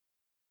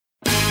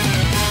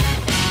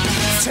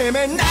責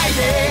めないで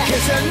消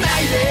さな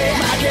いで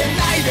負け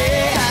ないで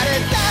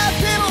誰だっ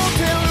て持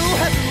てる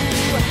はず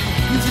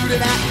譲れ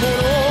ないも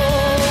の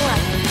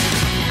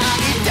愛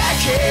だ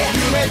け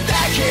夢だ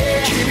け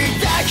君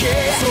だけ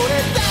そ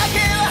れだけ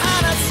は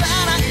離さ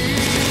ない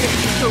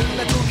どん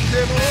な時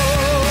でも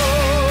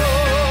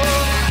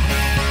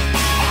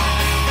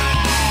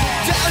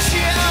どうし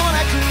ようも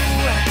なく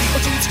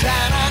落ち着か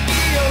ない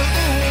夜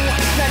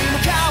何も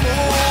かも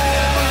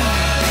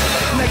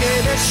投げ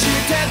出し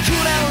てく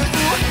れる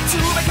つべ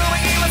こべ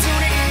言わずに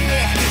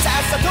さ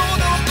っさとドアを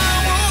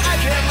開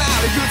けな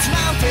い靴な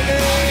んてく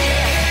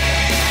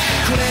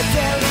れて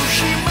る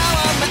暇は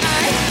な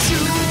い縦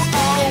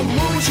横無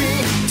尽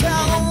飛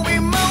び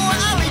回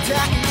りた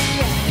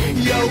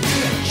いよ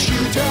シュ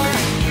ータ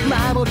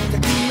ー守りた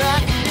くない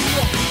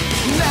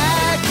な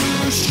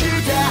くし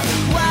た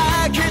わ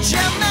けじゃ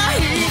ない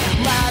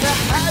まだ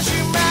始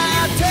ま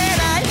って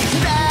ない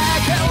だ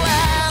から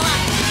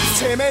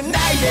責めない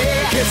で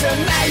消さ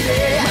ないで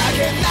負け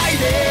ない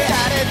で誰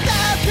だ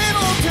って持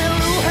ってる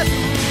はず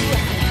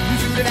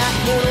譲れない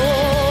もの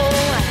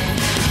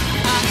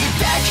愛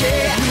だけ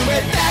夢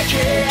だけ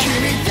君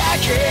だ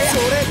けそ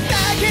れだ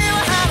けは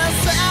離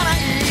さない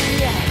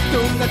ど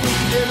んな時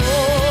でも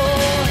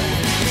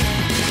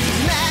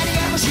何が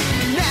欲しい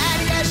何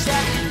がしたい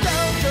ど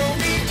こ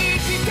に行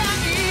きたい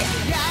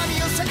闇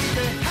を避け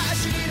て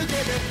走り抜け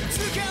て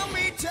掴み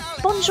たい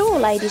Bonjour,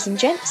 ladies and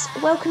gents.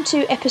 Welcome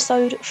to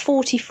episode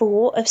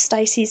 44 of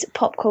Stacey's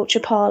Pop Culture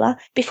Parlour.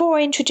 Before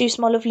I introduce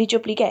my lovely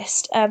jubbly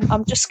guest,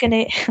 I'm just going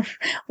to...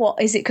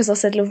 What, is it because I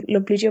said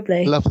lovely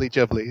jubbly? Lovely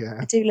jubbly,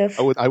 yeah. I do love...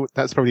 I would,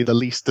 that's probably the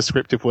least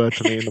descriptive word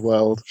for me in the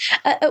world.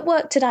 At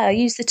work today, I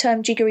used the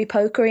term jiggery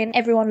pokery and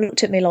everyone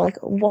looked at me like,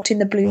 what in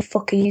the blue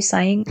fuck are you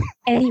saying?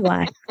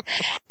 Anyway,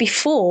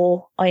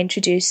 before I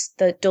introduce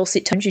the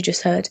dulcet tones you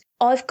just heard,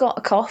 I've got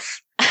a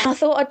cough. I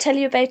thought I'd tell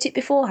you about it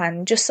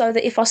beforehand, just so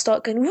that if I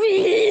start going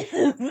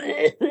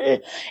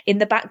in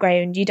the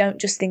background, you don't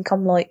just think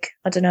I'm like,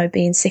 I don't know,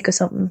 being sick or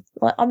something.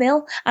 Like, I'm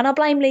ill. And I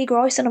blame Lee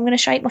Grice and I'm going to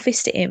shake my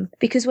fist at him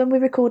because when we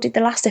recorded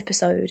the last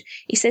episode,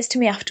 he says to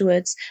me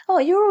afterwards, oh,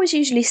 you're always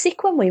usually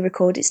sick when we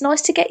record. It's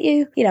nice to get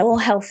you, you know, all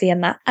healthy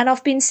and that. And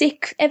I've been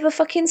sick ever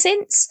fucking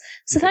since.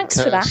 So thanks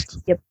for that,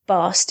 you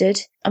bastard.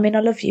 I mean,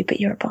 I love you,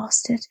 but you're a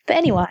bastard. But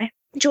anyway...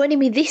 Joining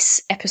me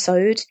this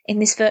episode in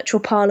this virtual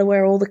parlour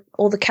where all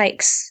the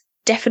cakes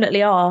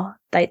definitely are,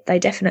 they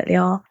definitely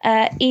are,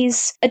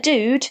 is a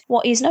dude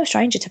what is no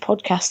stranger to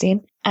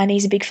podcasting, and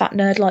he's a big fat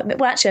nerd like me.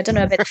 Well, actually, I don't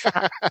know about the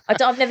fat.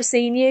 I've never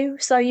seen you,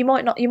 so you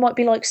might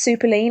be like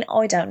super lean.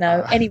 I don't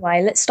know.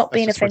 Anyway, let's stop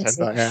being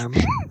offensive. I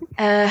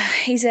am.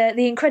 He's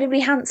the incredibly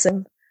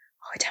handsome.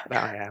 I don't know.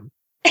 I am.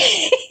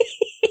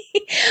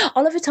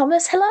 Oliver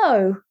Thomas,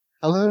 hello.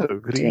 Hello,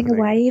 good Doing evening. a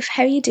wave.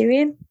 How are you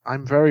doing?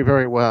 I'm very,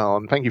 very well,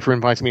 and thank you for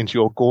inviting me into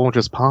your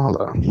gorgeous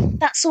parlour.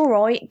 That's all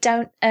right.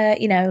 Don't,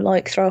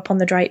 like throw up on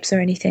the drapes or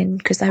anything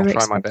because they're I'll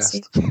try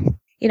expensive. my best.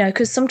 You know,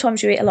 because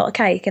sometimes you eat a lot of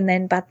cake and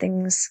then bad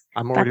things.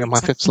 I'm already on my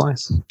fifth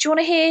slice. Do you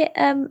want to hear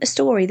a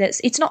story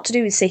it's not to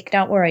do with sick?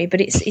 Don't worry, but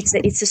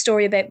it's a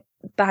story about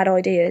bad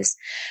ideas.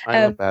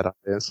 I love bad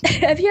ideas.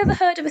 Have you ever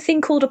heard of a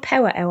thing called a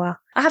power hour?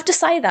 I have to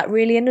say that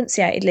really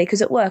enunciatedly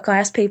because at work I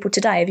asked people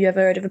today, have you ever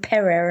heard of a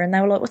power hour? And they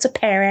were like, what's a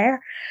power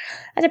hour?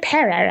 And a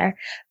power hour.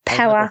 I've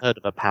never heard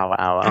of a power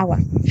hour.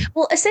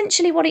 Well,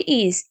 essentially what it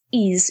is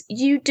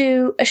you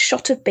do a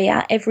shot of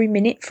beer every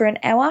minute for an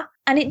hour,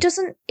 and it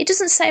doesn't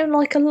sound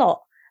like a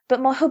lot. But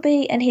my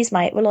hubby and his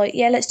mate were like,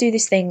 yeah, let's do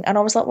this thing. And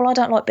I was like, well, I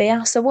don't like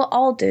beer. So what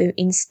I'll do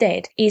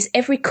instead is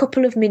every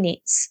couple of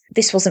minutes,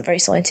 this wasn't very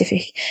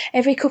scientific,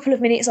 every couple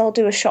of minutes I'll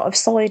do a shot of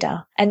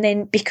cider. And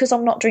then because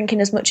I'm not drinking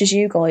as much as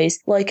you guys,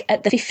 like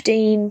at the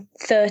 15,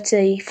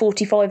 30,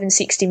 45 and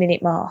 60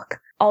 minute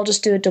mark, I'll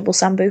just do a double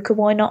Sambuca.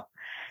 Why not?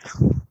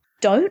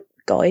 Don't,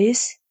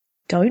 guys.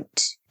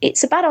 Don't.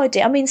 It's a bad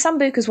idea. I mean,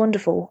 Sambuca's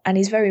wonderful and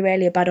is very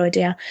rarely a bad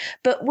idea.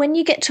 But when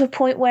you get to a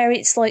point where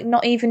it's like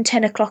not even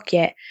 10 o'clock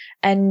yet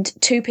and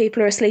two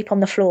people are asleep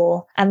on the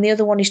floor and the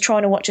other one is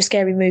trying to watch a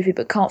scary movie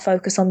but can't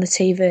focus on the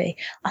TV,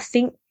 I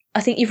think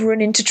you've run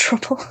into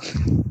trouble.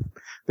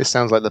 This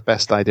sounds like the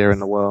best idea in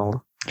the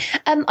world.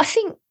 I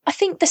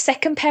think the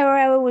second power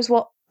hour was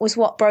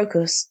what broke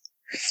us.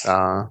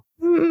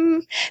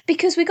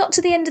 Because we got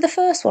to the end of the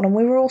first one and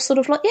we were all sort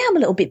of like, yeah, I'm a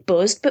little bit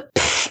buzzed, but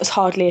it's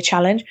hardly a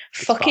challenge.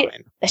 Fuck it.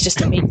 Let's just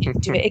do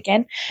it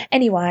again.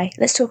 Anyway,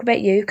 let's talk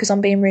about you because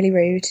I'm being really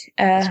rude.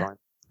 That's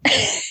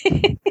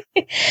fine.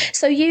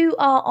 So you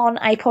are on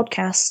a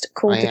podcast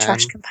called The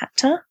Trash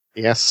Compactor.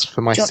 Yes,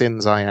 for my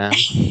sins I am.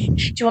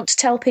 Do you want to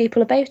tell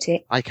people about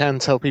it? I can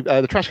tell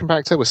people. The Trash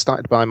Compactor was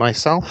started by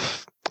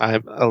myself.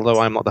 Although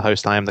I'm not the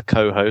host, I am the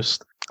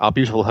co-host. Our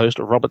beautiful host,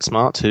 Robert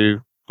Smart, who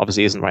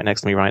obviously isn't right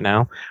next to me right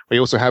now. We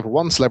also have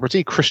one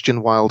celebrity,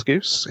 Christian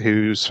Wildgoose,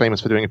 who's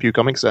famous for doing a few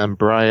comics,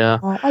 Briar.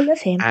 Oh, I love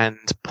him. And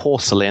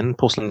Porcelain.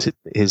 Porcelain's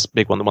his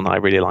big one, the one that I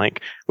really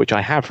like, which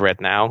I have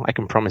read now, I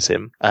can promise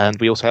him. And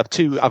we also have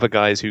two other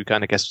guys who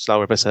kind of guest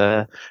star with us.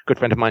 A good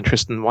friend of mine,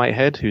 Tristan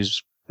Whitehead,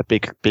 who's a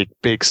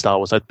big Star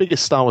Wars, the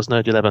biggest Star Wars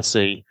nerd you'll ever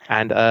see.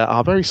 And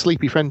our very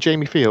sleepy friend,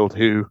 Jamie Field,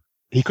 who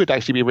He could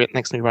actually be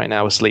next to me right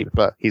now asleep,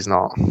 but he's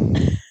not.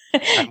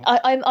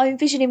 I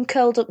envision him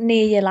curled up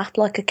near your lap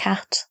like a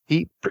cat.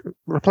 He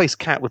replaced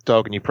cat with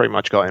dog, and you pretty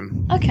much got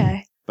him.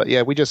 Okay. But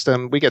yeah, we just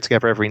we get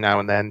together every now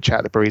and then,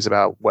 chat the breeze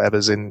about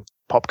whatever's in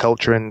pop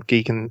culture and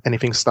geek and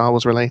anything Star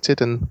Wars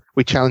related, and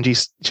we challenge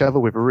each other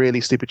with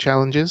really stupid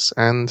challenges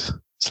and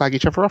slag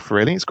each other off.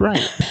 Really, it's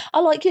great. I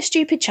like your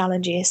stupid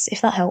challenges,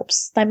 if that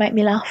helps. They make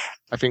me laugh.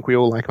 I think we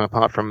all like them,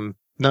 apart from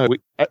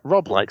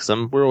Rob likes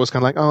them. We're always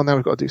kind of like, oh, now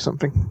we've got to do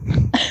something.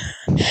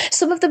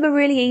 Some of them are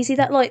really easy.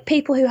 That like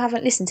people who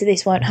haven't listened to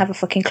this won't have a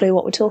fucking clue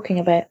what we're talking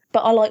about. But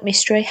I like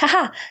mystery,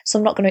 haha. So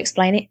I'm not going to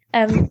explain it.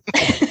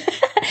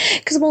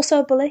 Because I'm also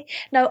a bully.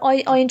 No,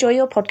 I enjoy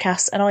your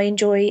podcast, and I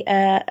enjoy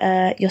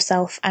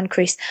yourself and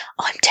Chris.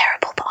 I'm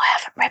terrible, but I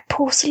haven't read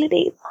Porcelain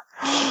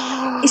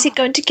either. Is it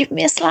going to give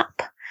me a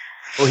slap?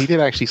 Well, he did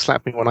actually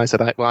slap me when I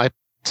said, I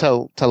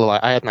tell a lie.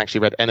 I hadn't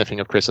actually read anything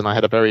of Chris, and I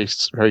had a very,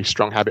 very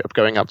strong habit of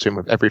going up to him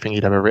with everything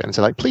he'd ever written,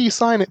 so like, please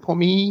sign it for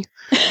me.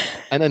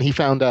 And then he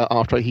found out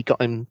after I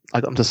got him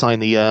to sign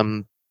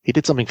the he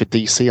did something for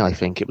DC, I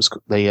think. It was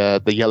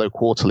the Yellow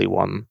Quarterly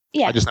one.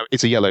 Yeah. I just know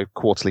it's a Yellow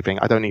Quarterly thing.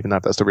 I don't even know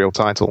if that's the real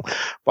title.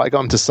 But I got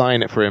him to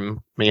sign it for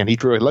me, and he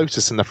drew a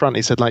lotus in the front.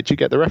 He said, like, do you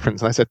get the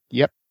reference? And I said,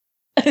 yep.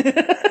 He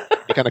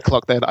kind of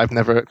clocked there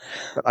that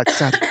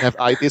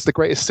it's the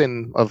greatest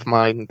sin of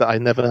mine that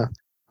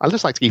I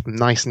just like to keep them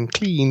nice and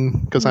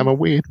clean, because I'm a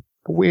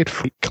weird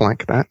freak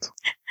like that.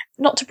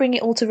 Not to bring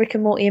it all to Rick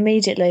and Morty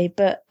immediately,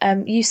 but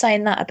you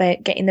saying that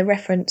about getting the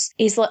reference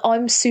is like,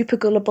 I'm super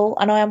gullible,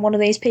 and I am one of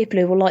these people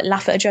who will like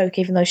laugh at a joke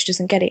even though she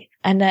doesn't get it.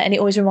 And it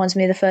always reminds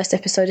me of the first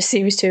episode of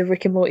Series 2 of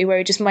Rick and Morty, where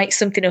he just makes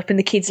something up and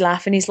the kids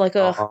laugh, and he's like,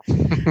 ugh.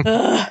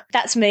 Ugh.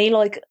 That's me,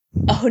 like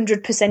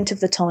 100%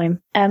 of the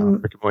time.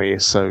 Rick and Morty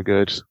is so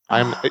good.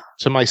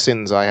 To my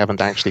sins, I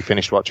haven't actually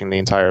finished watching the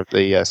entire of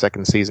the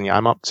second season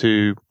yet.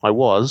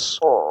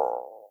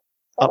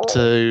 Up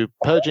to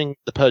Purging.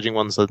 The Purging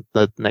one's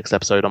the next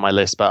episode on my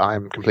list, but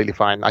I'm completely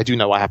fine. I do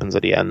know what happens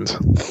at the end.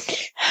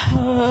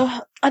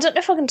 I don't know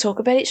if I can talk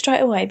about it straight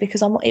away,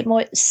 because it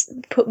might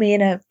put me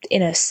in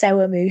a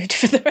sour mood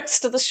for the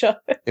rest of the show.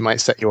 It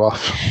might set you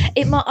off.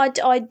 It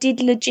might. I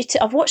did legit.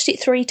 I've watched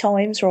it 3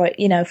 times, right?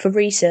 You know, for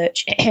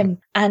research, and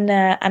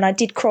I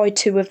did cry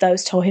 2 of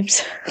those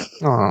times.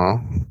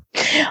 Aww.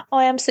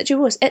 I am such a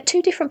wuss. At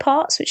 2 different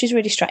parts, which is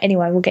really strange.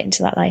 Anyway, we'll get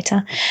into that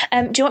later.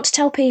 Do you want to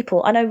tell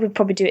people? I know we'll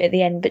probably do it at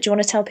the end, but do you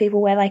want to tell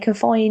people where they can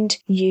find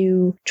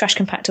you, Trash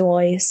Compactor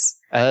wise?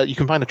 You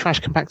can find the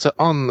Trash Compactor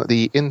on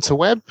the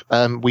interweb.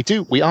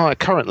 We are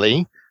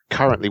currently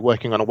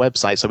working on a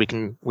website,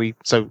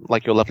 so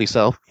like your lovely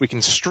self, we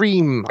can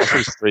stream.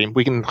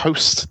 We can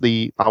host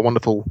our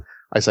wonderful.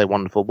 I say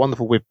wonderful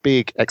with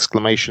big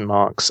exclamation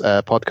marks,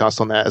 podcast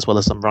on there, as well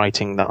as some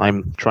writing that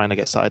I'm trying to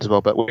get started as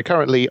well. But we're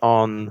currently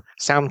on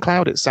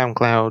SoundCloud. It's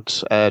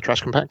SoundCloud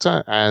Trash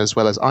Compactor, as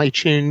well as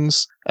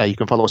iTunes. You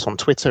can follow us on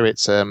Twitter.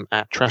 It's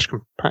at Trash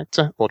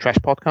Compactor or Trash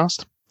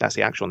Podcast. That's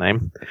the actual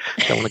name.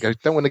 Don't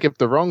want to give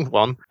the wrong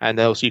one. And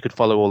also you could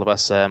follow all of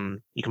us.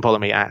 You can follow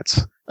me at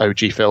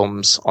OG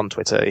Films on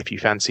Twitter if you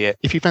fancy it.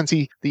 If you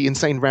fancy the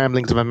insane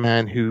ramblings of a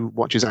man who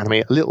watches anime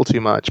a little too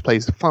much,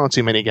 plays far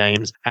too many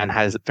games, and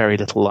has very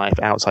little life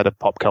outside of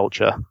pop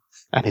culture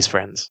and his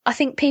friends. I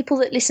think people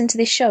that listen to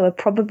this show are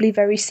probably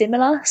very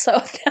similar, so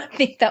I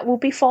think that will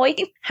be fine.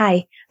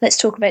 Hey, let's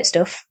talk about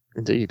stuff.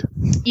 Indeed.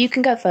 You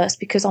can go first,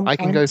 because I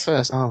can go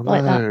first. Oh, no.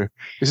 Like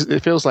it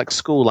feels like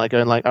school, like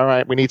going like, all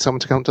right, we need someone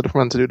to come to the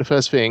front to do the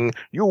first thing.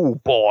 You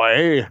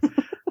boy.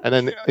 And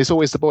then it's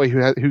always the boy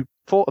who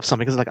thought of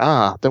something. It's like,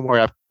 don't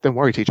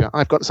worry, teacher.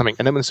 I've got something.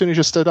 And then as soon as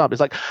you stood up,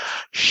 it's like,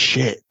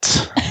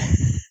 shit.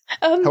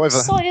 However,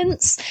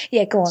 science.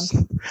 Yeah, go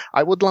on.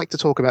 I would like to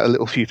talk about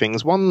a few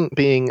things. One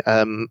being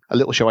a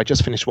little show I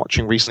just finished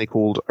watching recently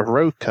called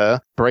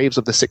Roka, Braves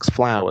of the Six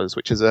Flowers,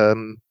 which is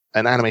an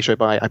anime show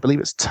by, I believe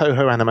it's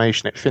Toho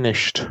Animation. It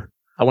finished,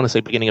 I want to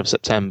say, beginning of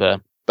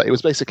September. But it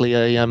was basically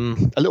a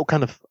little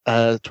kind of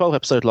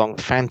 12-episode long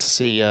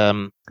fantasy. I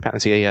want to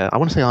say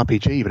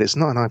RPG, but it's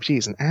not an RPG.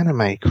 It's an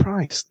anime.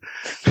 Christ.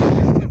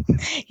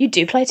 You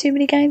do play too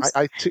many games?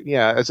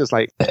 It's just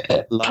like.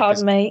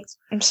 Pardon me.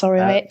 I'm sorry.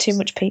 I ate too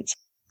much pizza.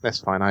 That's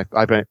fine. I've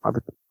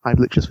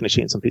literally just finished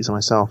eating some pizza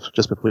myself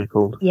just before we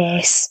called.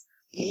 Yes.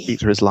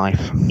 Pizza is life.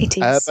 It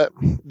is. But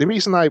the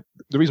reason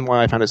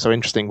why I found it so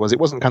interesting was it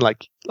wasn't kind of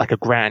like a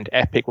grand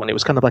epic one. It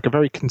was kind of like a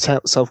very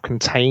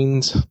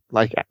self-contained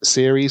like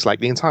series.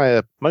 Like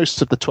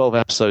most of the 12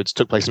 episodes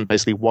took place in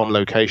basically one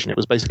location. It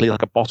was basically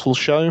like a bottle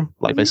show,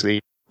 like basically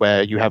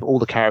where you have all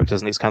the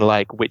characters, and it's kind of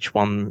like which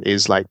one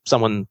is like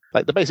someone.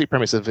 Like the basic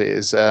premise of it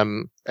is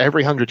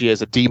every 100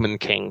 years a demon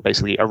king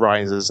basically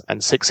arises,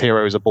 and 6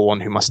 heroes are born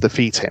who must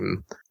defeat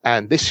him.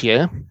 And this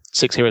year,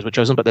 6 heroes were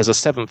chosen, but there's a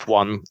 7th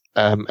one,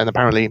 and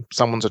apparently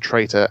someone's a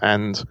traitor,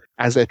 and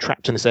as they're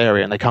trapped in this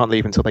area and they can't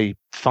leave until they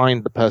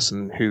find the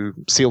person who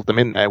sealed them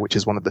in there, which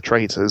is one of the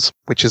traitors,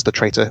 which is the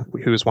traitor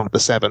who is one of the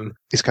 7,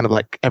 it's kind of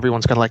like,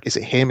 everyone's kind of like, is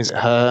it him? Is it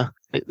her?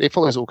 It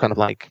follows all kind of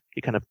like,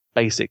 the kind of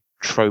basic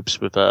tropes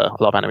with a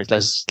lot of animes.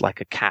 There's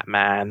like a cat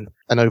man,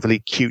 an overly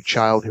cute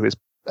child who is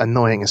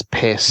annoying as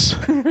piss.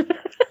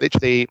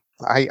 Literally,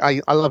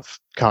 I love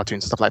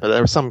cartoons and stuff like that.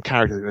 There are some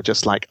characters who are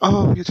just like,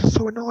 oh, you're just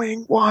so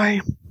annoying.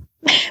 Why?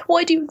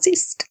 Why do you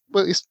exist?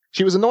 Well,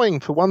 she was annoying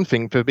for one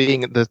thing, for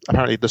being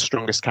apparently the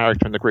strongest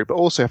character in the group, but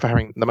also for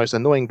having the most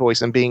annoying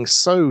voice and being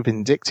so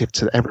vindictive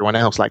to everyone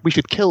else. Like, we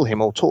should kill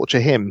him or torture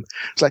him.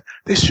 It's like,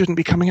 this shouldn't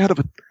be coming out of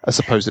a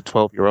supposed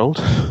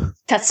 12-year-old.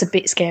 That's a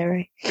bit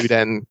scary. Who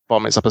then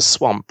vomits up a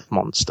swamp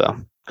monster,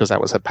 because that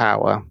was her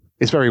power.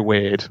 It's very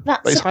weird. But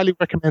it's highly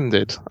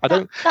recommended.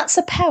 That's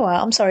a power.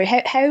 I'm sorry.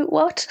 How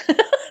what?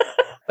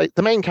 Like,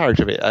 the main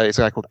character of it is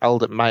a guy called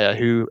Aldert Mayer,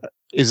 who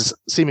is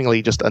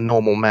seemingly just a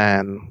normal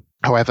man.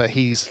 However,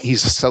 he's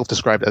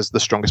self-described as the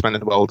strongest man in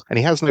the world, and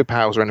he has no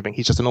powers or anything.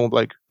 He's just a normal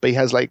bloke, but he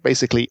has like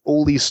basically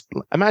all these.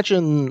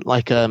 Imagine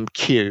like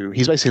Q.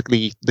 He's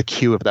basically the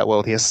Q of that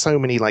world. He has so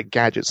many like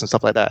gadgets and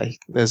stuff like that.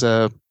 There's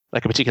a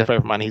particular favorite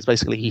of mine.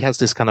 He has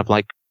this kind of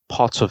like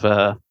pot of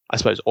I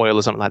suppose oil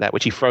or something like that,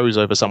 which he throws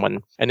over someone,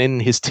 and in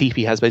his teeth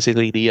he has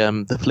basically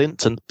the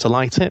flint to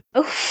light it.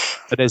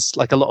 Oof. But there's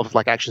like a lot of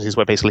like action scenes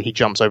where basically he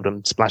jumps over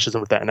them, splashes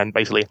them with that, and then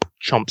basically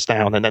chomps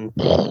down, and then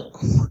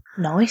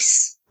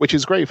nice. Which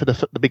is great for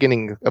the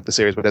beginning of the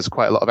series, where there's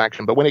quite a lot of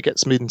action. But when it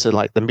gets moved into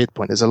like the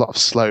midpoint, there's a lot of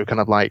slow kind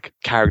of like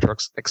character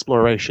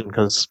exploration,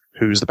 because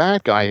who's the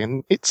bad guy?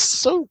 And it's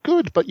so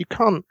good, but you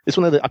can't. It's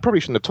one of the. I probably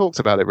shouldn't have talked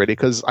about it really,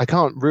 because I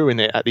can't ruin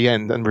it at the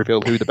end and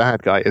reveal who the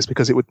bad guy is,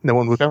 because no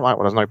one would go, right,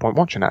 well, there's no point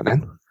watching that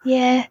then.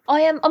 Yeah,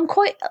 I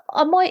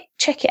might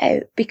check it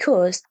out,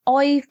 because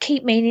I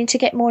keep meaning to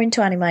get more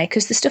into anime,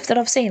 because the stuff that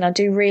I've seen I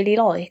do really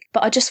like,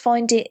 but I just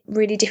find it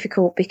really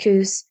difficult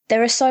because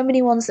there are so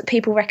many ones that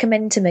people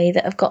recommend to me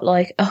that have got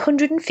like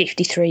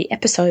 153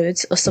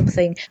 episodes or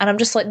something, and I'm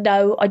just like,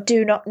 no, I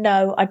do not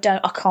know, I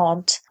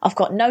can't. I've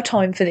got no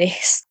time for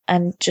this,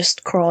 and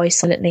just cry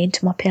silently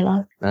into my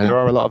pillow. Now, there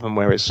are a lot of them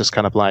where it's just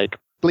kind of like,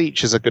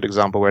 Bleach is a good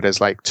example, where there's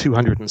like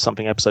 200 and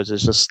something episodes.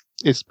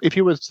 If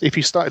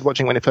you started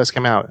watching when it first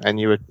came out and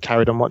you had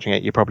carried on watching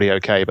it, you're probably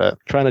okay. But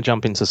trying to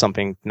jump into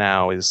something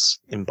now is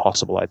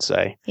impossible, I'd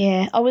say.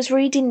 Yeah, I was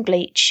reading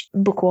Bleach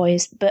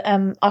book-wise, but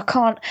I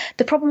can't.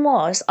 The problem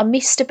was I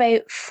missed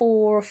about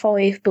 4 or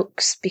 5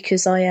 books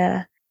because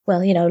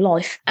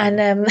life, and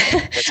then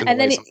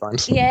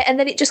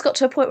it just got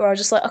to a point where I was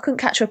just like, I couldn't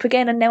catch up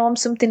again, and now I'm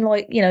something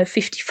like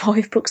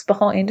 55 books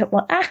behind. I'm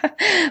like,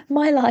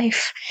 my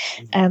life.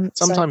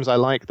 Sometimes I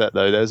like that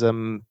though.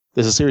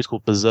 There's a series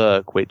called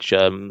Berserk, which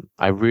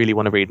I really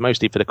want to read,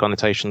 mostly for the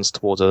connotations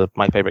towards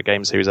my favorite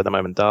game series at the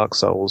moment, Dark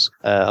Souls.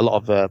 A lot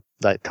of the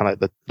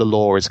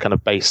lore is kind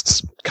of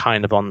based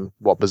kind of on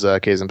what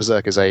Berserk is, and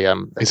Berserk is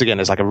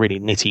it's like a really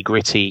nitty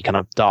gritty kind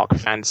of dark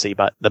fantasy,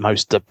 but the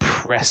most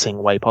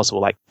depressing way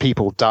possible. Like,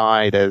 people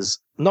die. There's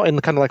not in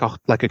the kind of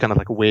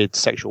like a weird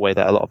sexual way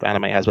that a lot of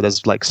anime has, but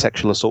there's like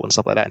sexual assault and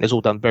stuff like that, and it's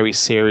all done very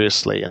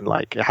seriously, and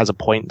like it has a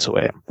point to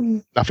it.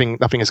 Nothing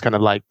is kind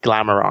of like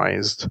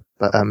glamorized,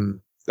 but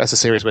that's a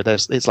series where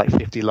it's like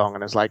 50 long,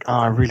 and it's like,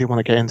 I really want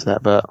to get into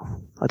that, but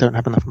I don't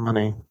have enough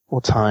money or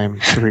time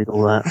to read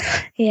all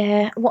that.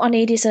 Yeah, what I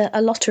need is a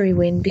lottery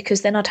win,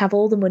 because then I'd have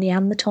all the money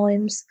and the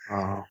times.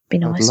 Oh, be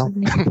nice,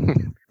 wouldn't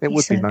it? It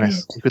would be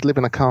nice. Good. You could live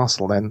in a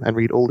castle then and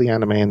read all the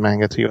anime and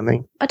manga to you and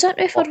me. I don't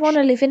know if I'd want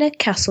to live in a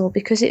castle,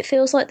 because it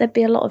feels like there'd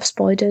be a lot of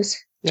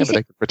spiders. Yeah, but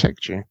they could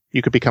protect you.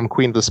 You could become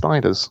queen of the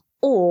spiders.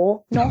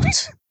 Or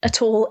not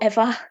at all,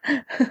 ever.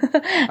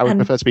 I would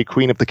prefer to be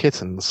queen of the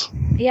kittens.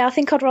 Yeah, I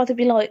think I'd rather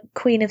be like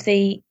queen of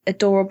the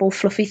adorable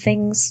fluffy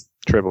things.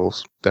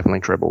 Tribbles. Definitely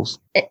Tribbles.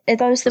 Are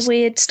those the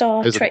weird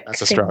Star Trek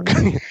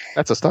things?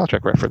 That's a Star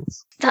Trek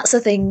reference. That's a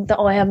thing that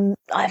I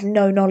have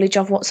no knowledge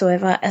of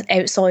whatsoever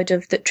outside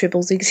of that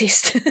Tribbles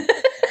exist.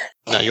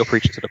 No, you're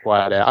preaching to the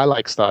choir there. I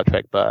like Star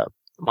Trek, but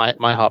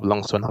my heart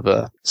belongs to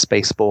another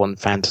spaceborne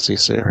fantasy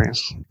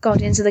series.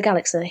 Guardians of the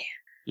Galaxy.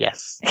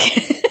 Yes.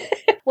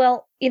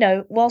 Well,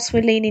 whilst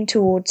we're leaning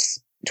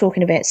towards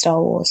talking about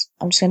Star Wars,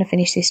 I'm just going to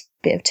finish this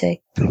bit of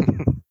tea.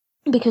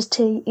 Because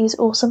tea is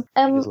awesome.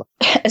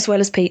 As well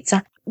as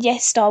pizza.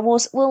 Yes, Star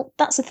Wars. Well,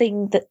 that's a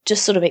thing that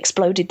just sort of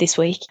exploded this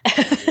week.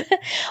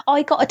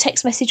 I got a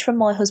text message from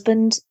my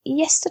husband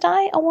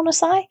yesterday, I want to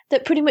say,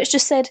 that pretty much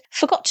just said,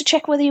 forgot to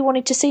check whether you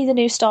wanted to see the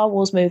new Star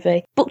Wars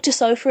movie. Booked a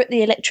sofa at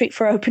the Electric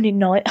for opening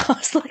night. I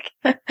was like,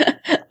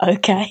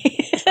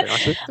 okay.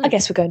 I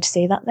guess we're going to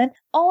see that then.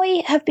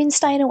 I have been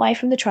staying away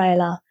from the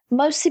trailer,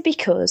 mostly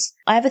because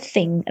I have a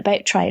thing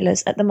about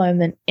trailers at the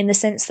moment, in the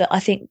sense that I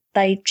think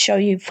they show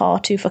you far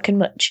too fucking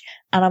much,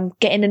 and I'm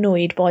getting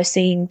annoyed by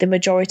seeing the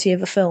majority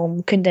of a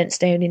film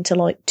condensed down into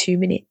like 2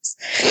 minutes.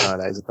 That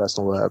is a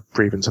personal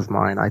grievance of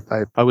mine.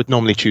 I would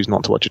normally choose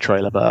not to watch a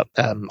trailer, but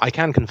I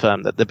can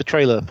confirm that the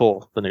trailer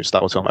for the new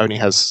Star Wars film only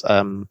has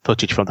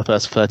footage from the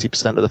first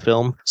 30% of the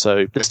film,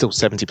 so there's still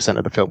 70%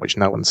 of the film which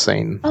no one's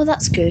seen. Oh,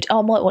 that's good.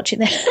 I might watch it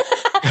then.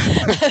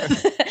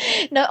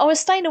 No, I was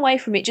staying away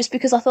from it just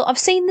because I thought I've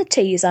seen the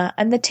teaser,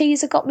 and the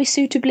teaser got me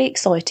suitably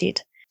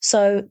excited.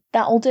 So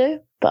that'll do.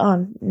 But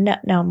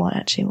now I might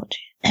actually watch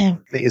it.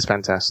 It is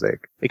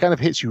fantastic. It kind of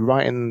hits you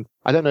right in.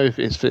 I don't know if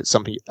it's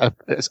something.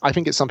 I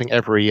think it's something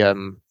every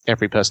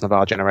person of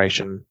our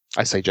generation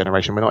I say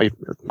generation, we're not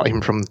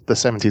even from the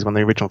 70s when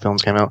the original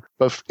films came out.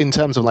 But in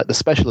terms of like the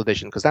special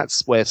edition, because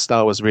that's where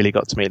Star Wars really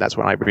got to me. That's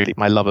when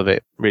my love of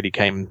it really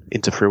came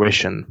into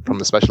fruition from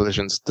the special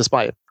editions,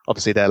 despite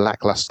obviously their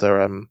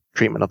lackluster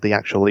treatment of the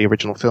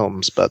original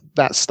films. But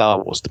that's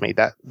Star Wars to me.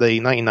 That the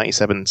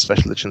 1997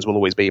 special editions will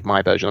always be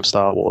my version of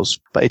Star Wars.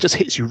 But it just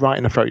hits you right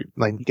in the throat.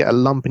 Like you get a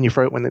lump in your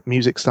throat when the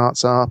music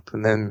starts up,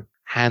 and then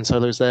Han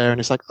Solo's there, and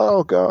it's like,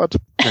 oh god,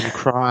 and then you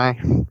cry,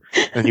 and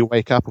then you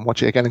wake up and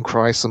watch it again and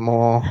cry some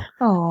more.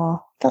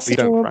 Oh, that's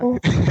adorable.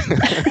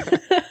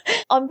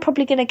 I'm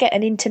probably going to get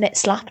an internet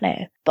slap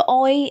now, but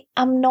I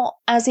am not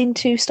as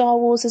into Star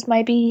Wars as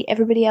maybe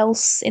everybody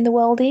else in the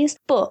world is.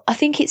 But I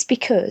think it's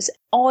because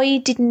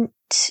I didn't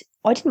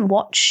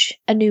watch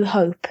A New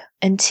Hope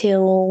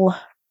until,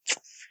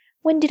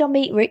 when did I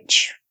meet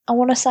Rich? I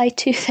want to say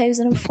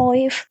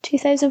 2005.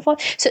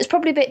 So it's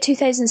probably about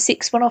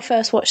 2006 when I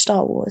first watched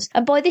Star Wars.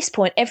 And by this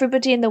point,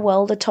 everybody in the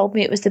world had told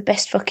me it was the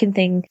best fucking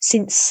thing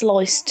since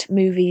sliced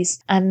movies.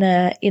 And,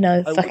 I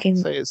wouldn't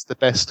say it's the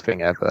best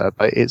thing ever,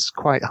 but it's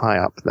quite high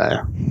up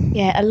there.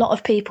 Yeah, a lot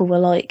of people were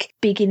like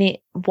bigging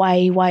it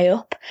way, way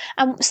up.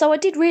 So I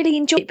did really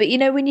enjoy it. But you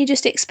know, when you're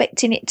just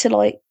expecting it to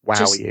like,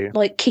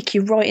 like kick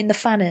you right in the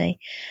fanny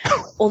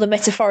or the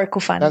metaphorical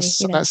fanny.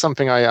 That's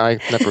something I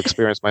never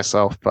experienced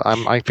myself, but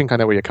I think I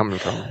know where you're coming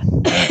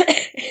from.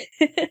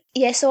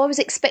 Yeah, so I was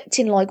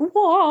expecting like,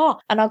 whoa,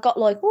 and I got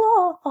like,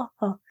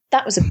 whoa.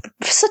 That was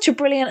such a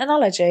brilliant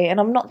analogy, and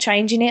I'm not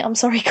changing it. I'm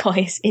sorry,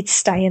 guys. It's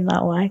staying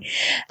that way.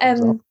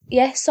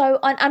 Yeah, so,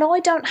 and I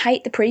don't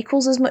hate the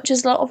prequels as much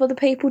as a lot of other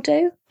people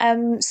do.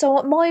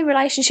 So my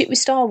relationship with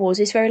Star Wars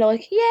is very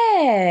like,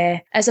 yeah,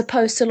 as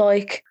opposed to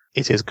like,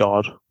 it is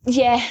God.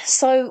 Yeah,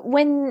 so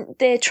when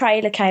the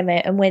trailer came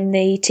out and when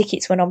the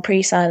tickets went on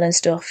pre-sale and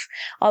stuff,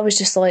 I was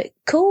just like,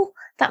 cool,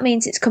 that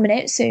means it's coming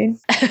out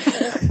soon.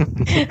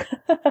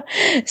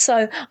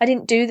 So I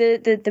didn't do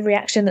the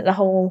reaction that the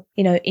whole,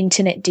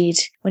 internet did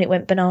when it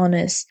went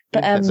bananas.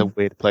 But it's a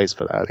weird place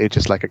for that. It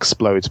just like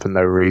explodes for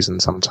no reason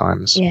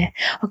sometimes. Yeah,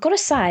 I've got to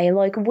say,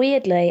 like,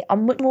 weirdly,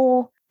 I'm much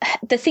more...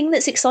 The thing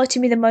that's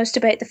exciting me the most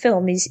about the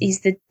film is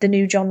the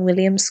new John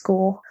Williams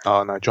score.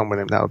 Oh no, John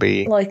Williams, that'll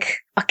be... Like,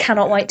 I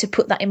cannot wait to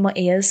put that in my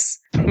ears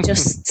and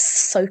just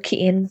soak it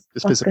in.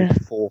 Just physically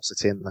force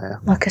it in there.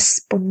 Like a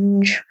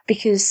sponge.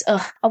 Because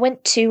I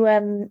went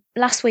to...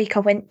 last week I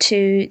went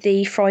to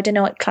the Friday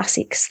Night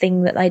Classics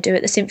thing that they do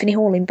at the Symphony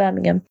Hall in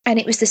Birmingham. And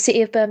it was the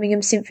City of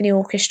Birmingham Symphony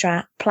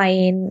Orchestra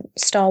playing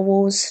Star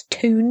Wars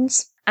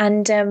tunes.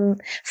 And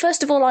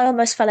first of all, I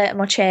almost fell out of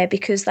my chair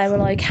because they were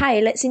like,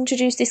 hey, let's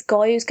introduce this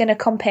guy who's going to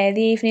compare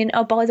the evening.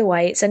 Oh, by the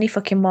way, it's only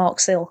fucking Mark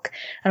Silk.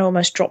 And I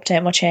almost dropped out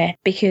of my chair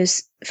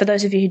because, for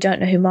those of you who don't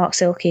know who Mark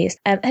Silk is,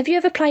 have you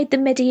ever played the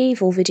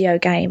Medieval video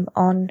game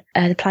on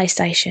the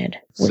PlayStation?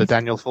 Sir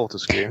Daniel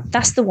Fortescue.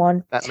 That's the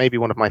one. That may be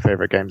one of my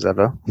favourite games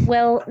ever.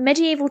 Well,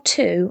 Medieval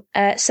 2,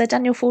 Sir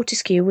Daniel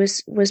Fortescue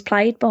was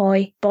played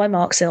by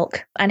Mark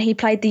Silk, and he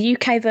played the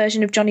UK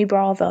version of Johnny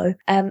Bravo.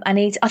 And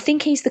I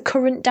think he's the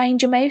current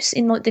Danger Mouse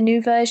in like the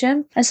new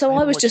version. And so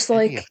I was just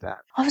like,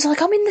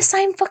 I'm in the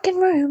same fucking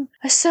room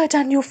as Sir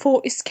Daniel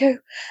Fortescue,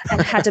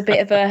 and had a bit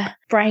of a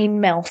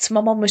brain melt.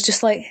 My mum was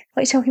just like,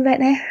 what are you talking about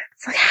now?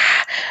 It's like,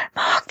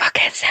 Mark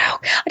fucking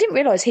Silk. I didn't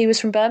realise he was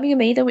from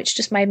Birmingham either, which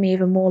just made me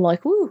even more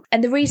like, woo.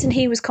 And the reason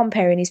he was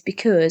comparing is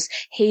because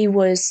he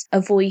was a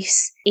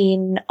voice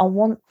in, I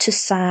want to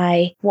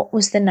say, what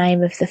was the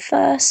name of the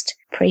first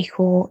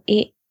prequel?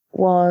 It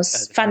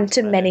was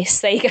Phantom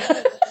Menace. There you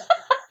go.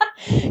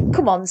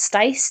 Come on,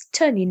 Stace,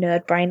 turn your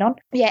nerd brain on.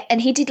 Yeah, and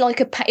he did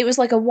like it was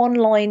like a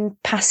one-line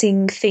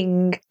passing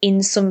thing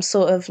in some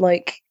sort of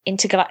like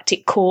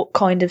intergalactic court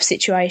kind of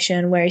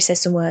situation where he says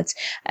some words.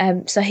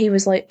 So he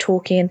was like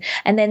talking,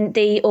 and then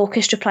the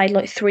orchestra played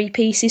like 3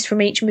 pieces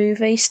from each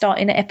movie,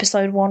 starting at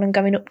episode 1 and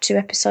going up to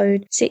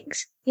episode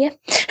 6. Yeah.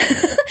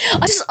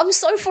 I'm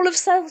so full of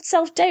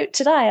self-doubt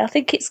today. I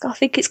think it's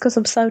because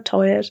I'm so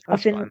tired.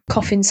 I've been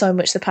coughing so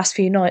much the past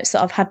few nights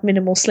that I've had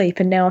minimal sleep,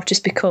 and now I've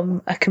just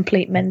become a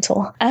complete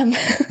mental.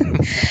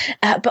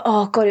 But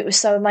oh god, it was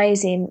so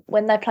amazing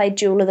when they played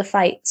Duel of the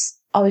Fates.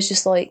 I was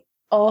just like,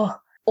 oh,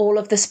 all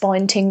of the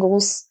spine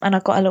tingles, and I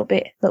got a little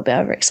bit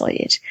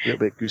overexcited. A little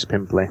bit goose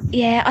pimply.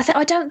 Yeah,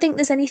 I don't think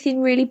there's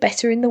anything really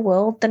better in the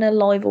world than a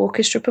live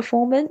orchestra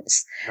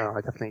performance. No,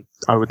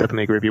 I would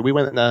definitely agree with you. We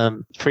went,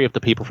 3 of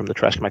the people from the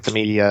Trash Mac,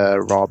 Amelia,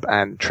 Rob,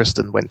 and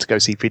Tristan went to go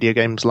see video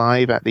games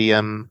live at the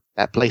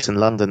that place in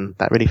London,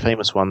 that really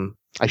famous one.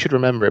 I should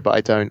remember it, but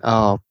I don't.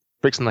 Oh,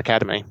 Brixton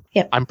Academy.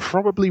 Yep. I'm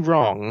probably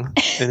wrong,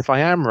 and if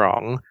I am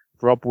wrong,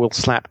 Rob will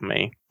slap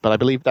me. But I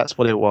believe that's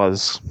what it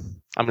was.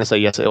 I'm going to say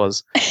yes, it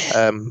was.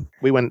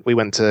 We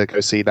went to go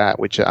see that,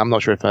 which I'm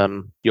not sure if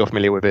you're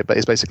familiar with it, but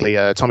it's basically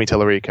Tommy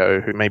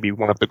Tallarico, who may be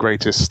one of the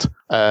greatest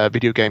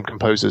video game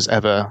composers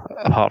ever,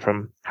 apart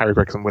from Harry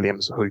Gregson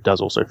Williams, who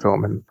does also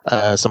film,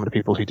 and some of the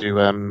people who do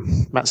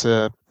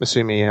Matsu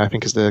Masumi, I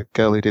think, is the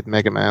girl who did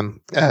Mega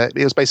Man.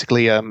 It was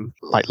basically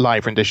like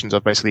live renditions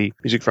of basically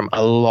music from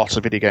a lot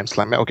of video games,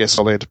 like Metal Gear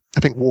Solid. I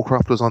think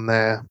Warcraft was on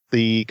there.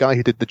 the guy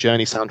who did the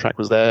Journey soundtrack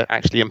was there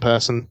actually in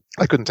person.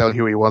 I couldn't tell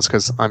who he was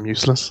because I'm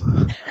useless.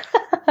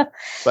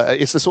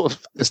 But it's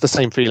the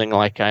same feeling,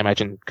 like, I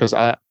imagine, because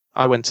I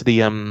went to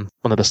the one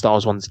of the Star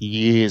Wars ones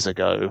years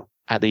ago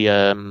at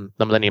the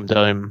Millennium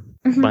Dome,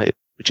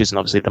 which isn't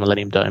obviously the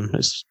Millennium Dome.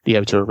 It's the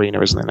O2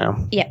 Arena, isn't it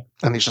now? Yeah.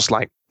 And it's just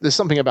like, there's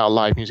something about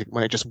live music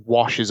when it just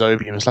washes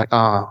over you, and it's like,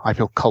 I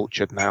feel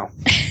cultured now.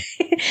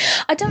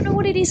 I don't know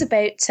what it is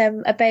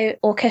about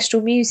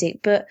orchestral music,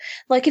 but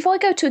like if I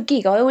go to a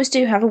gig, I always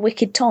do have a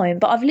wicked time.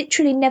 But I've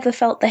literally never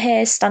felt the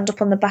hairs stand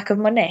up on the back of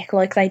my neck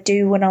like they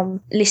do when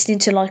I'm listening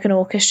to like an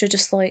orchestra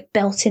just like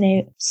belting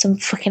out some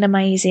fucking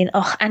amazing.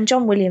 Oh, and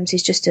John Williams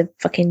is just a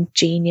fucking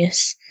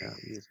genius. Yeah,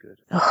 he is good.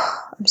 Oh,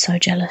 I'm so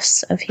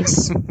jealous of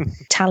his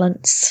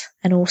talents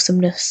and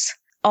awesomeness.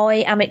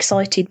 I am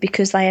excited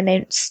because they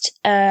announced,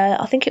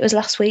 I think it was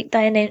last week,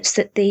 they announced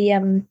that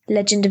the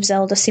Legend of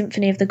Zelda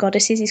Symphony of the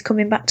Goddesses is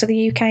coming back to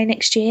the UK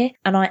next year,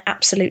 and I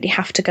absolutely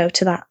have to go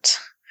to that.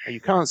 You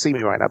can't see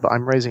me right now, but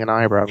I'm raising an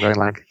eyebrow. I'm going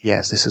like,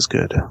 yes, this is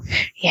good.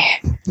 Yeah,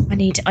 I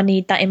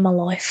need that in my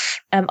life.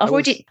 I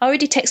already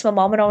texted my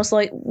mum and I was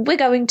like, we're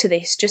going to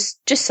this, just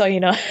so you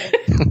know.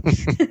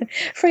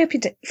 free up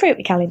your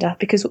calendar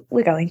because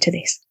we're going to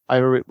this.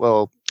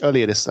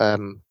 Earlier this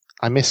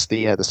I missed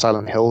the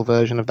Silent Hill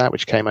version of that,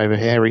 which came over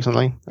here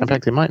recently. In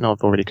fact, it might not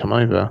have already come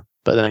over.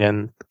 But then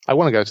again, I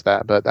want to go to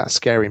that, but that's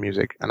scary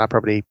music, and I'd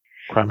probably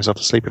cry myself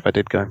to sleep if I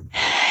did go.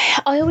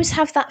 I always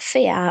have that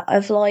fear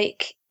of,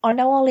 like, I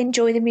know I'll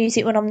enjoy the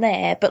music when I'm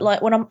there, but,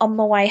 like, when I'm on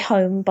my way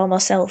home by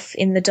myself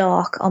in the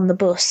dark on the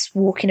bus,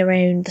 walking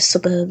around the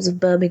suburbs of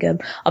Birmingham,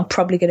 I'm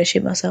probably going to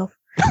shit myself.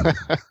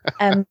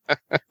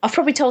 I've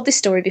probably told this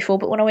story before,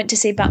 but when I went to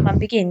see Batman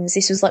Begins,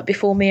 this was like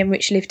before me and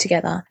Rich lived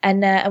together,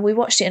 and we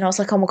watched it and I was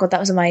like, oh my god, that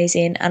was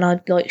amazing, and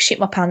I'd like shit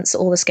my pants at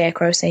all the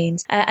scarecrow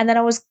scenes, and then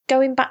I was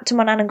going back to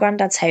my nan and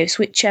granddad's house,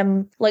 which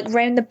like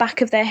round the back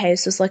of their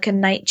house was like a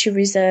nature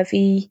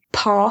reserve-y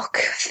park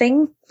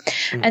thing.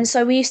 And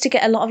so we used to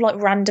get a lot of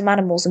like random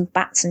animals and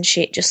bats and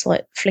shit just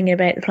like flinging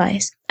about the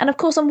place. And of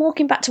course I'm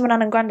walking back to my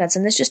nan and granddad's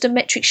and there's just a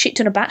metric shit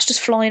ton of bats just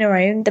flying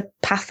around the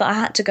path that I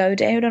had to go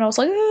down, and I was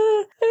like,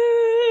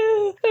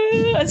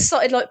 I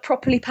started like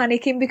properly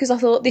panicking because I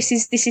thought this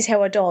is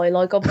how I die.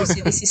 Like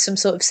obviously this is some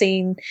sort of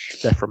scene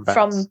from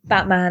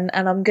Batman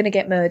and I'm going to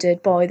get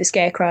murdered by the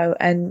Scarecrow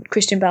and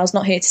Christian Bale's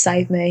not here to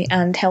save me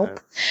and help.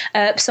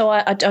 So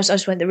I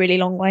just went the really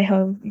long way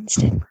home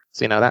instead.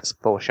 So, that's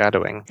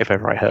foreshadowing, if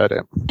ever I heard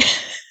it.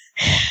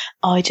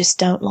 I just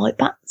don't like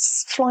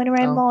bats flying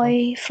around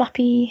my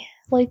flappy,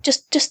 like,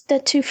 just they're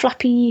too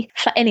flappy.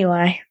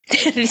 Anyway,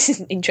 this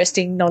isn't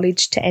interesting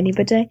knowledge to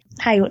anybody.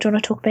 Hey, what do you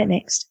want to talk about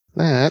next?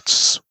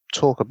 Let's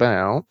talk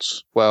about,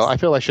 well, I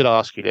feel I should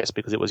ask you this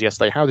because it was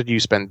yesterday. How did you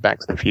spend Back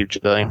to the Future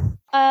Day?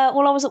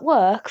 Well, I was at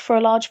work for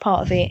a large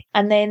part of it,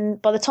 and then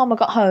by the time I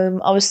got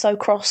home, I was so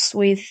cross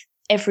with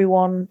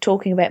everyone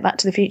talking about Back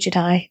to the Future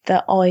Day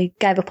that I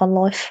gave up on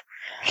life.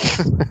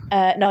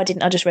 No, I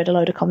didn't. I just read a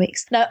load of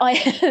comics. No,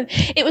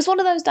 it was one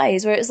of those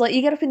days where it's like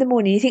you get up in the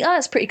morning, you think,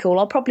 that's pretty cool.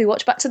 I'll probably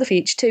watch Back to the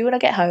Future too when I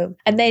get home.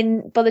 And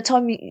then by the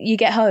time you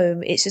get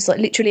home, it's just like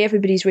literally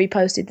everybody's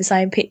reposted the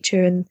same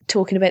picture and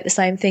talking about the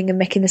same thing and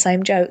making the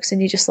same jokes. And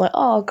you're just like,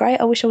 oh,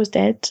 great. I wish I was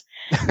dead.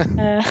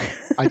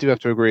 I do have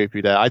to agree with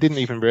you there. I didn't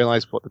even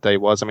realise what the day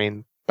was. I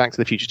mean, Back to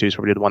the Future 2 is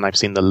probably the one I've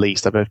seen the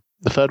least. The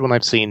third one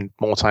I've seen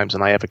more times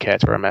than I ever care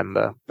to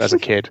remember as a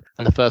kid.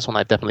 And the first one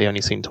I've definitely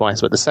only seen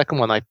twice. But the second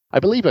one, I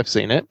believe I've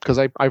seen it because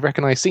I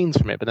recognise scenes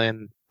from it. But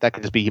then that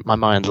could just be my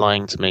mind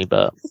lying to me.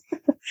 But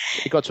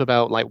it got to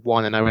about like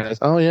 1 and I realised,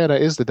 oh yeah,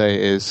 that is the day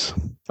it is.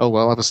 Oh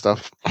well, other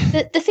stuff.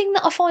 The thing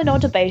that I find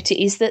odd about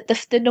it is that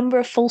the number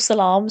of false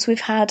alarms we've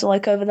had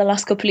like over the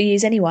last couple of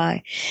years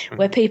anyway,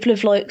 where people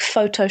have like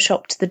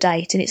photoshopped the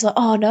date and it's like,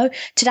 oh no,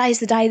 today's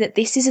the day that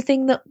this is a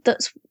thing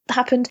that's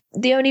happened.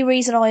 The only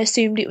reason I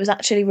assumed it was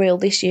actually real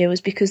this year was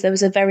because there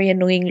was a very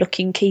annoying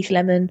looking Keith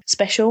Lemon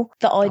special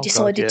that I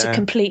decided to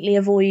completely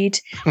avoid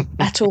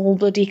at all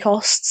bloody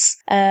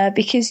costs,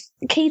 because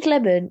Keith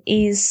Lemon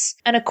is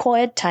an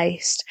acquired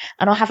taste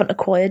and I haven't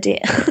acquired it.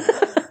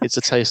 It's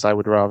a taste I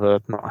would rather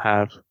not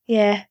have.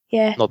 Yeah.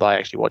 Not that I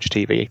actually watch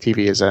TV.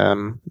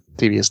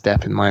 TV is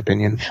death, in my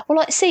opinion. Well,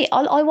 like, see,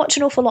 I watch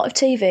an awful lot of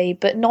TV,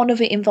 but none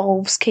of it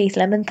involves Keith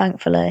Lemon,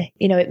 thankfully.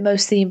 It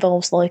mostly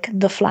involves, like,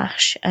 The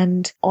Flash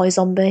and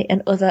iZombie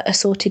and other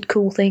assorted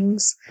cool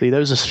things. See,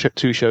 those are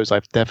two shows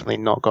I've definitely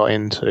not got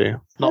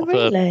into.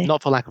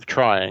 Not for lack of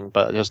trying,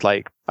 but just,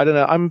 like, I don't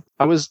know.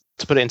 I was,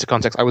 to put it into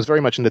context, I was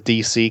very much in the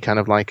DC kind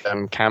of, like,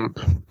 camp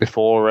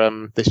before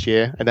this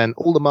year. And then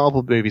all the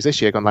Marvel movies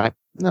this year gone like,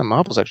 no,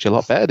 Marvel's actually a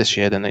lot better this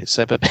year than it's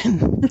ever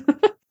been.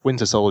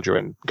 Winter Soldier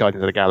and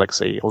Guardians of the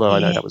Galaxy, although I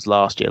know that was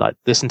last year. Like,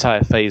 this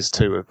entire phase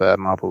 2 of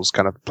Marvel's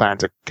kind of plan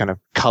to kind of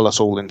cull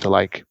us all into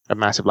like a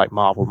massive like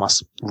Marvel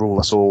must rule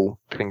us all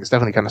thing. It's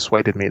definitely kind of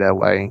swayed me their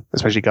way,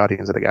 especially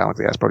Guardians of the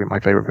Galaxy. That's probably my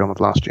favourite film of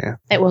last year.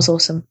 It was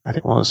awesome. And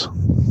it was.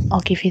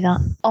 I'll give you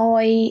that.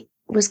 I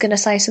was going to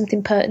say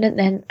something pertinent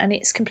then, and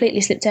it's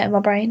completely slipped out of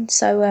my brain.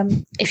 So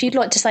if you'd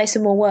like to say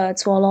some more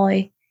words while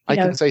I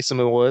can say some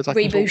more words.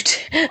 Reboot.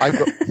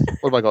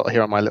 What have I got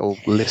here on my little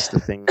list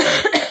of things?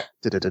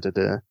 We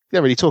don't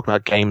really talk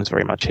about games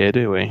very much here,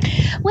 do we?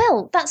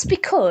 Well, that's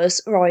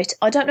because, right,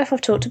 I don't know if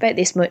I've talked about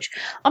this much.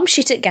 I'm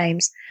shit at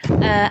games,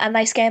 and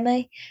they scare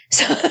me.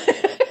 So,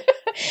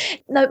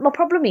 no, my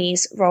problem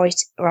is, right,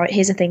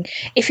 here's the thing.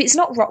 If it's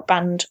not Rock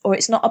Band, or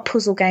it's not a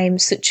puzzle game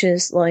such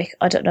as, like,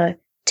 I don't know,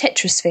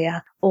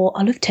 Tetrasphere, or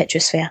I love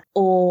Tetrasphere,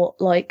 or,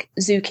 like,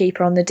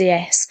 Zookeeper on the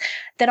DS,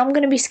 then I'm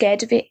going to be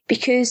scared of it,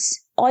 because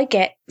I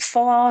get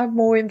far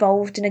more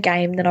involved in a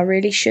game than I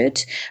really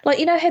should. Like,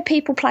 you know how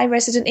people play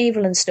Resident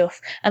Evil and stuff,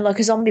 and like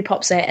a zombie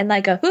pops out and they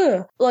go,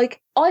 ugh.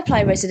 Like, I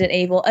play Resident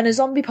Evil and a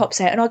zombie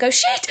pops out and I go,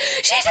 shit,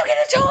 I'm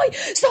gonna die!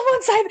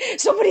 Someone save me!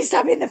 Somebody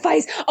stab me in the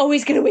face! Oh,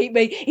 he's gonna eat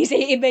me! He's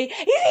eating me!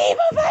 He's eating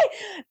my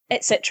face!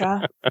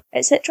 Etc.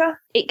 etc.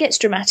 It gets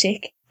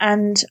dramatic,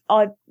 and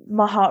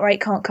my heart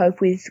rate can't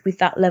cope with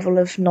that level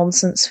of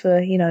nonsense for,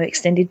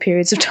 extended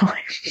periods of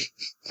time.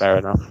 Fair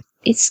enough.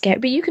 It's scary,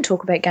 but you can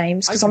talk about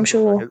games, because I'm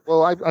sure...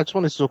 Well, I just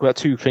wanted to talk about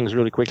two things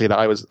really quickly that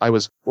I was,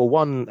 well,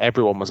 one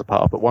everyone was a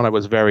part of, but one I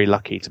was very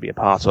lucky to be a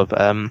part of,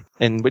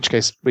 which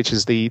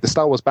is the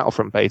Star Wars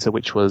Battlefront beta,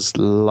 which was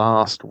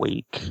last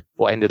week,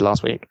 or ended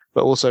last week.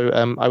 But also,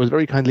 I was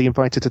very kindly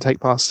invited to take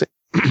part,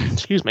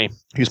 excuse me,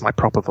 use my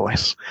proper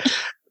voice.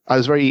 I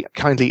was very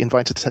kindly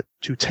invited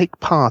to take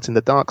part in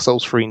the Dark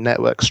Souls 3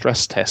 network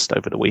stress test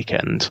over the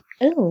weekend.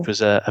 Ooh. Which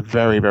was a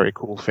very, very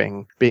cool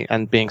thing.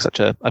 Being such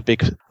a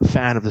big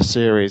fan of the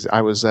series,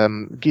 I was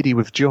giddy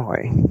with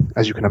joy,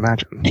 as you can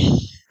imagine.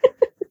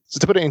 So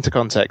to put it into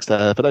context,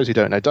 for those who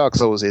don't know, Dark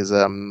Souls is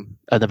a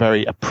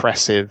very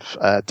oppressive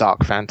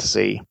dark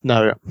fantasy.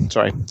 No,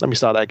 sorry, let me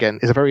start that again.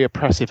 It's a very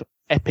oppressive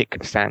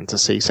epic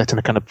fantasy set in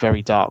a kind of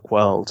very dark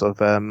world of...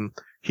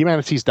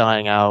 humanity's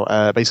dying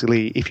out.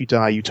 Basically, if you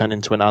die, you turn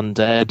into an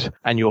undead,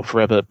 and you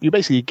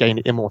basically gain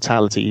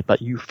immortality,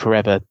 but you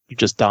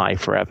just die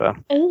forever.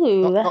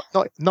 Ooh.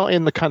 Not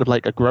in the kind of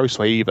like a gross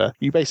way either.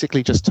 You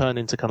basically just turn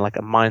into kind of like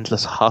a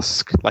mindless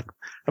husk. Like,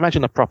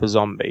 imagine a proper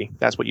zombie.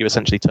 That's what you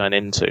essentially turn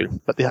into.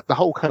 But the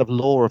whole kind of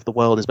lore of the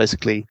world is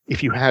basically,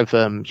 if you have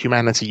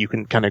humanity, you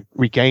can kind of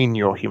regain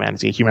your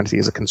humanity. Humanity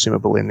is a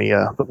consumable in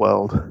the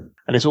world.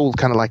 And it's all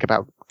kind of like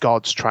about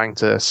gods trying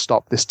to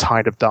stop this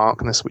tide of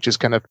darkness, which is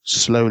kind of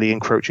slowly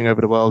encroaching over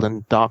the world,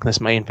 and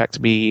darkness may in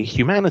fact be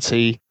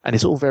humanity. And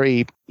it's all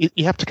very,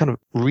 you have to kind of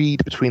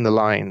read between the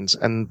lines,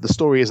 and the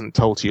story isn't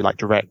told to you like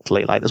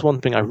directly. Like, there's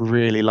one thing I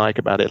really like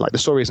about it. Like, the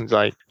story isn't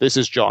like, this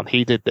is John,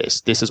 he did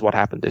this is what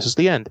happened, this is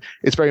the end.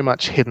 It's very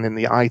much hidden in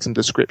the item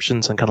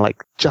descriptions and kind of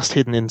like just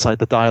hidden inside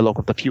the dialogue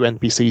of the few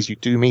NPCs you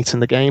do meet in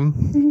the game.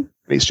 Mm-hmm.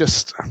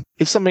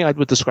 It's something I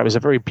would describe as a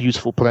very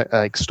beautiful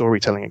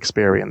storytelling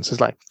experience.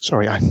 It's like,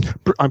 sorry, I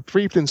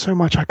breathed in so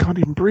much I can't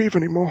even breathe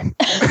anymore.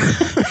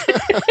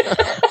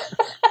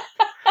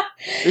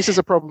 This is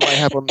a problem I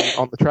have on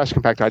the Trash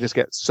Compactor. I just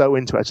get so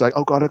into it. It's like,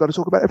 oh god, I got to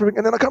talk about everything,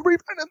 and then I can't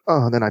breathe,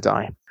 and then I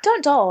die.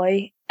 Don't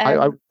die.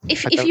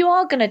 If you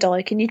are going to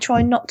die, can you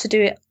try not to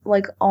do it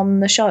like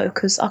on the show?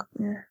 Because I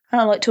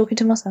don't like talking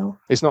to myself.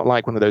 It's not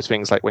like one of those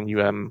things like when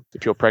you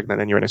if you're pregnant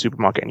and you're in a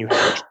supermarket and you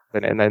have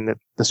and then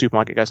the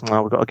supermarket goes,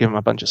 oh, we've got to give him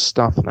a bunch of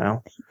stuff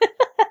now.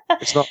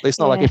 It's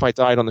not like if I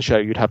died on the show,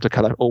 you'd have to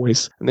kind of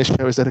always. And this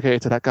show is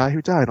dedicated to that guy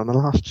who died on the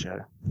last show.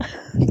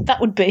 That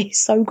would be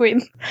so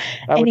grim.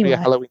 That would be a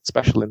Halloween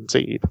special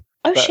indeed.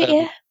 Oh shit!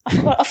 Yeah,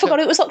 I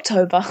forgot it was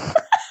October.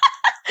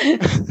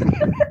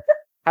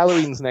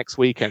 Halloween's next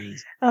weekend.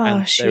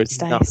 Oh,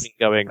 there's nothing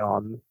going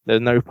on.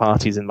 There's no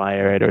parties in my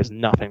area. There's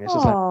nothing. It's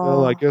just like,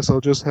 well, I guess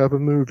I'll just have a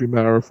movie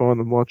marathon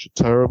and watch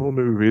terrible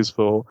movies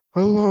for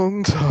a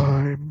long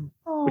time.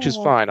 Which is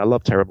fine. I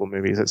love terrible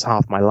movies. It's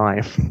half my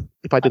life.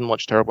 If I didn't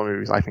watch terrible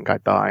movies, I think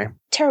I'd die.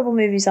 Terrible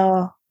movies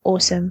are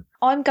awesome.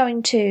 I'm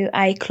going to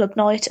a club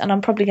night and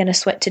I'm probably going to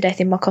sweat to death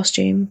in my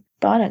costume.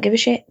 But I don't give a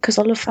shit because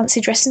I love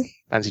fancy dressing.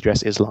 Fancy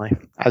dress is life,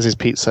 as is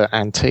pizza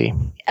and tea.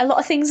 A lot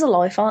of things are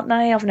life, aren't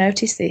they? I've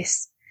noticed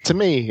this. To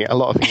me, a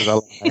lot of things are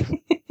life.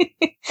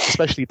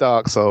 Especially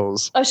Dark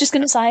Souls. I was just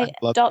going to say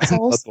Dark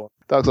Souls.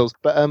 Dark Souls.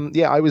 But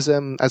I was,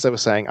 as I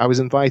was saying, I was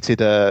invited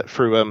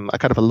through a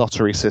kind of a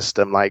lottery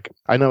system. Like,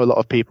 I know a lot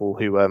of people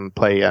who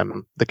play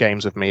the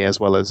games with me, as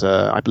well as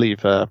I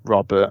believe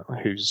Robert,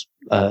 who's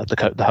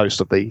the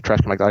host of the Trash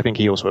Compactor. I think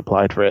he also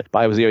applied for it, but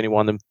I was the only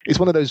one. And it's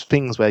one of those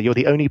things where you're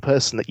the only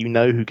person that you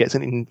know who gets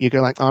in, and you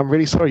go like, oh, I'm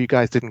really sorry you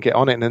guys didn't get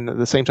on it. And then at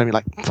the same time, you're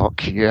like,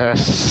 fuck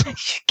yes.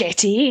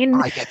 Get in.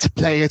 I get to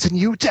play it and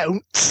you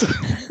don't.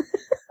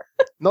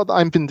 Not that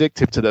I'm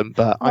vindictive to them,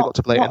 but I got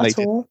to play it and they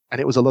did,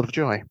 and it was a lot of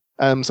joy.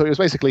 So it was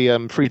basically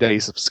 3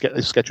 days of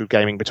scheduled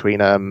gaming between.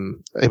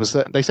 They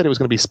said it was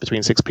going to be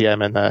between 6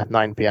 p.m. and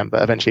 9 p.m.,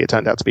 but eventually it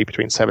turned out to be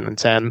between 7 and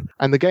 10.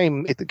 And the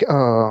game,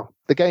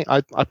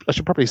 I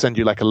should probably send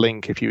you like a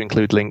link if you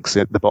include links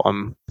at the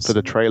bottom for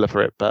the trailer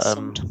for it. But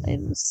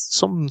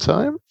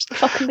sometimes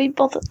if I can be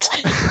bothered.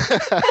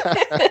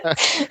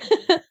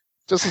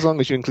 Just as long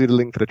as you include a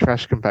link for the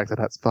Trash Compactor,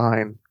 that's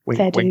fine. Wink,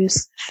 Fair wink.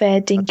 dues.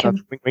 Fair dinkum.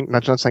 Wink, wink,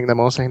 nudge, nudge, saying no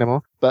more, saying no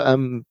more. But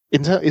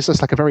it's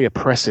just like a very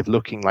oppressive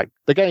looking. Like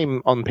the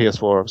game on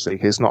PS4, obviously,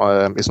 is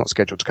not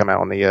scheduled to come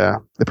out on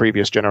the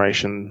previous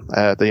generation,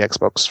 the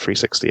Xbox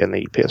 360 and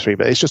the PS3.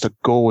 But it's just a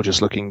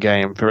gorgeous looking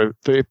game for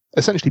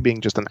essentially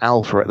being just an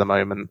alpha at the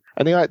moment.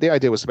 And the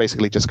idea was to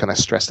basically just kind of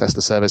stress test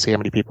the service, see how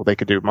many people they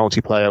could do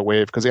multiplayer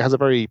with, because it has a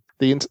very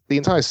the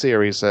entire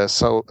series,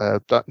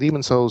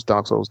 Demon Souls,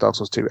 Dark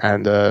Souls 2,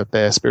 and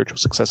their spiritual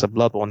successor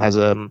Bloodborne has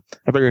a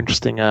very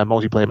interesting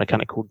multiplayer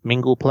mechanic called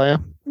Mingle Player,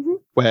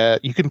 where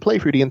you can play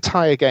through the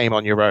entire game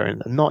on your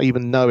own, not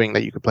even knowing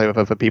that you could play with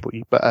other people.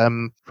 But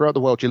throughout the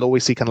world, you'll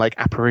always see kind of like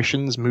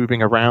apparitions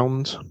moving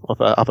around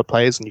of other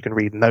players, and you can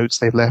read notes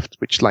they've left,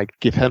 which like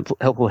give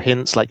helpful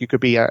hints. Like you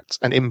could be at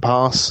an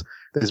impasse.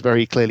 There's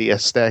very clearly a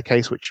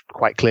staircase, which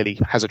quite clearly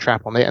has a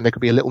trap on it, and there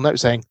could be a little note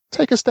saying,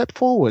 "Take a step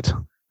forward."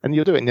 And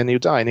you'll do it, and then you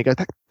die, and you go,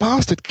 "That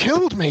bastard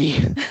killed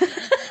me."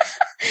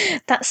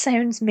 That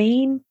sounds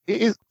mean.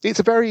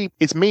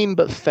 It's mean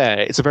but fair.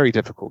 It's a very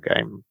difficult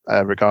game,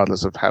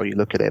 regardless of how you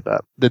look at it.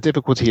 But the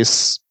difficulty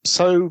is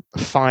so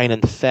fine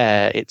and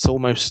fair, it's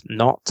almost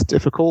not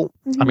difficult.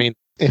 Mm-hmm. I mean,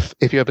 if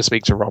you ever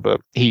speak to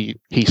Robert, he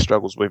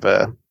struggles with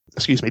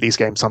these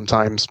games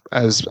sometimes,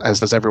 as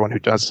does everyone who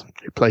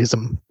plays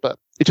them. But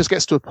it just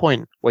gets to a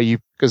point where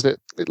because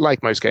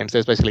like most games,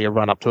 there's basically a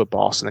run up to a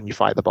boss, and then you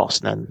fight the boss,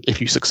 and then if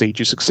you succeed,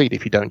 you succeed.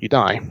 If you don't, you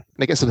die. And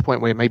it gets to the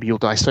point where maybe you'll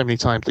die so many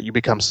times that you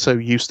become so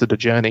used to the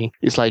journey.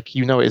 It's like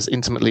you know it as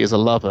intimately as a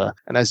lover,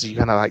 and as you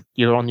kind of like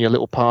you're on your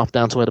little path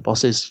down to where the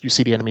boss is, you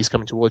see the enemies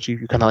coming towards you.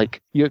 You kind of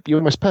like you're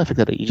almost perfect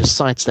at it. You just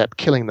sidestep,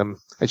 killing them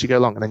as you go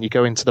along, and then you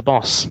go into the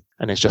boss,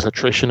 and it's just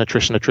attrition.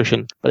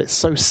 But it's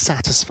so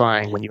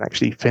satisfying when you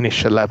actually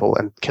finish a level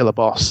and kill a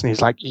boss, and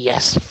he's like,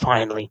 "Yes,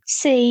 finally."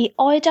 See,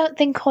 I don't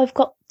think I've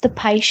got the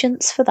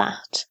patience for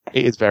that.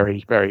 It is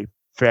very, very,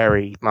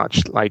 very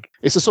much like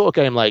it's the sort of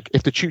game like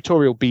if the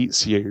tutorial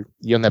beats you,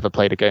 you'll never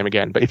play the game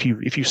again. But if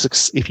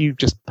you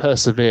just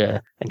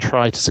persevere and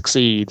try to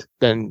succeed,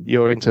 then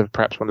you're into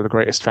perhaps one of the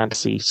greatest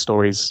fantasy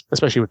stories,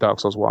 especially with Dark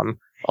Souls 1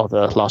 of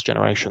the last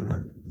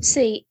generation.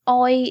 See,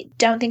 I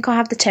don't think I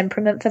have the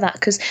temperament for that,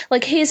 because,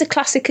 like, here's a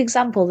classic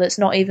example that's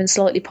not even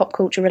slightly pop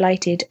culture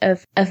related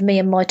of me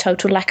and my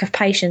total lack of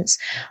patience.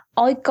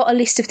 I got a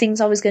list of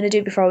things I was going to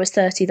do before I was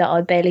 30 that I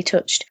barely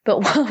touched,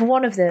 but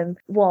one of them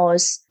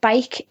was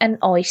bake and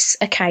ice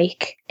a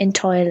cake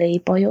entirely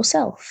by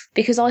yourself,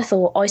 because I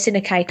thought icing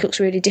a cake looks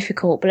really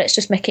difficult, but let's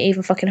just make it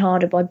even fucking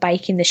harder by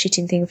baking the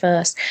shitting thing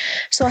first.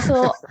 So I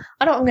thought,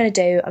 I know what I'm going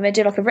to do. I'm going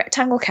to do like a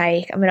rectangle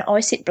cake, I'm going to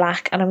ice it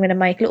black, and I'm going to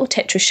make little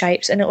Tetris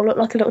shapes, and it'll look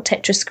like a little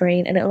Tetris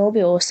screen, and it'll all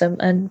be awesome,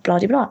 and blah,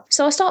 blah, blah.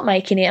 So I start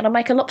making it, and I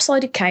make a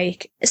lopsided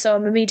cake, so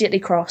I'm immediately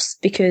cross,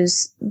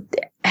 because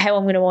how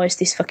I'm going to ice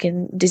this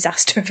fucking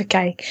disaster of a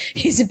cake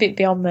is a bit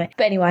beyond me.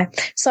 But anyway,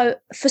 so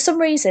for some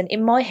reason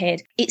in my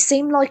head, it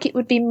seemed like it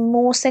would be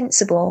more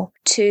sensible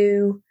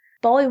to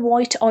buy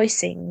white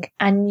icing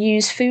and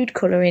use food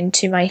colouring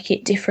to make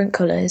it different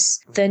colours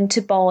than to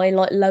buy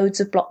like loads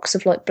of blocks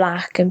of like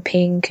black and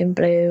pink and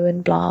blue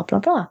and blah blah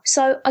blah.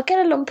 So I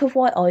get a lump of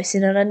white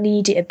icing and I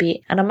knead it a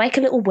bit, and I make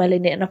a little well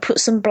in it, and I put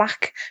some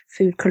black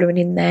food colouring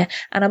in there,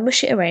 and I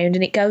mush it around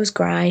and it goes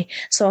grey.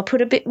 So I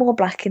put a bit more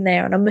black in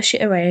there and I mush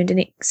it around and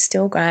it's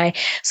still grey.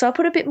 So I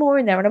put a bit more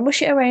in there and I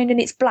mush it around and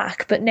it's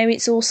black, but now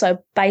it's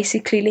also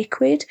basically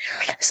liquid.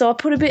 So I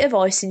put a bit of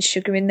icing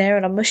sugar in there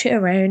and I mush it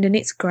around and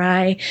it's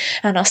grey.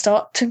 And I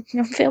start to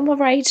feel my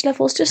rage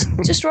levels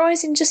just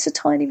rising just a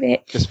tiny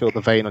bit. Just feel the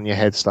vein on your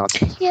head start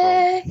to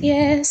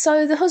Yeah.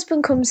 So the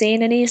husband comes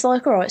in and he's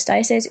like, "All right,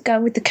 Stacey, how's it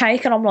going with the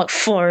cake?" And I'm like,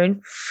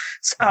 "Fine.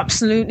 It's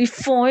absolutely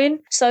fine."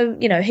 So,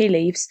 he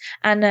leaves.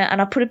 And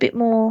I put a bit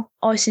more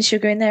icing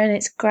sugar in there and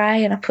it's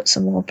grey, and I put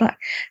some more black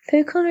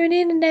food colouring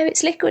in and now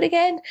it's liquid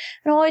again.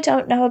 And I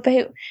don't know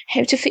about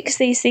how to fix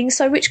these things.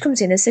 So Rich comes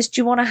in and says,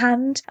 "Do you want a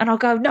hand?" And I'll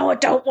go, "No, I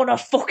don't want a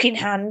fucking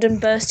hand,"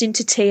 and burst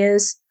into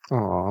tears.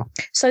 Aww.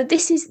 So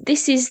this is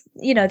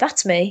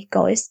that's me,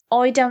 guys.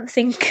 I don't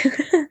think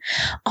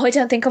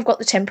I've got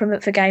the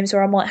temperament for games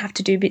where I might have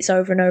to do bits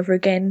over and over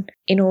again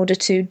in order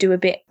to do a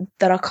bit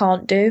that I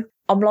can't do.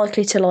 I'm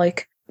likely to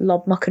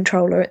lob my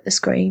controller at the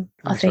screen.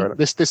 I think right.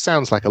 This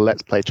sounds like a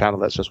Let's Play channel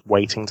that's just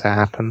waiting to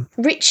happen.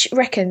 Rich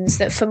reckons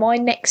that for my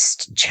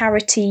next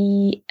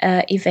charity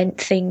event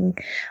thing,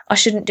 I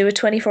shouldn't do a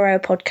 24-hour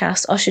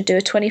podcast. I should do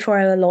a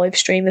 24-hour live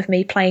stream of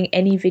me playing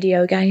any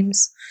video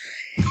games.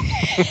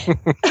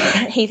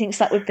 He thinks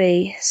that would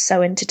be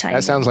so entertaining.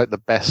 That sounds like the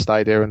best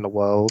idea in the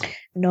world.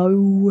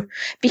 No,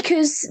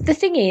 because the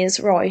thing is,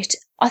 right,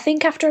 I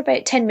think after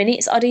about 10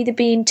 minutes, I'd either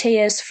be in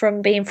tears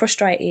from being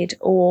frustrated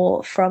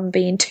or from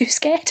being too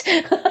scared.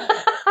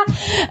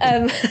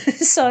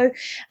 So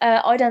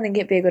I don't think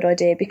it'd be a good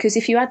idea, because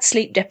if you add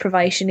sleep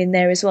deprivation in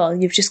there as well,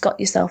 you've just got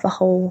yourself a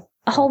whole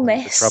a whole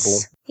into mess. trouble.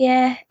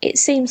 Yeah, it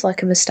seems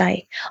like a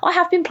mistake. I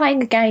have been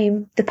playing a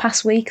game the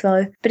past week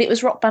though, but it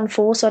was Rock Band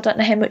 4, so I don't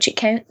know how much it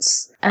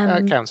counts.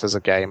 It counts as a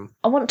game.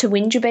 I want to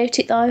whinge about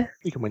it though,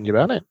 You can whinge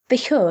about it.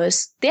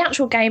 because the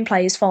actual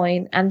gameplay is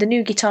fine and the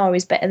new guitar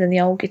is better than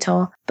the old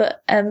guitar.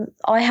 But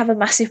I have a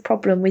massive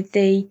problem with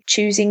the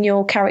choosing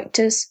your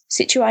characters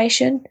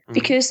situation,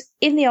 because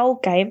in the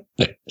old game,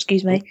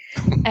 excuse me,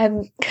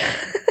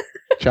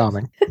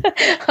 Charming.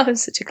 I'm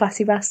such a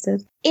classy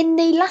bastard. In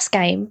the last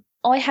game,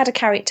 I had a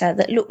character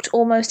that looked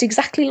almost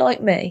exactly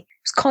like me.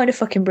 It was kind of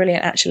fucking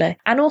brilliant, actually.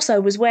 And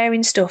also was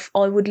wearing stuff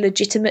I would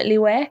legitimately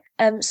wear.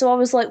 So I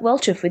was like well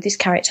chuffed with this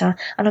character.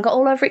 And I got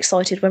all over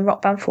excited when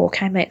Rock Band 4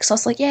 came out. So I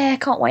was like, yeah, I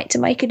can't wait to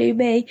make a new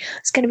me.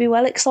 It's going to be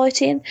well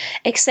exciting.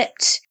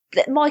 Except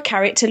that my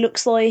character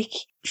looks like,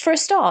 for a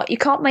start, you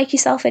can't make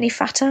yourself any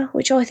fatter,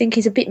 which I think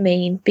is a bit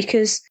mean,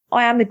 because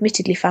I am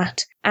admittedly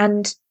fat.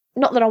 And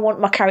not that I want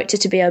my character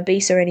to be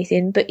obese or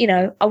anything, but, you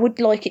know, I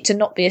would like it to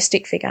not be a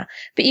stick figure.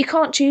 But you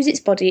can't choose its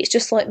body. It's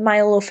just like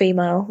male or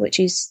female, which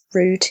is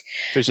rude.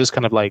 So it's just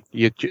kind of like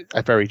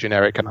a very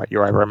generic, kind of like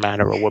you're either a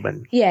man or a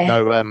woman. Yeah.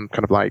 No,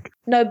 kind of like...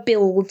 No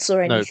builds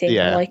or anything.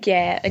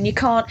 And you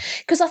can't...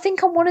 Because I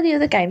think on one of the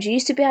other games, you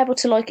used to be able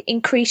to, like,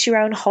 increase your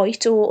own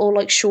height or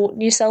like,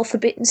 shorten yourself a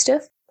bit and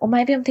stuff. Or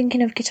maybe I'm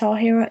thinking of Guitar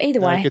Hero. Either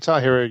way. Guitar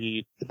Hero,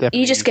 you definitely...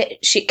 You just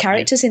get shit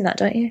characters in that,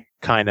 don't you?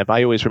 Kind of.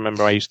 I always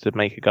remember I used to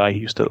make a guy who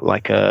used to look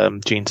like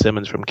Gene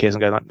Simmons from Kiss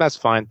and go like, that's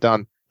fine,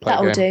 done.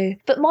 That'll do.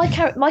 But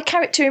my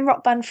character in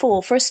Rock Band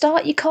 4, for a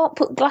start, you can't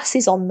put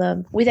glasses on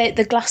them without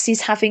the glasses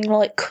having,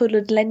 like,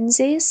 coloured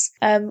lenses,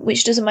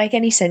 which doesn't make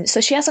any sense. So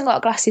she hasn't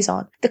got glasses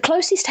on. The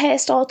closest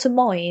hairstyle to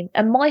mine,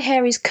 and my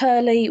hair is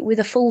curly with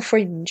a full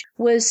fringe,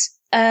 was...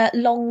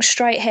 long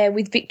straight hair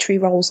with victory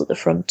rolls at the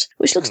front,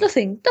 which looks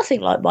nothing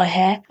like my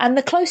hair. And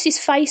the closest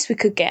face we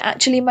could get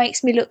actually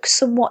makes me look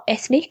somewhat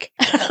ethnic.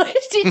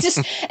 It just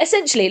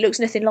essentially it looks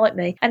nothing like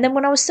me. And then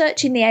when I was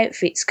searching the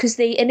outfits, because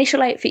the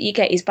initial outfit you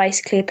get is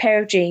basically a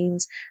pair of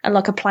jeans and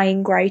like a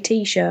plain grey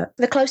t-shirt,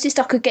 the closest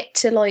I could get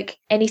to like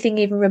anything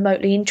even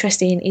remotely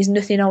interesting is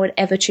nothing I would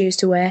ever choose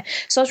to wear.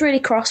 So I was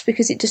really cross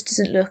because it just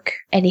doesn't look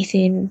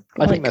anything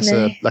like me. I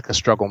think that's a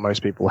struggle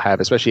most people have,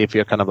 especially if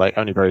you're kind of like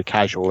only very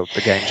casual of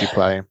the games you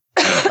play.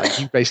 Like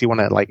you basically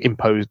want to like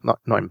imprint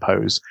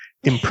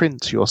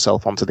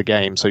yourself onto the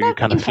game, so you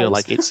kind of feel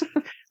like it's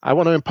I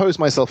want to impose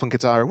myself on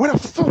Guitar. Where the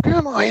fuck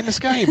am I in this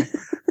game?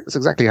 That's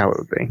exactly how it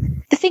would be.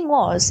 The thing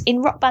was,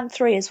 in Rock Band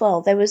 3 as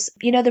well, there was,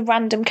 you know, the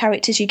random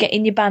characters you get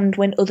in your band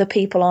when other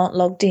people aren't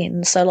logged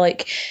in. So,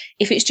 like,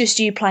 if it's just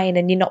you playing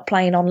and you're not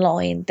playing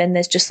online, then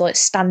there's just, like,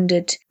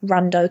 standard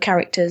rando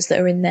characters that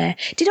are in there.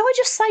 Did I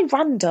just say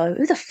rando?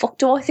 Who the fuck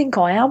do I think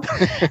I am?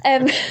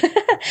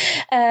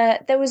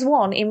 There was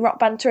one in Rock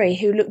Band 3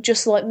 who looked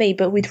just like me,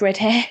 but with red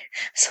hair.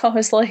 So I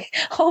was like,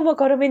 oh my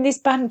God, I'm in this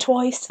band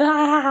twice.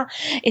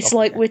 It's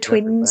like we're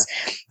twins.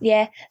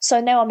 Yeah. So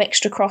now I'm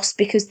extra cross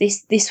because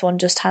this one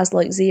just has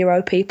like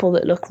 0 people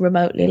that look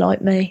remotely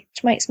like me,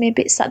 which makes me a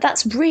bit sad.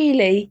 That's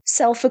really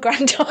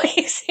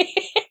self-aggrandizing.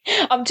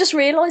 I'm just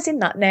realising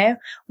that now.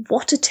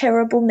 What a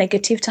terrible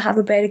negative to have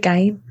about a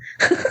game.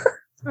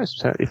 That's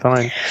totally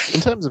fine. In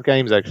terms of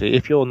games, actually,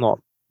 if you're not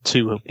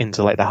too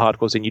into like the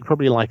hardcore scene, you'd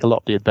probably like a lot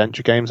of the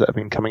adventure games that have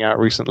been coming out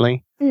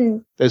recently.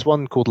 There's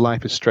one called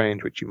Life is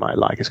Strange, which you might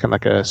like. It's kind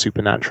of like a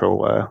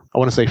supernatural, I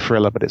want to say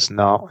thriller, but it's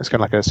not. It's kind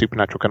of like a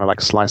supernatural kind of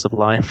like slice of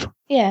life.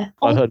 Yeah.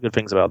 I've heard good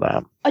things about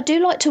that. I do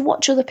like to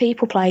watch other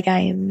people play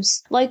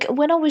games. Like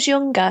when I was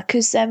younger,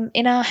 because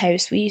in our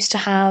house we used to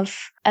have,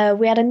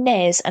 we had a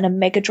NES and a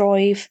Mega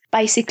Drive,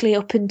 basically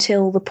up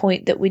until the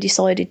point that we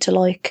decided to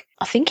like,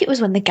 I think it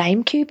was when the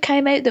GameCube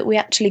came out that we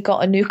actually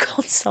got a new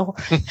console.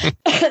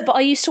 But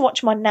I used to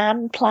watch my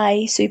nan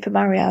play Super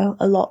Mario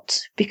a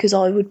lot because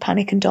I would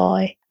panic and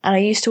die. And I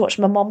used to watch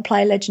my mom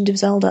play Legend of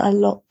Zelda a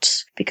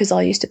lot because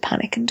I used to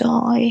panic and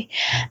die.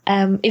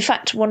 In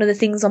fact, one of the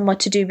things on my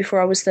to-do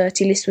before I was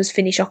 30 list was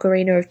finish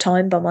Ocarina of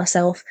Time by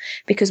myself.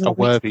 Because a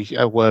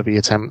worthy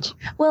attempt.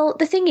 Well,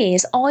 the thing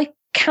is, I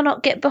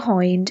cannot get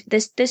behind.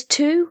 There's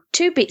two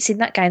bits in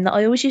that game that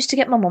I always used to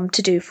get my mum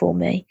to do for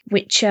me,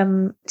 which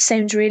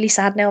sounds really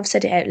sad now I've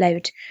said it out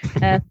loud.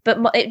 But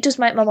it does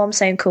make my mum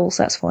sound cool,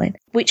 so that's fine.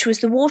 Which was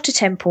the water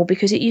temple,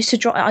 because it used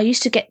to I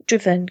used to get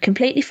driven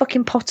completely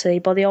fucking potty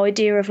by the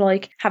idea of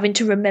like having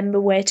to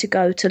remember where to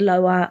go to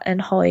lower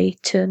and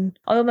height, and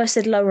I almost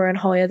said lower and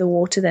higher the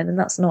water then, and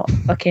that's not a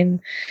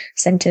fucking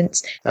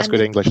sentence. That's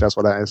good English, that's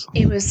what that is.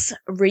 It was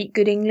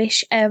good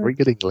English.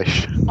 Good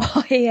English.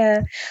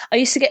 I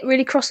used to get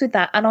really cross with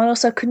that, and I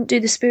also couldn't do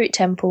the spirit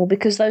temple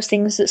because those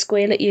things that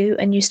squeal at you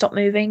and you stop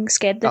moving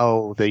scared them.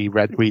 Oh, the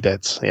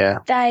Redeads, yeah.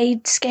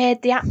 They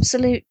scared the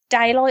absolute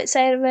daylights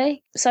out of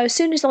me. So as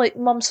soon as like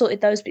Mum sorted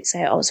those bits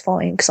out, I was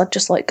fine because I'd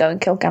just like go and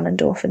kill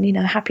Ganondorf and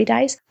happy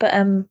days. But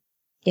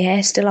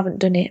yeah, still haven't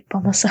done it by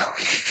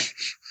myself.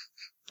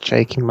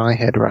 Shaking my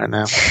head right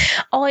now.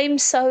 I'm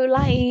so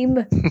lame.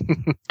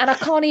 And I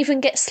can't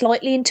even get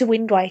slightly into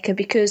Wind Waker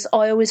because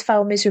I always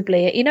fail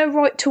miserably.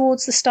 Right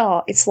towards the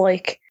start, it's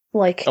like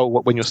Like,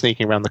 when you're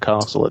sneaking around the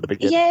castle at the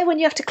beginning. yeah, when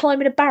you have to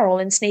climb in a barrel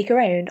and sneak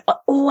around, I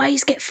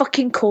always get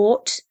fucking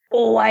caught.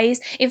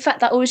 Always. In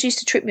fact, that always used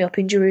to trip me up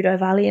in Gerudo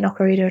Valley and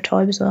Ocarina of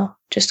Time as well.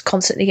 Just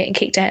constantly getting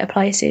kicked out of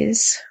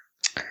places.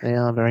 They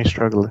are very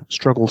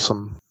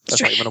strugglesome.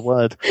 That's not even a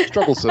word.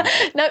 Strugglesome.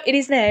 No, it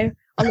is now.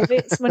 I love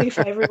it. It's one of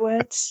your favourite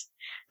words.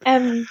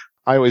 I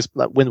always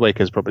Wind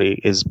Waker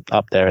is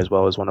up there as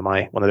well as one of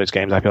those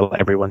games I feel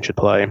like everyone should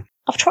play.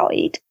 I've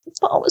tried,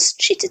 but I was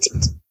shit at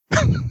it.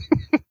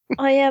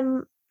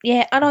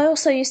 Yeah, and I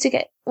also used to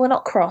get, well,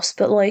 not cross,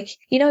 but like,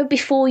 you know,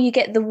 before you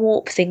get the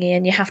warp thingy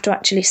and you have to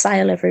actually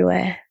sail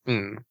everywhere.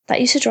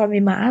 That used to drive me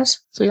mad.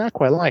 So yeah, I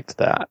quite liked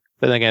that.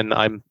 But then again,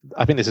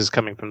 I think this is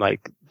coming from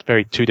like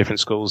very two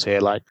different schools here.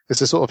 Like, it's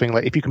the sort of thing,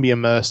 like, if you can be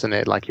immersed in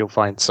it, like, you'll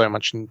find so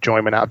much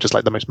enjoyment out of just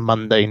like the most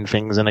mundane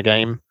things in a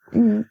game.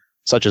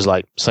 Such as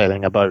like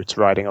sailing a boat,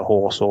 riding a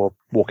horse, or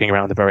walking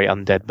around the very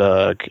undead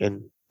burg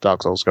in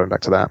Dark Souls, going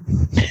back to that.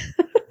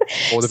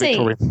 Or the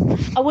Victorian.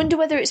 I wonder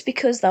whether it's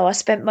because, though, I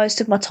spent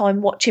most of my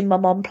time watching my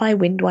mum play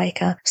Wind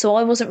Waker, so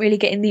I wasn't really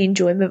getting the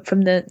enjoyment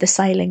from the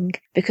sailing,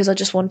 because I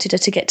just wanted her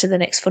to get to the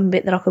next fun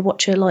bit that I could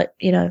watch her, like,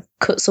 you know,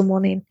 cut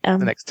someone in. The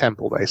next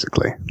temple,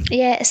 basically.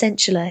 Yeah,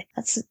 essentially.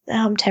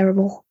 I'm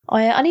terrible.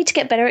 I need to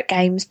get better at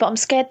games, but I'm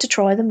scared to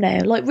try them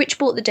now. Like, Rich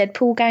bought the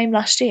Deadpool game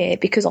last year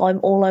because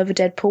I'm all over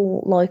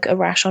Deadpool like a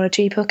rash on a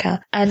cheap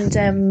hooker. And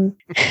The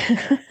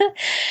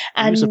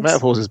use of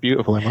metaphors is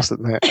beautiful, I must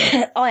admit.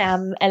 I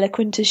am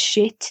eloquent as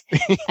shit.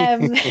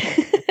 I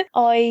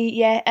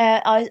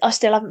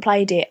still haven't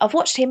played it. I've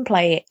watched him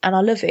play it and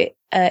I love it.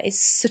 It's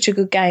such a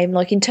good game.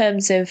 Like, in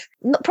terms of,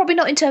 probably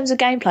not in terms of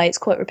gameplay, it's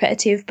quite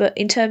repetitive, but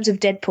in terms of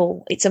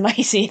Deadpool, it's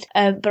amazing.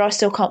 But I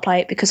still can't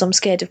play it because I'm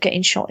scared of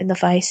getting shot in the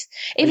face.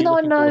 Even though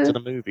I know. To the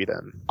movie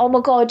then. Oh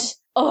my god.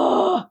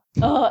 Oh,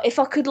 if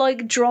I could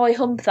like dry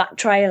hump that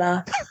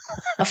trailer,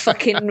 I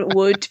fucking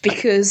would,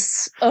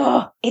 because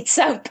it's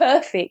so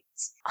perfect.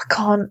 I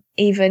can't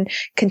even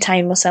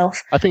contain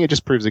myself. I think it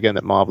just proves again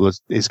that Marvel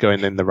is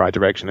going in the right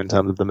direction in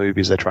terms of the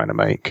movies they're trying to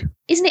make.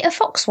 Isn't it a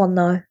Fox one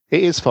though?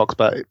 It is Fox,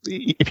 but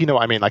if you know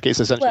what I mean, like, it's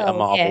essentially a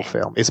Marvel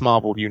film. It's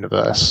Marvel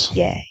Universe.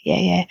 Yeah.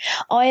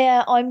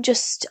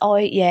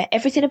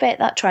 Everything about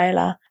that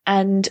trailer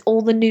and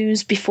all the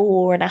news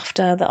before and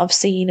after that I've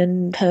seen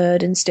and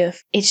heard and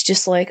stuff, it's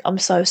just like, I'm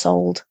so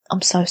sold. I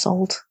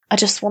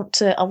just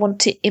want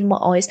it in my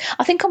eyes.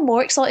 I think I'm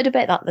more excited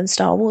about that than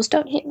Star Wars.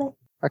 Don't hit me.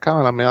 I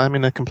can't. I mean, I'm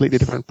in a completely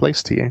different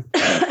place to you.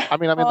 I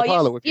mean, I'm in the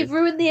parlour with you. You've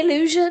ruined the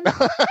illusion.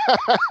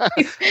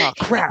 Oh,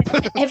 crap.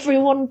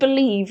 Everyone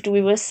believed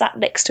we were sat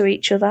next to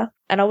each other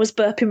and I was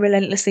burping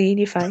relentlessly in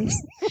your face.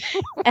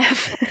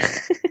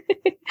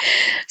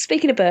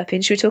 Speaking of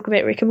burping, should we talk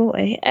about Rick and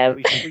Morty?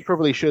 We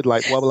probably should,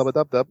 like,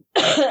 wubba-lubba-dub-dub.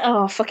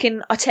 Oh,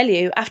 fucking, I tell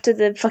you, after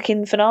the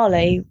fucking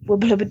finale,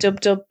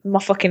 wubba-lubba-dub-dub, my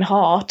fucking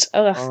heart.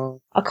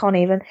 Ugh, I can't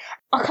even.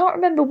 I can't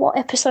remember what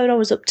episode I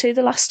was up to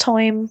the last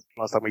time.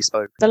 Last time we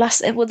spoke. The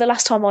last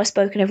time I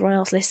spoke and everyone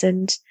else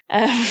listened.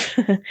 I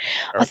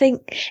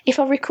think if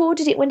I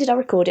recorded it, when did I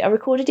record it? I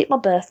recorded it my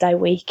birthday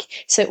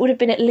week, so it would have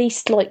been at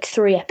least like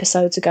 3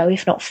 episodes ago,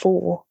 if not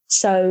 4.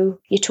 So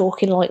you're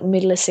talking like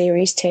middle of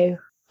series 2.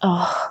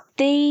 Oh,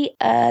 the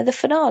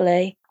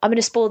finale. I'm going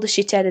to spoil the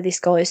shit out of this,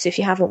 guys. So if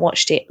you haven't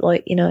watched it,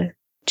 like, you know,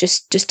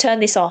 just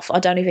turn this off. I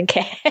don't even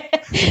care.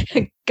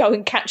 Go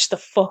and catch the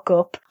fuck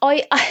up.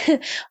 I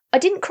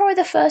didn't cry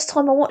the first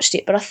time I watched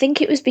it, but I think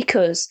it was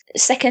because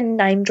second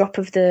name drop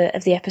of the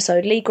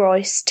episode. Lee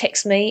Grice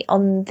texted me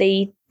on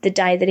the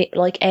day that it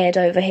like aired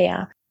over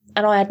here,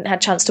 and I hadn't had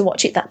a chance to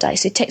watch it that day.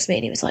 So he texted me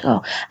and he was like,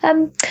 "Oh,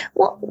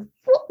 what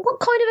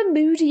kind of a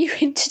mood are you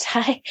in today?"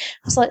 I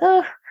was like,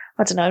 "Oh,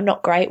 I don't know,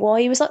 not great."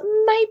 Why? He was like,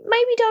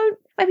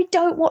 maybe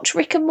don't watch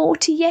Rick and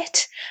Morty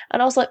yet.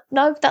 And I was like,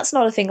 no, that's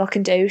not a thing I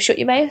can do. Shut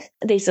your mouth.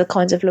 These are the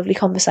kinds of lovely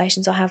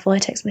conversations I have via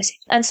text message.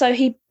 And so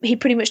he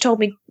pretty much told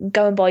me,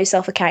 go and buy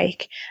yourself a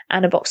cake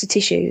and a box of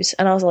tissues.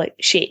 And I was like,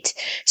 shit.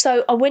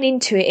 So I went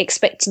into it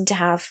expecting to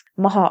have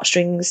my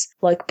heartstrings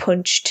like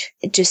punched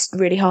just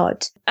really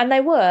hard. And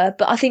they were,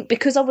 but I think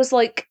because I was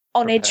like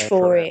on edge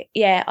for it.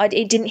 Yeah,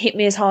 it didn't hit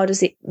me as hard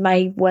as it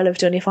may well have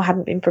done if I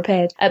hadn't been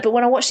prepared. But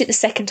when I watched it the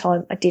second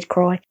time, I did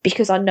cry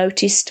because I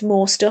noticed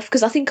more stuff.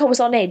 Because I think I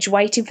was on edge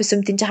waiting for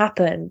something to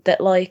happen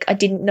that, like, I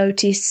didn't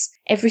notice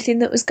everything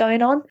that was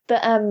going on.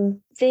 But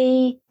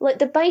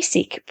the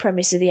basic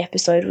premise of the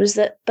episode was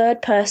that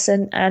Bird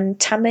Person and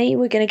Tammy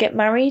were going to get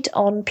married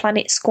on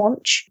planet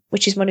Squanch,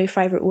 which is my new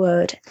favourite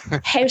word.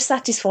 How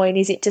satisfying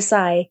is it to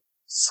say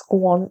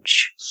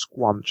Squanch?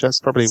 Squanch.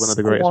 That's probably one of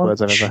the greatest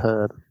words I've ever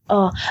heard.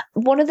 Oh,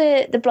 one of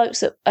the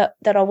blokes that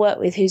I work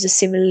with, who's a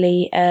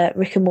similarly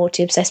Rick and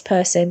Morty obsessed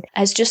person,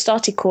 has just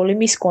started calling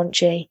me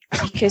Squanchy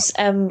because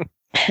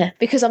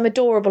because I'm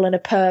adorable and a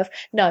perv.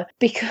 No,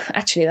 because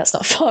actually that's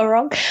not far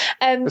wrong.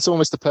 It's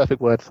almost the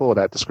perfect word for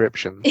that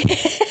description.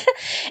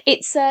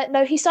 It's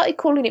no, he started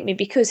calling it me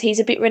because he's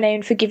a bit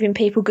renowned for giving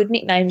people good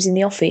nicknames in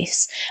the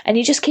office, and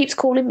he just keeps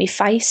calling me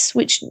Face,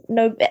 which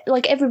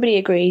everybody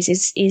agrees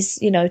is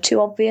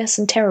too obvious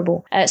and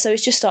terrible. So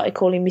he's just started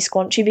calling me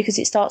Squanchy because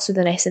it starts with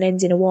an S and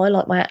ends in a Y,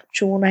 like my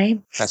actual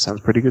name. That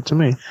sounds pretty good to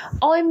me.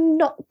 I'm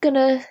not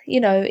gonna,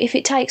 if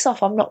it takes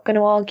off, I'm not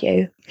gonna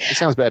argue. It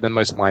sounds better than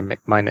most of my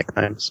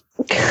nicknames.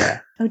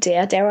 Oh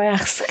dear, dare I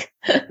ask?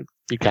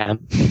 You can.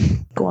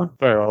 Go on.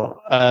 Very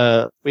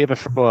well. We have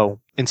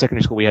in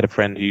secondary school we had a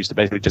friend who used to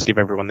basically just give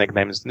everyone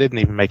nicknames. It didn't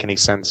even make any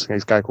sense.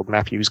 He's a guy called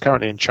Matthew who's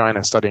currently in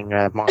China studying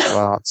martial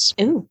arts.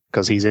 Ooh.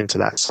 Because he's into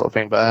that sort of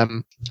thing. But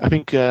I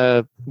think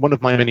one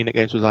of my many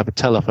nicknames was either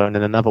Telephone,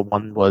 and another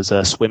one was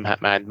Swim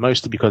Hat Man,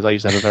 mostly because I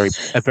used to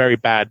have a very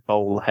bad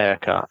bowl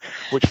haircut,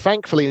 which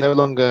thankfully no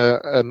longer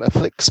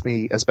afflicts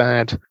me as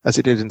bad as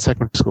it did in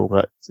secondary school.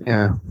 But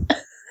yeah.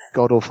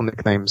 God awful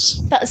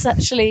nicknames. That's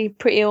actually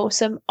pretty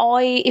awesome.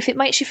 If it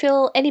makes you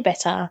feel any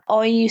better,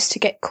 I used to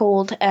get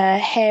called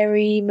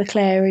Hairy,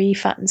 McClary,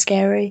 Fat and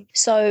Scary.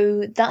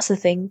 So that's the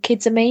thing.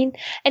 Kids are mean.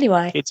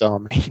 Anyway. Kids are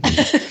mean.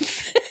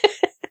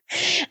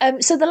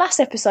 So the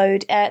last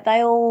episode,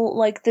 they all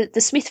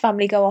the Smith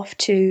family go off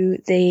to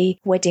the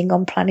wedding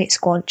on Planet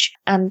Squanch,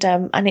 and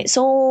it's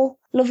all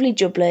lovely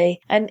jubbly,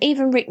 and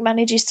even Rick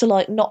manages to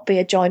not be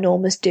a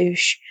ginormous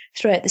douche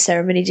throughout the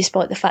ceremony,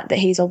 despite the fact that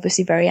he's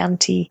obviously very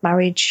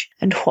anti-marriage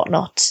and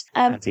whatnot.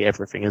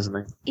 Anti-everything, isn't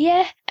he?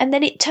 Yeah, and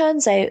then it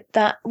turns out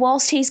that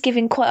whilst he's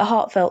giving quite a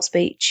heartfelt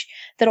speech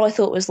that I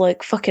thought was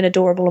fucking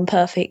adorable and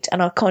perfect,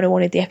 and I kind of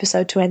wanted the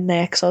episode to end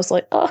there because I was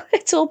like, oh,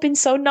 it's all been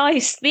so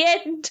nice. The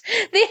end.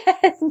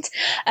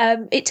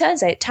 It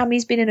turns out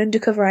Tammy's been an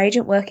undercover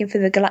agent working for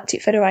the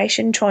Galactic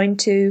Federation, trying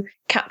to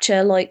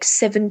capture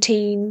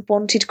 17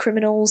 wanted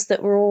criminals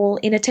that were all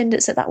in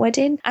attendance at that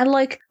wedding, and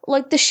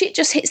the shit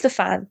just hits the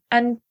fan,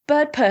 and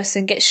Bird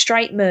Person gets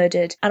straight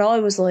murdered, and I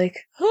was like,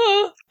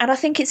 huh. And I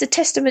think it's a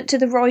testament to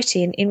the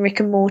writing in Rick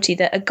and Morty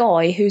that a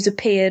guy who's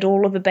appeared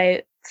all of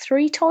about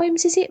 3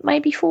 times, is it?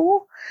 Maybe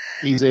 4?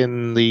 He's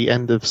in the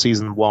end of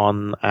season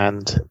 1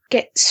 and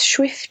gets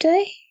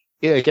Swifty.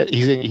 Yeah,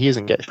 he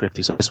isn't Get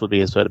Swifty, so this would be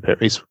his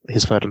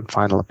third and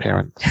final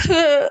appearance.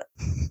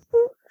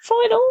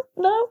 Final?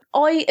 No.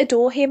 I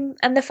adore him,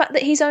 and the fact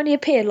that he's only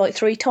appeared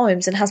 3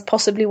 times and has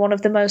possibly one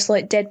of the most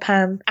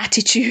deadpan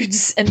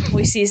attitudes and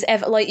voices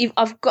ever.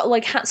 I've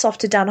got hats off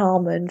to Dan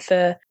Harmon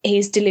for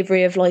his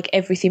delivery of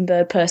everything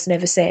Bird Person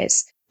ever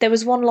says. There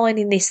was one line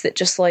in this that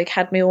just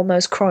had me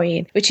almost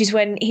crying, which is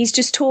when he's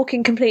just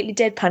talking completely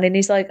deadpan and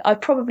he's like, I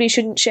probably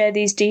shouldn't share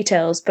these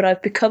details, but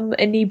I've become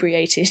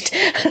inebriated.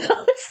 And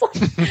I was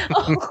like,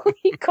 oh,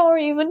 you can't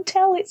even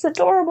tell. It's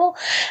adorable.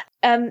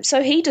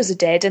 So he does a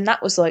dead, and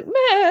that was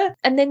meh.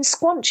 And then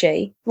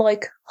Squanchy,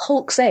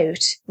 hulks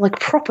out,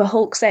 proper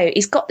hulks out.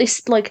 He's got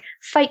this,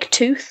 fake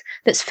tooth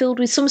that's filled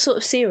with some sort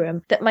of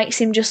serum that makes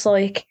him just,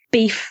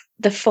 beef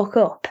the fuck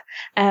up.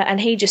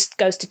 And he just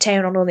goes to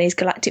town on all these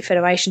Galactic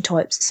Federation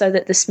types so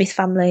that the Smith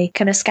family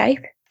can escape.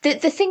 The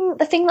thing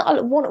that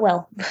I want,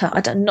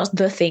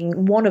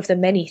 one of the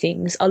many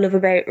things I love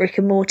about Rick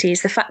and Morty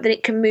is the fact that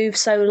it can move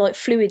so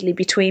fluidly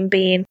between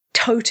being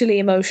totally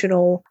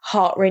emotional,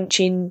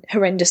 heart-wrenching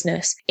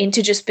horrendousness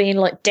into just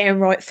being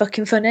downright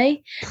fucking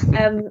funny.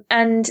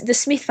 And the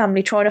Smith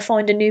family trying to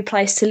find a new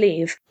place to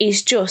live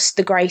is just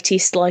the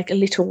greatest a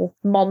little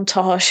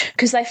montage,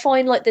 because they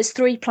find there's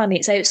 3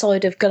 planets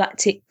outside of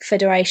Galactic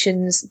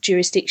Federation's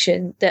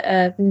jurisdiction that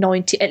are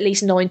at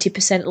least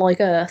 90%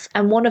 like Earth,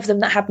 and one of them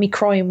that had me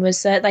crying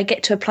was they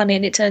get to a planet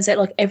and it turns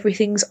out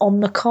everything's on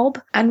the cob,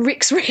 and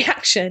Rick's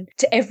reaction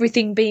to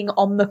everything being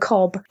on the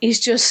cob is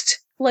just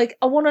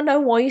I want to know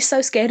why you're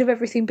so scared of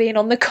everything being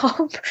on the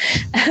cob.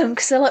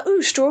 Because they're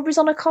ooh, strawberries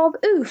on a cob.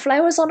 Ooh,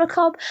 flowers on a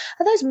cob.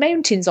 Are those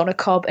mountains on a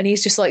cob? And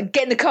he's just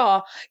get in the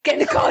car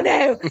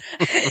now.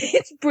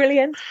 It's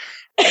brilliant.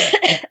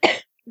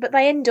 But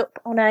they end up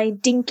on a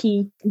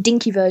dinky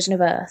version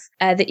of Earth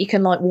that you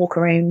can walk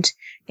around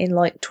in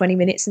 20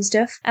 minutes and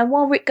stuff. And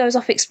while Rick goes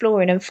off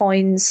exploring and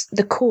finds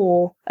the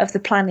core of the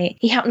planet,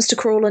 he happens to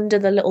crawl under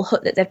the little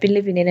hut that they've been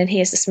living in and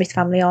hears the Smith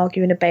family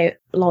arguing about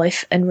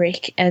life and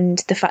Rick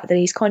and the fact that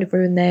he's kind of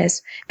ruined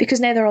theirs, because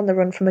now they're on the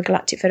run from a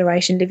Galactic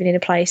Federation, living in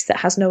a place that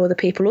has no other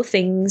people or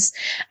things,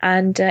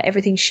 and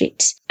everything's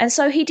shit. And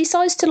so he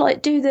decides to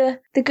do the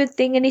good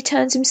thing, and he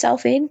turns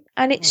himself in,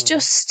 and it's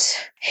just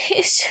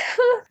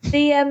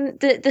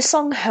the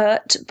song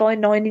Hurt by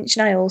 9 Inch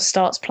Nails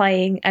starts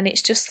playing, and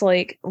it's just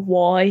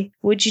why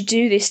would you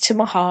do this to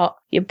my heart,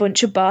 you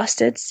bunch of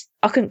bastards?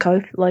 I couldn't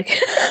cope.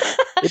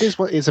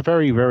 It's a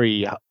very,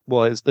 very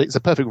it's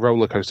a perfect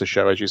roller coaster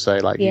show, as you say.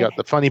 You got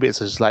the funny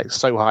bits is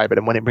so high, but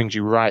then when it brings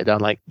you right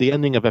down, the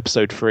ending of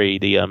episode 3,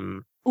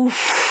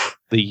 oof.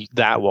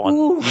 That one,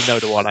 Oof. you know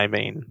the one I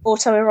mean.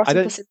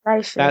 Autoerotic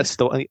precipitation. That's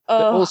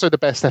also the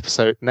best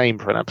episode name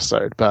for an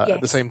episode, but at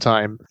the same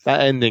time,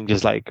 that ending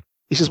just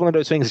it's just one of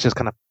those things. It's just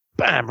kind of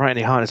bam right in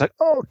your heart. It's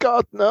oh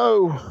God,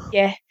 no.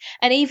 Yeah,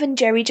 and even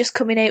Jerry just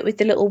coming out with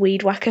the little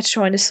weed whacker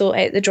trying to sort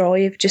out the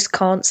drive just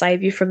can't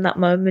save you from that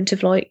moment of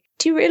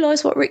do you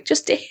realise what Rick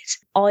just did?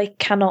 I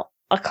can't.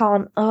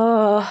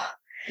 Oh,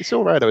 It's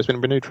all right though. It's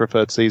been renewed for a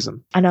third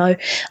season. I know.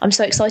 I'm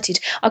so excited.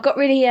 I got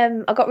really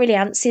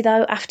antsy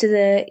though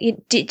after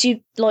did you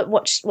like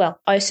watch? Well,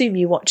 I assume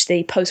you watch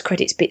the post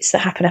credits bits that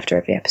happen after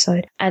every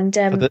episode. And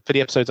for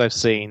the episodes I've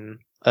seen,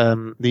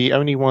 the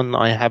only one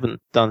I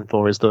haven't done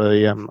for is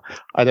the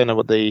I don't know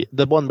what the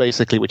one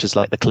basically, which is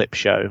like the clip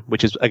show,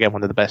 which is again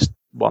one of the best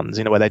ones.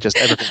 You know, where they just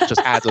everything's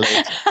just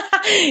ad-libbed.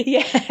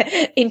 Yeah,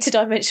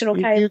 interdimensional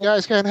cable. You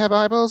guys can't have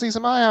eyeballs. These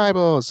are my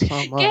eyeballs.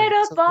 Oh, my. Get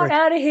up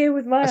out of here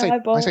with my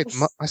eyeballs.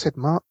 I said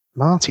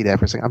Marty there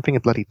for a second. I'm thinking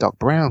bloody Doc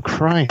Brown.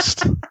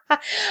 Christ.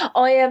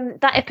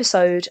 That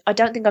episode, I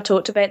don't think I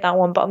talked about that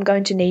one, but I'm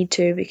going to need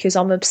to because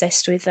I'm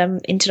obsessed with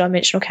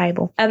interdimensional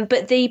cable.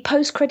 But the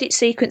post-credit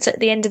sequence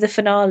at the end of the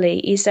finale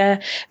is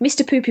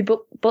Mr. Poopy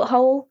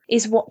Butthole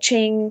is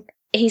watching.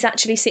 He's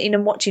actually sitting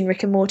and watching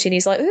Rick and Morty, and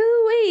he's like,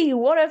 ooh-wee,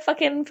 what a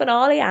fucking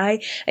finale, eh?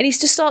 And he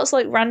just starts,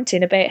 like,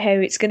 ranting about how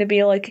it's going to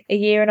be, like, a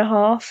year and a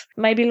half,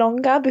 maybe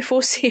longer,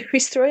 before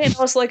Series 3. And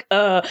I was like,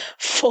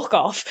 fuck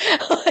off.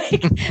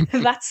 Like,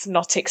 that's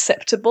not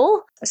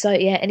acceptable. So,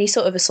 yeah, and he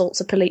sort of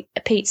assaults a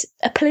pizza.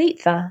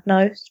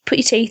 No, put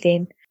your teeth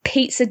in.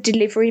 Pizza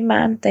delivery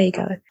man. There you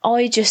go.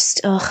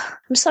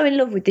 I'm so in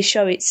love with this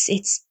show.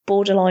 It's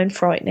borderline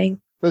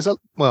frightening.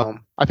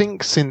 I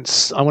think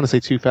since, I want to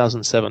say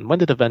 2007. When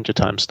did Adventure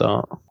Time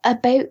start?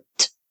 About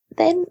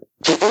then.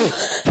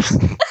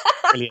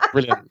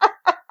 Brilliant.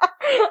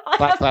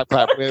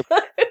 Clap.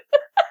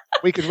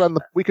 We could run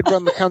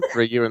the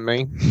country, you and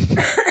me.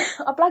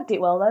 I blagged it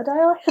well though,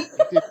 don't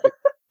I?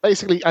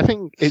 Basically, I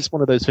think it's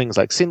one of those things,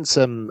 like, since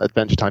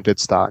Adventure Time did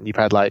start, and you've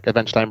had, like,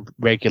 Adventure Time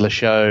regular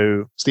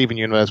show, Steven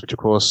Universe, which, of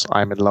course,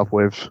 I'm in love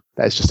with.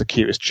 That is just the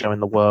cutest show in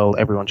the world.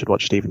 Everyone should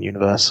watch Steven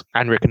Universe.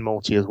 And Rick and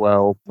Morty as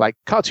well. Like,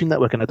 Cartoon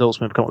Network and Adult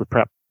Swim have come up with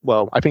prep.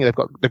 Well, I think they've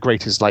got the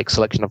greatest, like,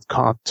 selection of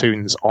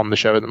cartoons on the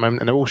show at the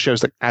moment, and they're all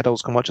shows that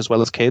adults can watch as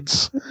well as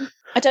kids.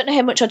 I don't know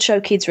how much I'd show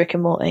kids Rick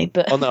and Morty,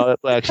 but... Oh, no,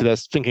 actually, they're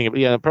thinking of...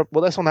 Yeah,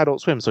 well, that's on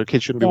Adult Swim, so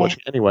kids shouldn't be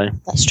watching it anyway.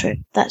 That's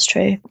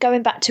true.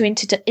 Going back to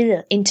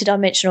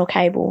Interdimensional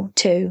Cable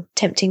to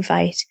Tempting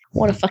Fate.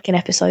 What a fucking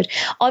episode.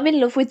 I'm in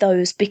love with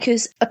those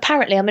because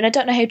apparently, I mean, I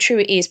don't know how true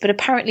it is, but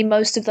apparently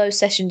most of those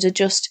sessions are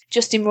just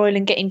Justin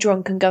Roiland getting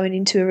drunk and going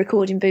into a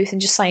recording booth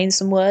and just saying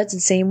some words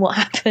and seeing what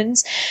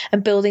happens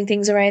and building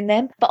things around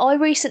them. But I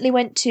recently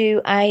went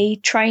to a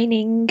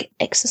training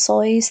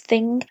exercise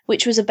thing,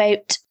 which was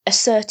about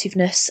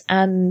assertiveness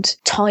and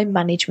time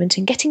management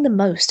and getting the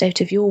most out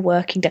of your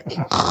working day.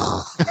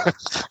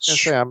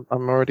 I'm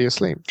already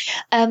asleep.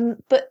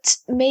 But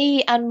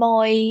me and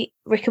my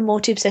Rick and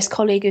Morty obsessed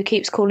colleague who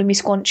keeps calling me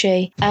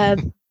Squanchy,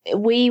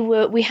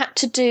 we had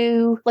to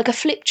do like a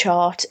flip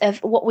chart of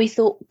what we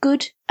thought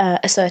good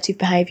assertive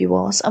behaviour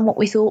was and what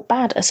we thought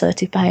bad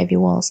assertive behaviour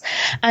was.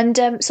 And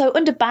so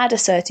under bad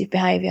assertive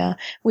behaviour,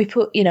 we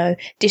put,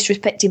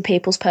 disrespecting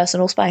people's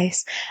personal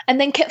space, and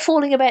then kept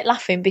falling about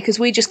laughing because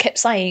we just kept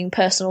saying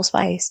personal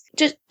space.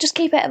 Just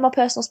keep out of my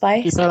personal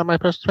space. Keep out of my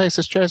personal space.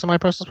 This chair's in my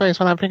personal space,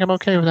 and I think I'm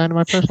okay with that in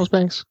my personal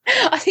space.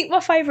 I think my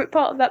favourite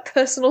part of that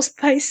personal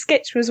space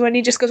sketch was when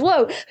he just goes,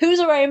 "Whoa, who's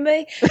around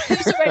me?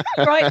 Who's around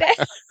me right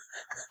now?"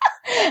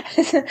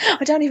 I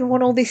don't even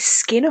want all this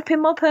skin up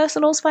in my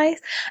personal space.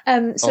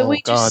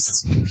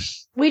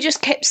 We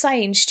just kept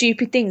saying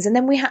stupid things, and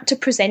then we had to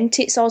present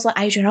it. So I was like,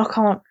 Adrian, I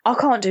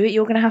can't do it.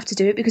 You're going to have to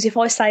do it because if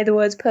I say the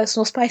words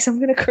personal space, I'm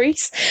going to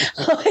crease.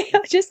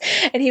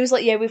 And he was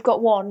like, yeah, we've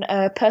got 1,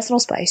 personal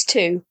space,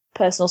 2,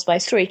 personal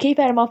space, 3, keep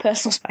out of my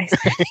personal space.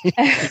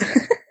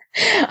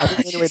 I think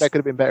the only way that could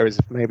have been better is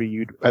if maybe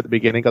you'd at the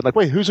beginning gone like,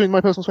 wait, who's in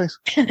my personal space?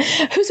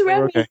 Who's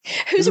around me?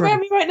 Who's around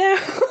me right now?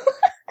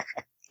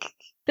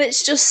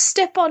 Let's just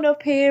step on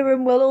up here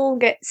and we'll all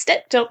get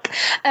stepped up.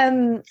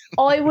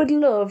 I would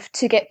love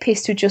to get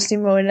pissed with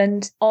Justin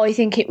Roiland. I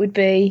think it would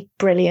be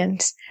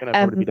brilliant. It's going to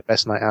probably be the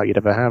best night out you'd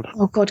ever have.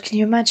 Oh, God, can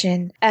you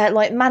imagine?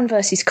 Like Man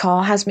vs.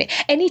 Car has me.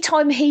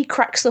 Anytime he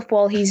cracks up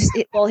while he's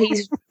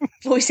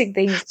voicing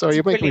things. Sorry,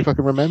 you're making me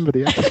fucking remember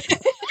the episode.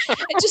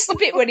 Just the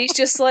bit when he's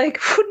just like,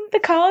 wouldn't the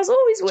cars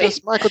always win?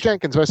 Just Michael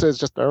Jenkins versus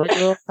just a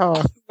regular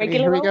car.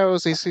 Here he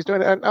goes. He's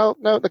doing it. And oh,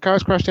 no, the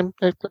car's crashed him.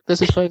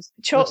 This is face.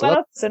 Chalk that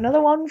up. It's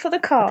another one for the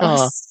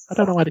cars. I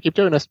don't know why they keep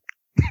doing this.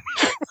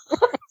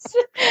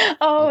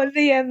 Oh,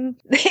 the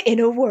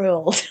inner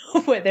world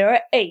where there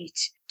are 8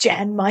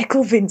 Jan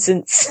Michael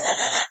Vincents.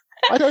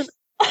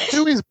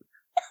 Who is...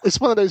 It's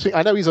one of those things.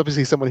 I know he's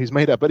obviously someone who's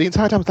made up, but the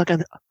entire time I was like,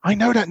 I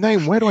know that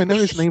name. Where do I know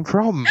his name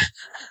from?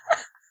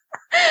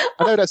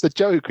 I know that's the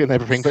joke and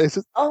everything, but it's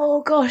just...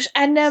 Oh, gosh.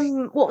 And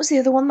what was the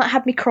other one that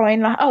had me crying?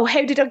 Like, oh,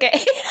 how did I get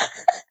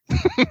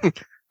here?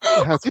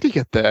 How did he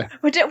get there?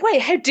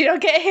 Wait, how did I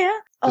get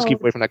here? Just keep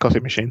away from that coffee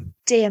machine.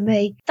 Dear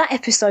me. That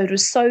episode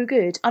was so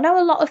good. I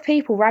know a lot of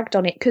people ragged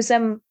on it because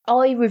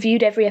I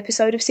reviewed every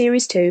episode of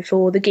Series 2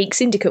 for the Geek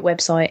Syndicate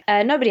website.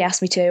 Nobody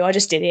asked me to. I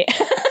just did it.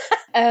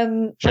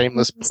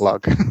 Shameless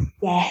plug.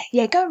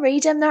 Yeah, go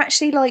read them. They're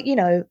actually like,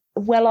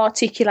 well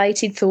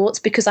articulated thoughts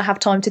because I have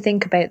time to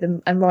think about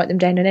them and write them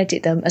down and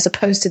edit them, as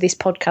opposed to this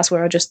podcast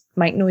where I just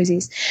make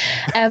noises.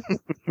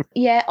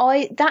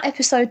 That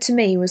episode to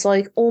me was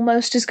like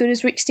almost as good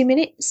as Rixty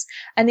Minutes,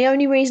 and the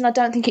only reason I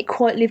don't think it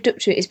quite lived up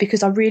to it is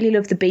because I really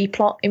love the B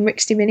plot in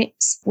Rixty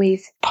Minutes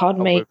with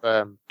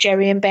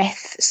Jerry and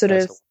Beth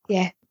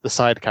the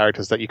side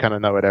characters that you kind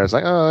of know are there. It's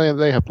like, oh, yeah,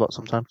 they have plots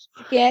sometimes.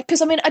 Yeah,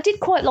 because I did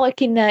quite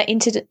like in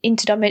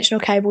Interdimensional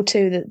Cable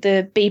 2 that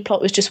the B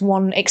plot was just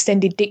one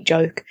extended dick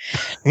joke.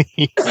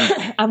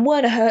 And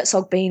Werner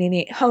Herzog being in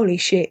it, holy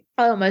shit.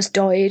 I almost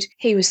died.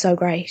 He was so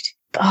great.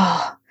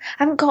 I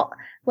haven't got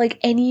like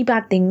any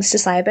bad things to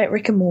say about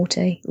Rick and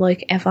Morty,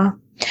 like ever.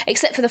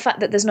 Except for the fact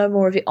that there's no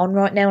more of it on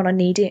right now and I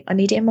need it. I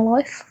need it in my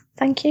life.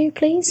 Thank you,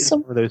 please. It's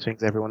one of those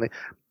things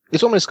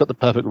it's almost got the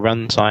perfect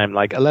runtime,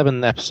 like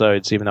 11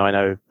 episodes, even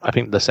though I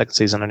think the second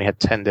season only had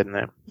 10, didn't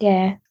it?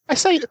 Yeah. I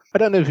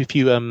don't know if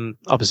you,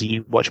 obviously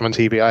you watch them on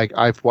TV.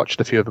 I've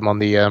watched a few of them on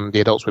the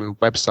Adult Swim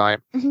website.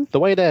 Mm-hmm. The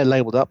way they're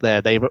labelled up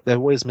there, they're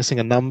always missing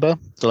a number.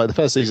 So like the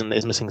first season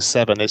is missing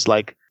 7. It's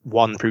like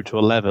 1 through to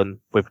 11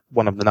 with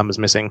one of the numbers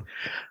missing.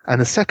 And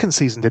the second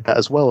season did that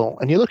as well.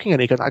 And you're looking at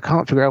it going, I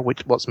can't figure out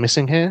what's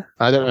missing here.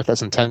 I don't know if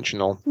that's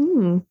intentional.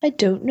 I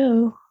don't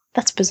know.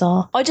 That's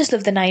bizarre. I just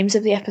love the names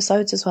of the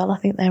episodes as well. I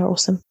think they're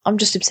awesome. I'm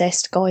just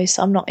obsessed, guys.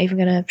 I'm not even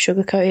going to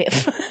sugarcoat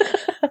it.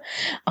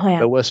 I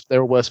am. There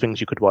are worse things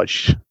you could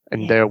watch,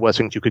 and there are worse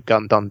things you could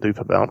gun done doof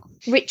about.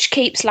 Rich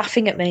keeps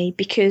laughing at me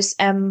because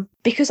I'm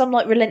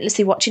like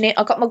relentlessly watching it.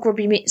 I got my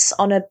grubby mitts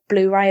on a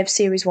Blu-ray of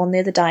Series 1 the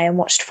other day and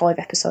watched 5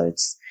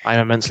 episodes. I'm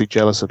immensely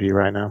jealous of you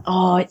right now.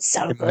 Oh, it's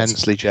so good.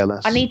 Immensely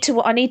jealous. I need to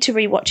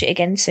rewatch it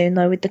again soon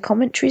though with the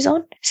commentaries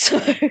on. So,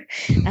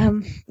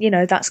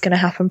 that's going to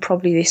happen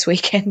probably this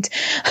weekend.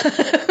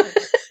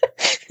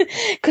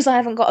 Because I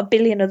haven't got a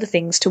billion other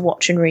things to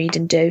watch and read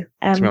and do.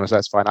 To be honest,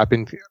 that's fine. I've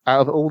been,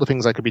 out of all the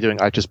things I could be doing,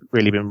 I've just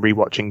really been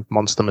rewatching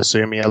Monster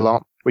Musume a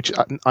lot, which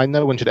I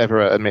no one should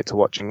ever admit to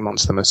watching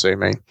Monster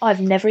Musume. I've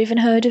never even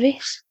heard of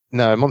it.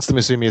 No, Monster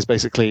Musume is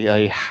basically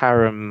a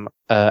harem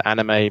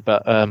anime,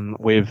 but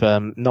with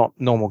not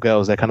normal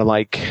girls. They're kind of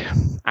like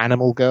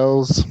animal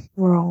girls.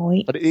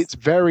 Right. But it's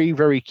very,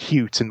 very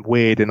cute and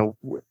weird. And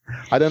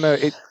I don't know,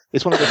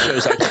 it's one of those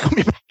shows that got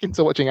me back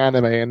into watching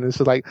anime. And it's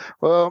like,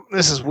 well,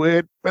 this is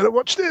weird. Better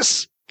watch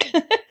this.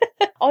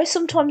 I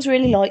sometimes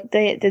really like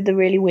the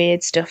really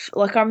weird stuff.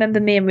 Like, I remember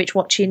me and Rich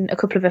watching a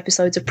couple of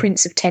episodes of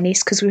Prince of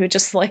Tennis because we were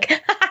just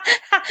like,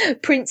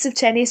 Prince of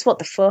Tennis, what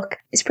the fuck?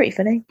 It's pretty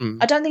funny.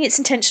 I don't think it's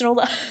intentional,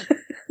 though.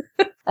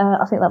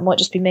 I think that might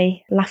just be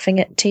me laughing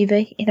at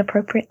TV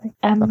inappropriately.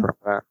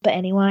 But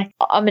anyway,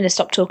 I'm going to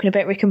stop talking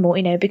about Rick and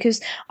Morty now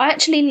because I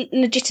actually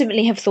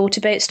legitimately have thought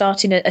about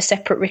starting a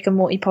separate Rick and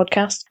Morty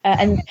podcast.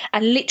 And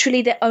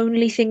literally the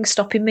only thing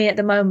stopping me at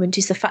the moment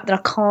is the fact that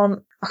I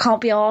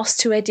can't be asked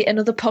to edit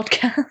another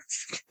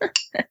podcast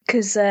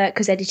because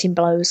editing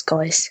blows,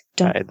 guys.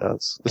 It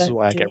does. This is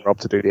why I get Rob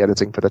to do the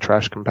editing for the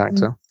Trash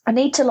Compactor. I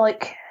need to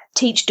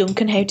teach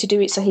Duncan how to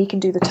do it so he can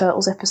do the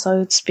Turtles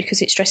episodes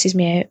because it stresses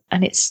me out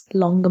and it's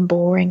long and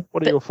boring.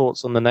 What are your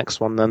thoughts on the next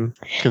one then,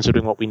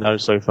 considering what we know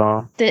so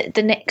far? The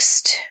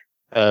next...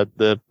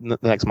 the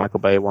next Michael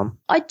Bay one.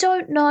 I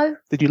don't know.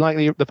 Did you like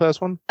the first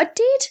one? I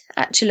did,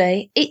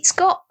 actually. It's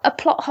got a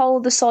plot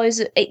hole the size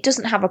of... It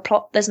doesn't have a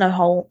plot. There's no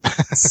hole.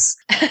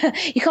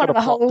 You can't have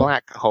a hole.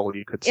 Black hole,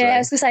 you could say. Yeah, I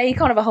was going to say, you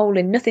can't have a hole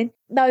in nothing.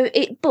 No,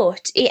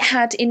 but it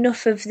had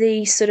enough of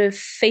the sort of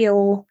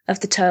feel of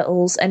the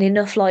Turtles and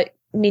enough,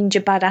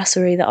 ninja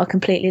badassery that I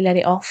completely let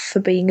it off for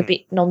being a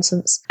bit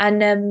nonsense.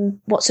 And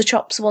What's the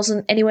Chops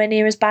wasn't anywhere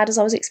near as bad as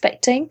I was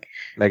expecting.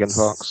 Megan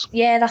Fox.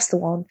 Yeah, that's the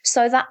one.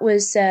 So that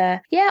was,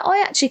 I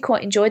actually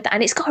quite enjoyed that.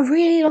 And it's got a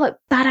really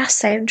badass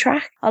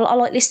soundtrack. I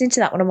like listening to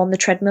that when I'm on the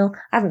treadmill.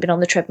 I haven't been on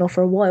the treadmill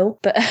for a while,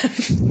 but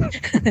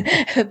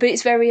but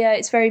it's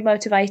very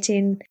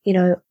motivating,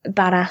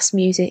 badass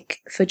music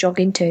for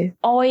jogging too.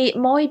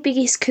 My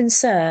biggest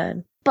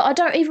concern, but I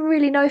don't even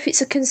really know if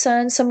it's a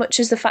concern so much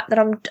as the fact that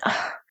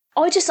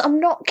I'm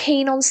not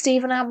keen on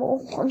Stephen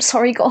Amell. I'm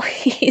sorry,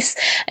 guys.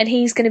 And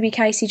he's going to be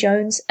Casey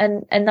Jones.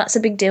 And that's a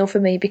big deal for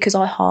me because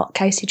I heart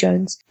Casey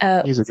Jones.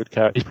 He's a good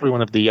character. He's probably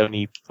one of the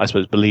only, I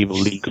suppose,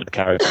 believably good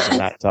characters in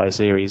that entire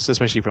series,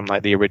 especially from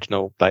the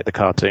original, the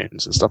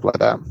cartoons and stuff like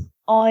that.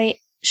 I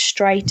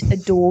straight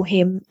adore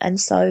him. And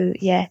so,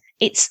 yeah.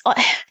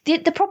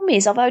 The problem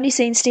is I've only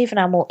seen Stephen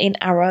Amell in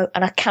Arrow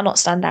and I cannot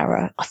stand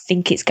Arrow. I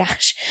think it's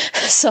gash.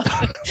 So...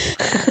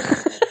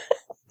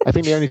 I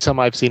think the only time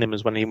I've seen him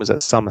is when he was at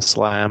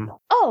SummerSlam.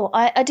 Oh,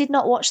 I did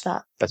not watch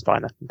that. That's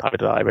fine. Neither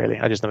did I, really.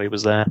 I just know he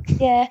was there.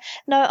 Yeah.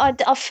 No,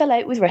 I fell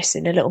out with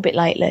wrestling a little bit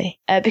lately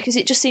because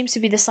it just seems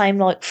to be the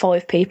same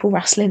 5 people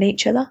wrestling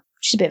each other,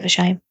 which is a bit of a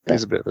shame. It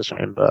is a bit of a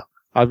shame, but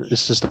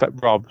it's just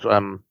that Rob,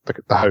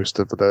 the host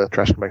of the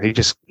Trash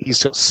Compactor, he's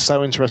just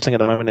so interesting at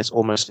the moment. It's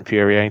almost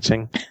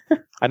infuriating.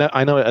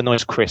 I know it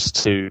annoys Chris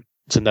to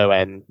to no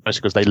end,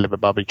 mostly because they live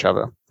above each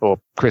other, or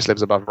Chris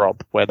lives above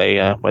Rob, where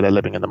they're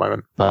living at the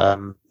moment. But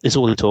it's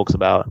all he talks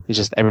about. It's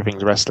just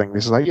everything's wrestling.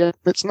 This is like, yeah,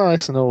 it's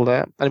nice and all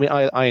that. I mean,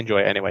 I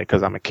enjoy it anyway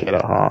because I'm a kid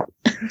at heart,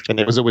 and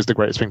it was always the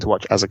greatest thing to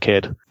watch as a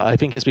kid. I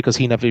think it's because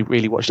he never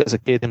really watched it as a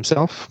kid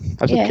himself.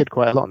 As a kid,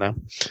 quite a lot now.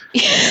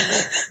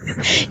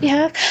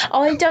 Yeah,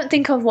 I don't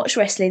think I've watched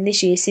wrestling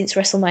this year since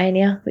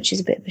WrestleMania, which is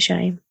a bit of a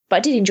shame. But I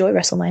did enjoy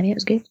WrestleMania. It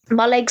was good.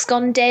 My leg's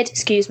gone dead.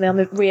 Excuse me, I'm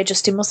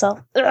readjusting myself.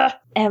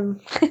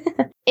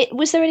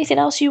 Was there anything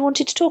else you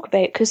wanted to talk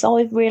about? Because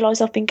I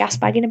realised I've been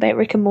gasbagging about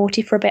Rick and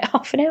Morty for about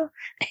half an hour.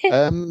 Let's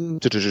have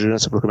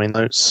a look at my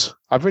notes.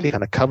 I've really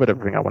kind of covered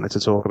everything I wanted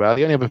to talk about.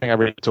 The only other thing I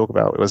really talk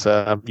about was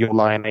Your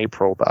Lie in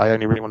April, but I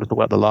only really wanted to talk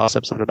about the last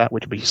episode of that,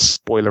 which would be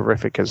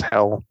spoilerific as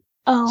hell.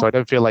 Oh. So I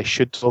don't feel I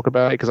should talk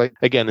about it because,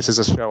 again, this is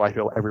a show I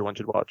feel everyone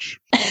should watch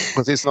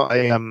because it's not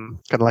a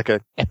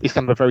it's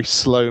kind of a very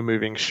slow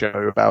moving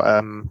show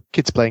about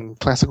kids playing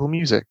classical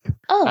music,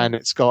 and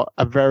it's got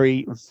a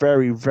very,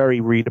 very, very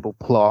readable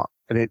plot.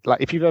 And it, like,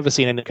 if you've ever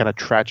seen any kind of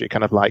tragic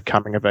kind of like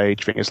coming of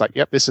age thing, it's like,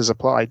 yep, this is a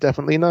plot I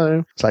definitely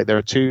know. It's like there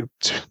are two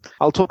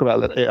I'll talk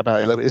about it a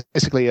little bit. It's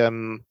basically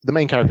the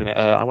main character in it.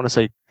 I want to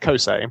say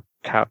Kosei,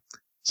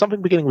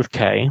 something beginning with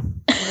K.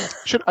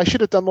 I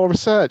should have done more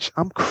research.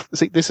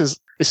 This is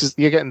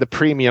you're getting the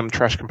premium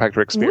Trash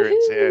Compactor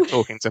experience here,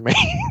 talking to me.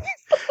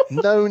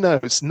 No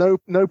notes, no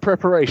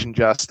preparation.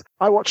 Just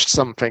I watched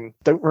something,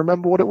 don't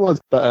remember what it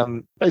was, but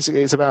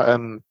basically it's about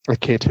a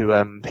kid who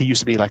he used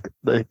to be like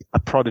a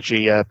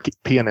prodigy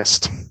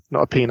pianist,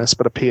 not a penis,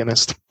 but a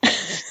pianist.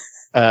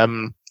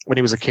 When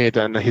he was a kid,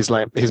 and his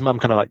mum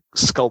kind of like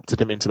sculpted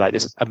him into like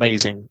this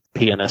amazing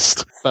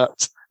pianist,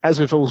 but as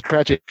with all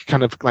tragic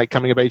kind of like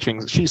coming of age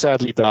things, she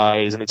sadly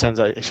dies, and it turns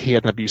out he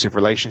had an abusive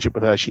relationship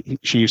with her.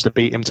 She used to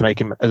beat him to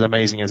make him as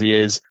amazing as he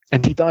is,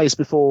 and he dies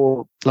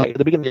before, like at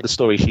the beginning of the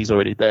story, she's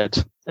already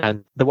dead.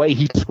 And the way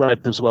he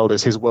described his world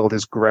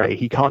is grey.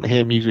 He can't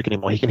hear music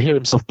anymore. He can hear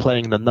himself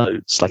playing the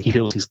notes, like he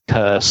feels he's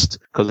cursed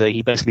because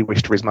he basically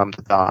wished for his mum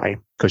to die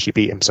because she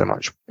beat him so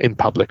much in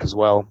public as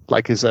well.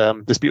 Like his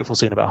this beautiful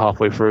scene about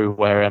halfway through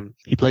where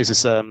he plays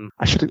this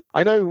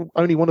I know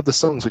only one of the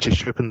songs, which is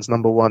Chopin's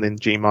number 1 in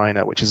G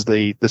minor, which is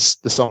the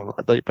song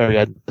at the very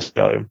end of the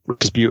show,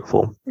 which is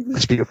beautiful. Mm-hmm.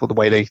 It's beautiful the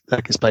way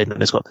it's played,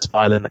 and it's got this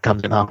violin that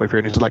comes in halfway through,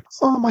 and it's like,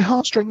 oh, my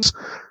heartstrings.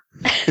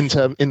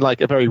 in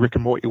like a very Rick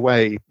and Morty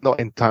way, not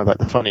in kind of like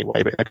the funny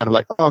way, but kind of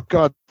like, oh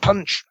god,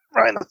 punch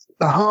right in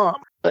the heart.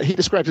 But he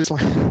describes his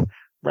life,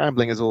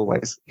 rambling as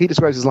always. He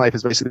describes his life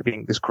as basically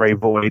being this grey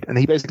void, and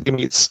he basically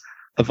meets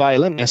a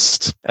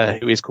violinist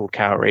who is called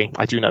Kaori.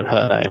 I do know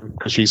her name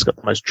because she's got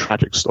the most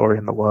tragic story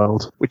in the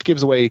world, which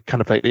gives away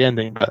kind of like the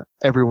ending. But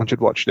everyone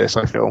should watch this.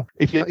 I feel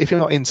if you're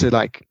not into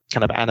like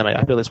kind of anime,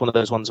 I feel it's one of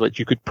those ones which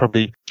you could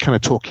probably kind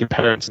of talk your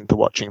parents into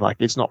watching. Like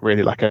it's not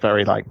really like a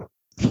very like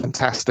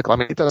fantastical. I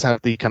mean, it does have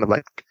the kind of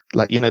like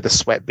the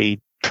sweat bead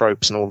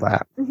tropes and all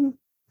that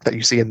that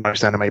you see in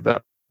most anime,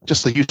 but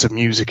just the use of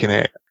music in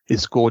it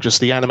is gorgeous.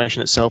 The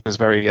animation itself is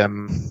very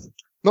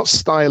not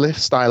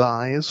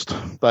stylized,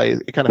 but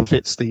it kind of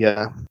fits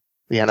the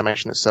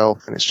animation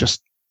itself, and it's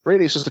just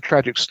a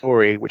tragic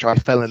story which I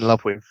fell in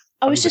love with.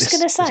 I was just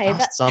going to say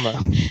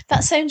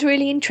that sounds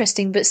really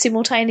interesting, but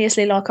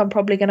simultaneously, like I'm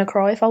probably going to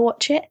cry if I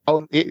watch it.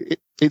 Oh,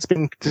 it's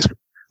been.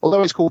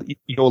 Although it's called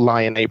Your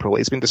Lie in April,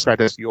 it's been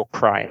described as Your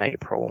Cry in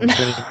April.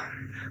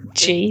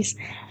 Jeez.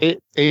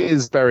 It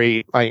is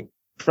very, like,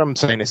 from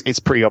saying this, it's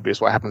pretty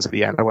obvious what happens at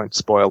the end. I won't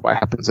spoil what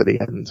happens at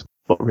the end,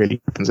 what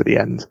really happens at the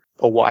end,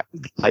 or what,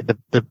 like,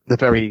 the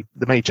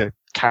major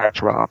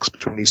character arcs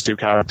between these two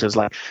characters.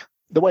 Like,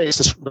 the way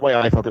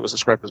I felt it was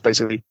described was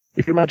basically,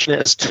 if you imagine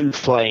it as two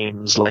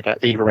flames, like,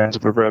 at either ends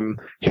of the room,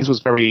 his was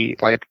very,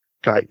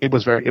 it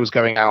was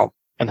going out,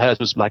 and hers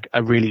was like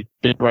a really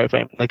big bright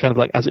flame. They kind of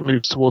like, as it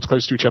moves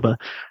close to each other,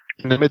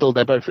 in the middle,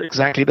 they're both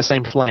exactly the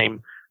same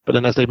flame. But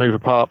then as they move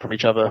apart from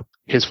each other,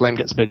 his flame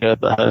gets bigger,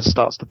 but hers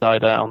starts to die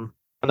down.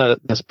 I know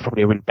there's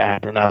probably a really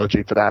bad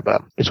analogy for that,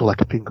 but it's all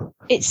like a pingle.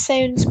 It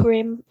sounds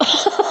grim.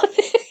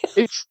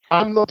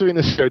 I'm not doing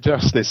this show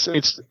justice.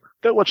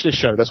 Go watch this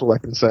show. That's all I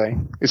can say.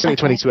 It's only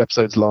 22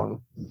 episodes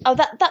long. Oh,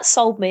 that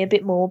sold me a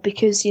bit more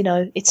because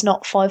it's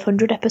not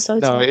 500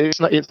 episodes. No, long.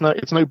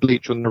 It's no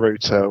Bleach or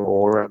Naruto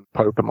or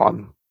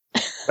Pokemon.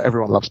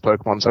 Everyone loves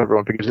Pokemon, so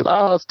everyone figures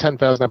it's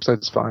 10,000 episodes.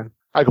 It's fine.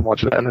 I can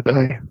watch it in a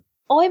day.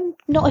 I'm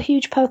not a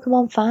huge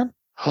Pokemon fan.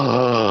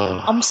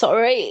 I'm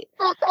sorry.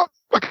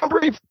 I can't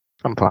breathe.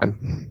 I'm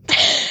fine.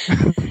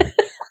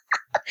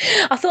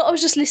 I thought I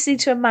was just listening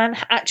to a man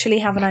actually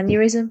have an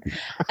aneurysm.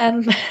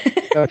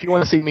 If you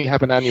want to see me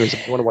have an aneurysm,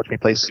 if you want to watch me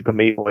play Super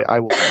Meat Boy, I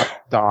will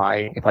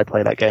die if I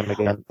play that game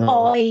again.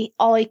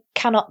 I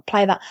cannot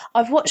play that.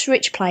 I've watched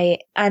Rich play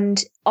it,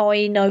 and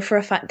I know for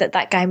a fact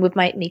that game would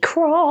make me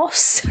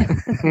cross.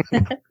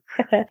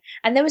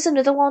 And there was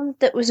another one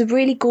that was a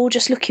really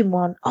gorgeous looking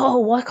one. Oh,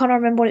 why can't I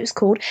remember what it was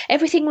called?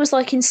 Everything was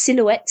like in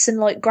silhouettes and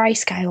like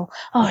grayscale.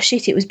 Oh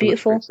shit, it was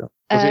beautiful. Was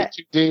it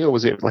 2D or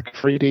was it like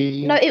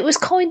 3D? No, it was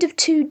kind of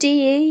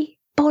 2D,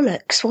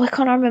 bollocks. Why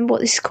can't I remember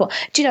what this is called?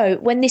 Do you know,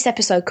 when this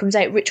episode comes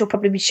out, Rich will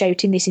probably be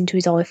shouting this into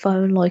his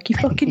iPhone, like, you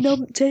fucking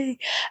numpty.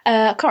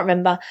 I can't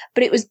remember,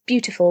 but it was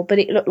beautiful, but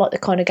it looked like the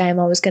kind of game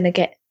I was going to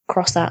get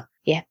cross at.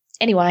 Yeah.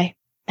 Anyway,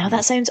 now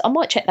that sounds, I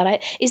might check that out.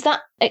 Is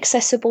that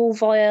accessible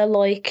via,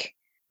 like...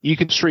 You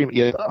can stream it,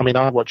 yeah. I mean,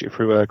 I watch it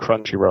through a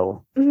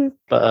Crunchyroll,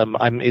 but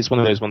it's one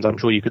of those ones I'm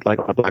sure you could, like,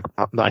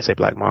 I say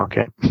black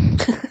market.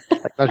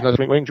 Like, no,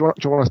 do you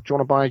want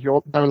to buy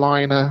your No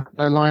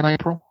Line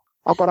April?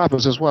 I've got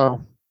others as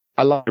well.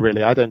 I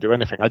don't do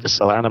anything. I just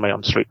sell anime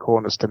on street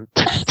corners to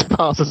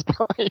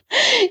passers-by. Do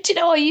you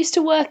know, I used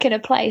to work in a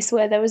place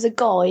where there was a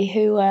guy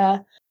who,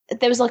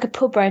 there was like a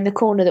pub around the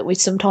corner that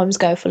we'd sometimes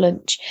go for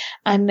lunch,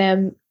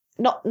 and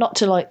not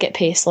to like get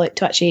pissed, like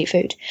to actually eat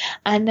food.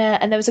 And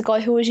there was a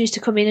guy who always used to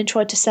come in and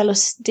try to sell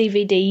us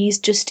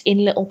DVDs just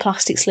in little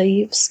plastic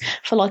sleeves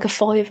for like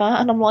 $5.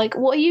 And I'm like,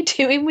 what are you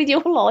doing with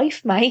your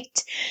life,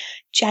 mate?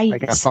 James.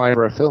 Making a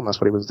 $5 a film,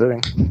 that's what he was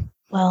doing.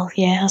 Well,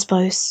 yeah, I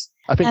suppose.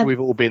 I think we've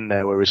all been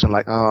there where we're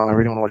like, oh, I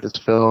really want to watch this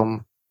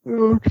film.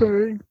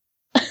 Okay.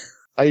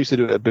 I used to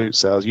do it at boot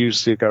sales. You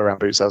used to go around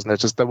boot sales, and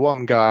there's just the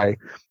one guy,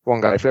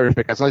 very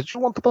big. I was like, do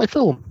you want to buy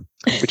film?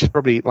 Which is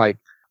probably like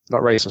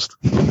not racist.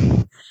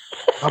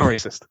 Not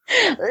racist.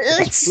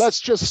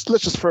 Let's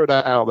just throw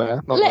that out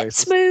there.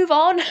 Let's move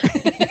on.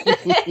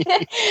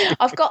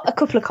 I've got a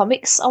couple of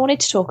comics I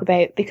wanted to talk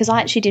about because I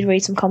actually did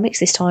read some comics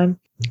this time.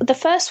 The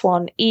first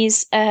one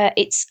is I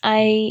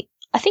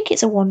think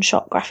it's a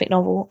one-shot graphic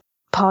novel.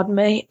 Pardon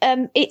me.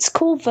 It's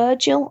called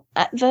Virgil.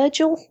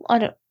 Virgil. I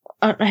don't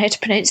know how to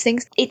pronounce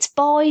things. It's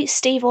by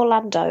Steve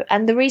Orlando,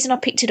 and the reason I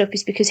picked it up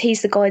is because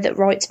he's the guy that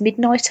writes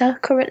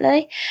Midnighter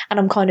currently, and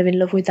I'm kind of in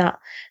love with that.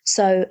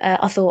 So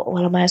I thought,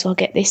 well, I may as well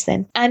get this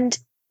then. And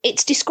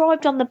it's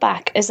described on the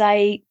back as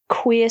a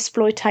queer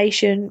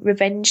exploitation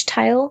revenge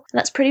tale, and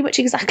that's pretty much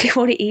exactly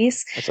what it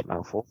is. That's a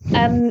mouthful.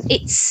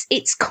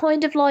 It's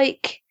kind of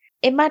like,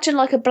 imagine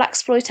like a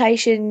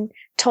blaxploitation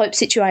type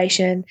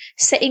situation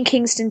set in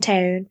Kingston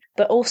Town,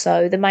 but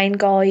also the main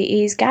guy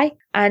is gay,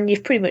 and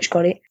you've pretty much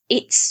got it.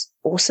 It's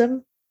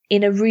awesome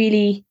in a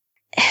really,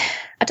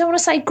 I don't want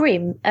to say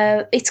grim.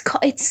 It's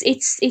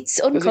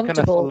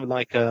uncomfortable.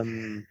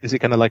 Is it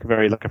kind of like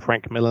very like a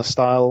Frank Miller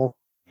style?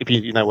 If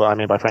you know what I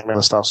mean by Frank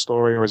Miller style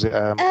story, or is it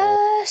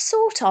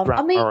sort of?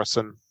 Grant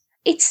Morrison?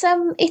 It's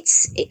not.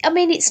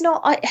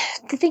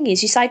 The thing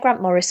is, you say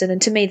Grant Morrison,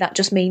 and to me that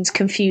just means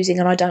confusing,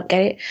 and I don't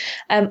get it.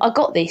 I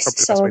got this.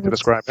 Probably the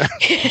best way to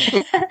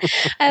describe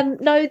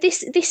it. No,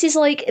 this is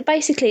like,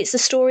 basically it's the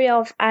story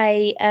of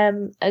a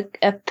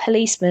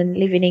policeman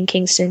living in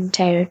Kingston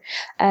Town,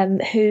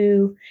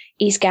 who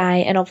is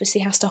gay and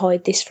obviously has to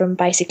hide this from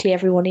basically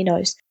everyone he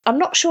knows. I'm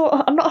not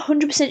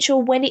 100% sure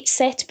when it's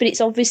set, but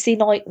it's obviously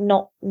like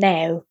not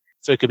now.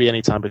 So it could be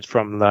any time, but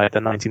from like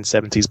the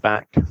 1970s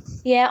back.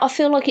 Yeah, I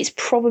feel like it's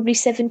probably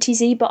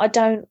 70s-y, but I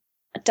don't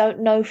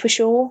know for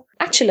sure.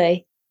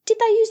 Actually, did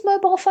they use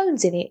mobile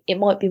phones in it? It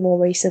might be more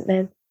recent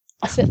then.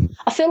 I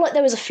feel like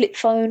there was a flip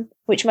phone,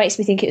 which makes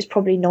me think it was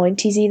probably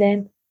 90s-y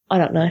then. I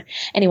don't know.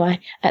 Anyway,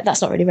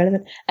 that's not really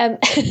relevant.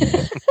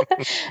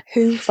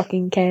 Who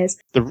fucking cares?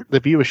 The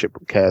viewership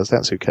cares.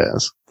 That's who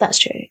cares. That's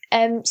true.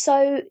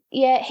 So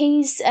yeah,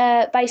 he's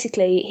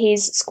basically,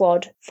 his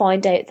squad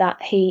find out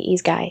that he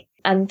is gay,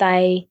 and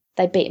they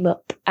beat him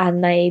up,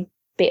 and they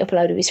beat up a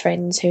load of his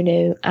friends who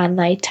knew, and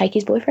they take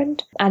his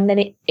boyfriend, and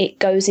then it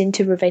goes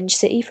into Revenge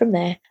City from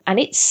there, and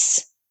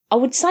it's, I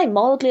would say,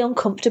 mildly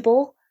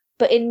uncomfortable,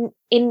 but in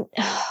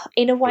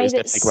a way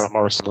that's Grant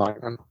Morrison like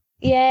them.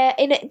 Yeah,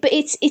 but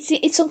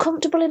it's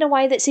uncomfortable in a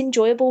way that's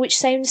enjoyable, which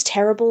sounds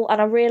terrible,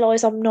 and I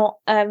realise I'm not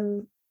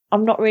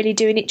really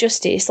doing it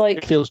justice. Like,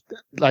 it feels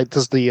like,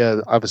 does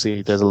the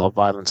obviously there's a lot of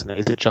violence in it.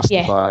 Is it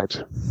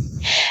justified?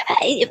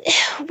 Yeah.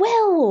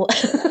 Well,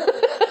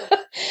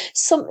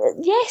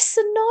 yes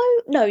and no.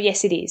 No,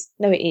 yes it is.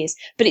 No, it is.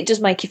 But it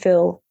does make you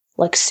feel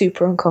like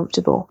super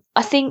uncomfortable.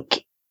 I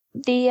think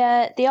the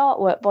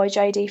artwork by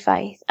J.D.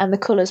 Faith and the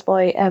colours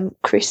by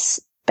Chris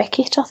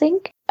Beckett, I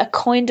think, are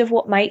kind of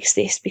what makes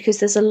this, because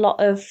there's a lot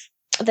of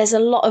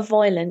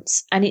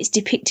violence, and it's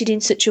depicted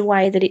in such a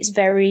way that it's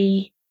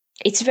very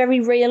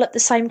real at the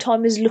same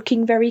time as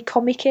looking very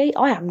comic-y.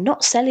 I am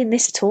not selling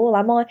this at all,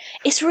 am I?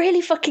 It's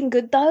really fucking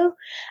good though.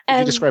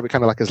 You describe it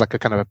kind of like as like a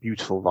kind of a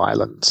beautiful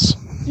violence.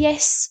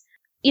 Yes.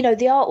 You know,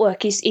 the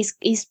artwork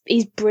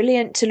is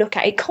brilliant to look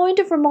at. It kind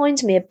of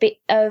reminds me a bit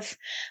of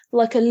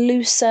like a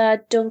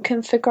looser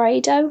Duncan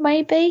Fegredo,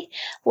 maybe.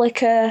 Like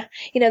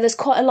there's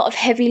quite a lot of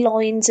heavy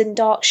lines and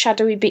dark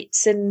shadowy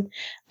bits, and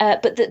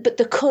but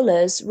the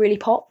colours really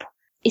pop.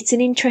 It's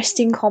an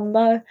interesting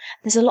combo.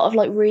 There's a lot of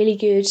like really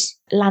good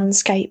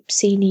landscape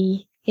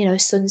sceney,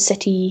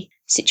 sunsetty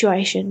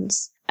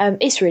situations.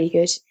 It's really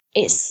good.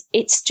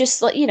 It's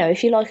just like,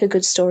 if you like a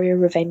good story of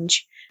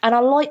revenge. And I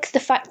like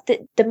the fact that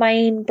the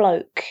main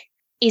bloke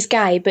is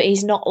gay, but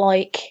he's not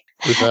like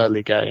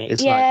overtly gay.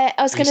 It's Yeah,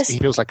 I was going to he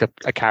feels like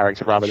a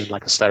character rather than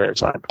like a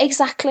stereotype.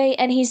 Exactly,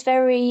 and he's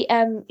very,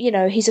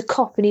 he's a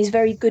cop and he's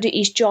very good at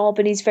his job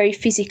and he's very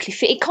physically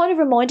fit. It kind of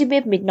reminded me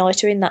of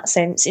Midnighter in that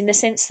sense, in the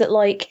sense that,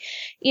 like,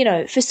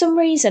 for some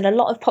reason, a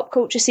lot of pop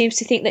culture seems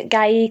to think that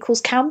gay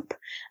equals camp.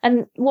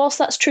 And whilst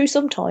that's true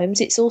sometimes,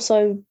 it's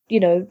also,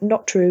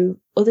 not true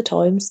other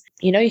times.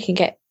 You can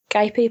get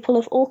gay people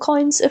of all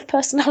kinds of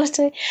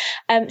personality.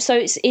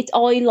 So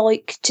I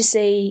like to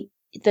see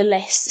the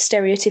less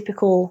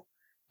stereotypical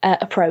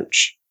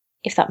approach,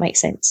 if that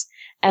makes sense.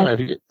 Have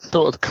you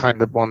thought of the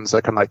kind of ones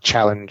that can like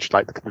challenge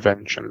like the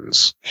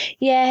conventions?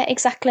 Yeah,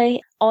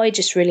 exactly. I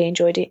just really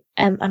enjoyed it,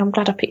 and I'm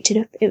glad I picked it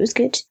up. It was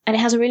good, and it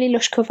has a really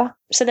lush cover.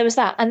 So there was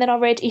that, and then I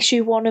read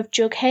issue 1 of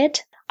Jughead.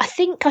 I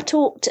think I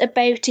talked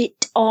about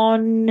it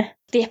on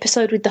the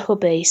episode with the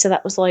hubby, so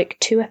that was like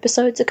 2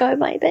 episodes ago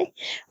maybe,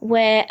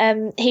 where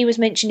he was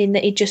mentioning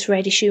that he'd just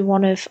read issue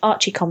 1 of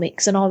Archie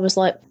comics, and I was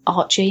like,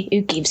 Archie, who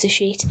gives a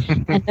shit?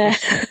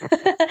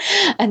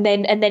 and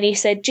then he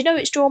said, do you know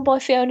it's drawn by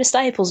Fiona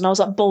Staples? And I was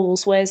like,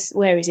 balls, where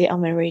is it? I'm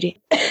going to read it.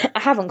 I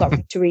haven't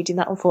got to reading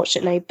that,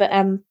 unfortunately, but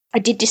I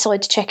did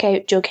decide to check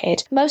out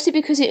Jughead, mostly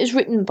because it was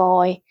written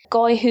by a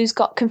guy who's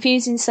got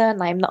confusing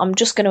surname that I'm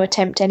just going to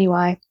attempt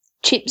anyway.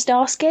 Chip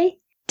Zdarsky?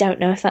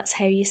 Don't know if that's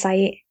how you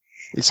say it.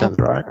 It sounds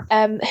right.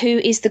 Who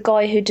is the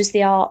guy who does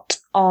the art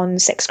on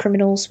Sex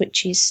Criminals,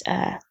 which is...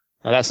 Now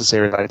that's a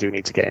series I do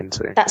need to get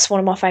into. That's one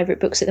of my favourite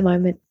books at the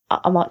moment.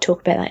 I might talk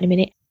about that in a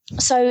minute.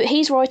 So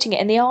he's writing it,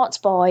 and the art's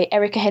by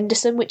Erica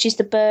Henderson, which is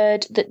the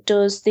bird that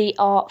does the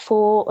art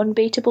for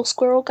Unbeatable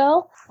Squirrel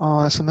Girl.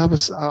 Oh, that's another...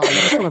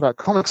 that's one about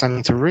comics I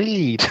need to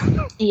read.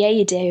 Yeah,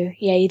 you do.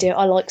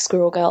 I like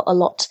Squirrel Girl a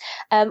lot.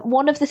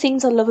 One of the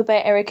things I love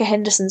about Erica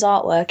Henderson's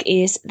artwork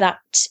is that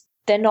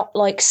they're not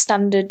like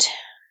standard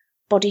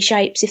body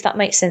shapes, if that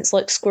makes sense.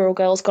 Like Squirrel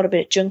Girl's got a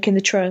bit of junk in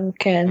the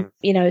trunk, and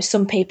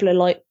some people are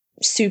like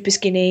super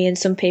skinny, and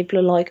some people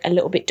are like a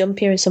little bit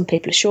dumpier, and some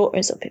people are shorter,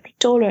 and some people are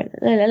taller.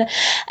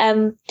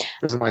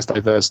 There's a nice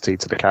diversity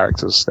to the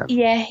characters then.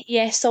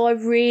 Yeah. So I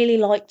really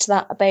liked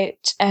that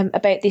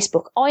about this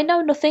book. I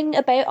know nothing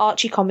about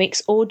Archie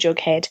comics or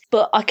Jughead,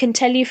 but I can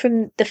tell you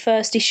from the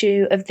first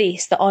issue of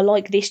this that I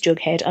like this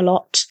Jughead a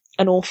lot,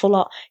 an awful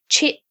lot.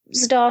 Chip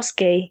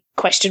Zdarsky ?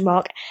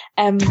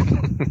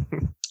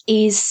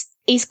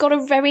 He's got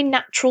a very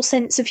natural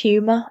sense of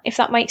humour, if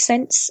that makes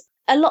sense.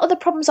 A lot of the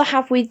problems I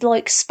have with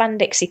like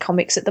spandexy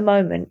comics at the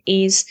moment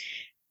is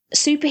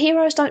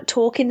superheroes don't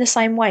talk in the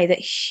same way that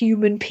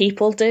human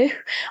people do,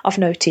 I've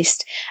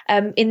noticed,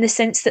 in the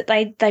sense that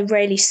they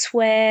rarely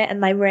swear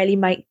and they rarely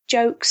make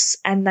jokes,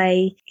 and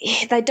they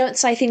don't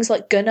say things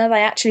like gonna,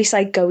 they actually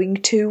say going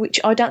to, which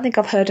I don't think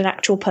I've heard an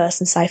actual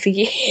person say for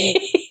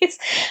years.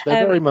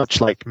 They're very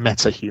much like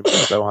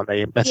meta-humans, though, aren't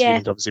they?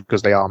 Meta-humans, obviously,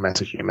 because they are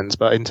meta-humans,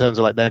 but in terms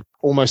of like they're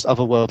almost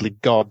otherworldly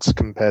gods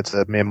compared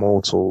to mere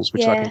mortals,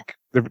 which I think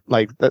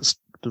that's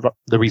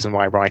the reason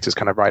why writers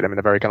kind of write them in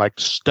a very kind of like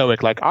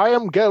stoic, like, I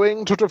am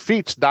going to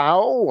defeat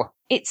Tao.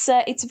 It's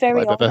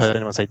very. I've never heard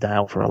anyone say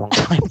Tao for a long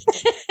time.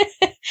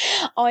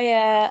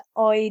 I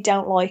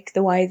don't like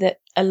the way that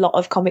a lot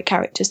of comic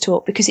characters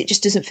talk, because it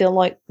just doesn't feel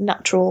like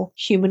natural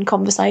human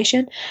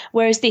conversation.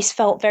 Whereas this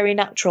felt very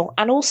natural,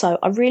 and also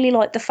I really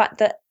like the fact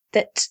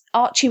that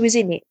Archie was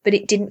in it, but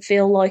it didn't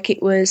feel like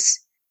it was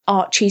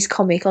Archie's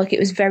comic. Like, it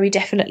was very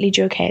definitely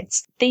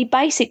Jughead's. The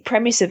basic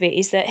premise of it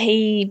is that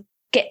he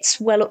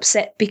gets well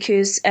upset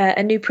because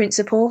a new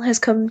principal has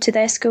come to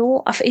their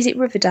school. Is it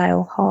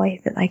Riverdale High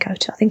that they go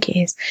to? I think it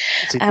is.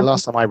 See, the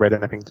last time I read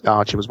anything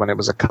Archie was when it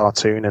was a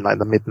cartoon in like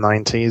the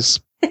mid-90s.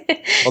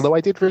 Although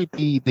I did read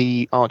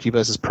the Archie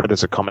versus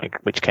Predator comic,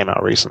 which came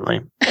out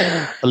recently.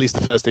 At least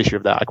the first issue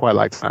of that. I quite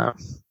liked that.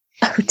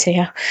 Oh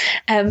dear.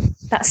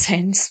 That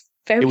sounds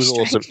very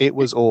strange. It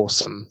was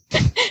awesome.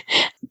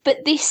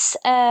 But this,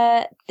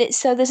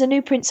 so there's a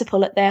new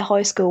principal at their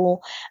high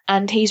school,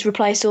 and he's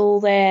replaced all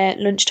their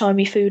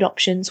lunchtimey food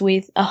options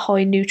with a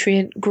high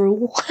nutrient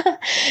gruel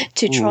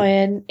to try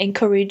and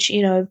encourage,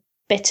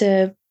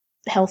 better,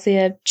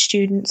 healthier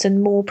students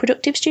and more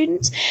productive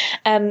students.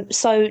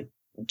 So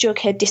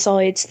Jughead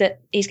decides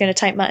that he's going to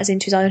take matters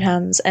into his own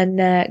hands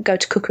and go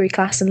to cookery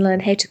class and learn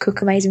how to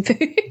cook amazing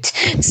food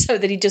so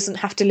that he doesn't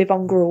have to live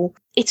on gruel.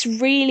 It's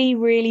really,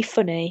 really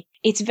funny.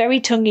 It's very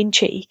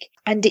tongue-in-cheek,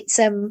 and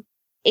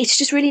it's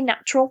just really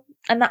natural,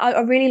 and that I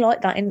really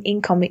like that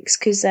in comics,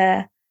 because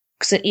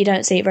you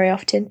don't see it very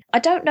often. I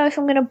don't know if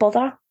I'm going to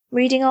bother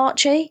reading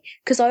Archie,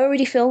 because I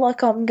already feel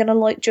like I'm going to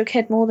like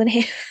Jughead more than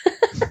him.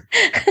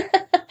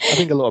 I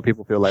think a lot of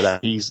people feel like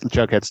that.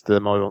 Jughead's the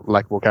more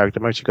likable character,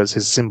 mostly because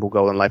his simple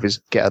goal in life is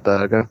get a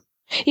burger.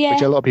 Yeah.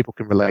 Which a lot of people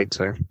can relate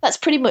to. That's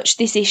pretty much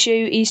this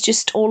issue. He's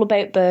just all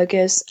about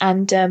burgers,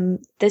 and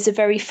there's a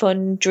very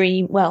fun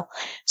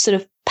sort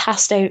of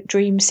passed out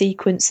dream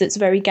sequence that's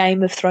very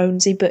Game of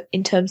Thronesy, but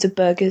in terms of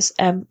burgers,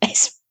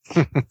 it's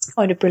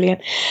kind of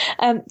brilliant.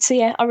 So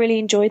yeah, I really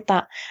enjoyed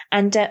that.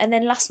 And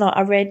then last night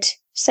I read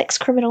Sex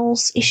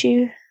Criminals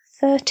issue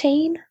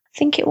 13. I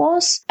think it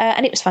was.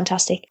 And it was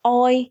fantastic.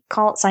 I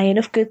can't say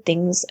enough good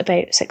things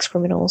about Sex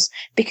Criminals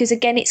because,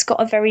 again, it's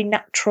got a very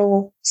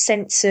natural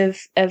sense of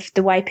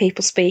the way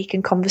people speak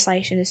and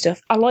conversation and stuff.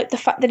 I like the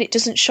fact that it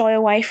doesn't shy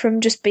away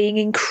from just being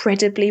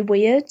incredibly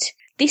weird.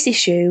 This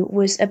issue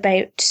was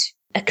about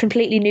a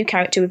completely new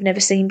character we've never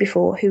seen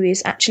before who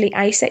is actually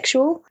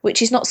asexual,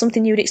 which is not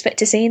something you would expect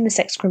to see in the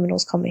Sex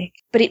Criminals comic.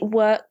 But it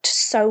worked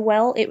so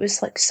well. It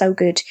was like so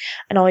good.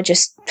 And I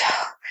just,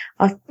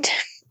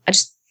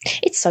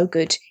 it's so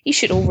good. You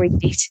should all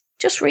read it.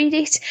 Just read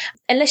it.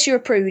 Unless you're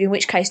a prude, in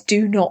which case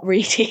do not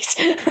read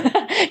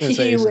it.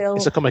 You will.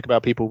 It's a comic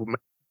about people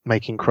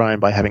making crime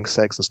by having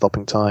sex and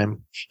stopping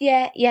time.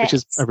 Yeah. Which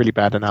is a really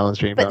bad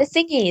analogy. But the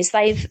thing is,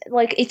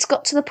 it's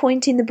got to the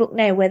point in the book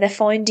now where they're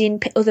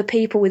finding other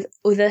people with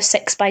other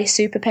sex-based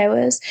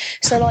superpowers.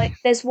 So, like,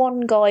 there's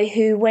one guy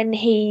who, when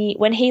he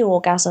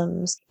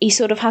orgasms, he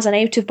sort of has an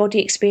out-of-body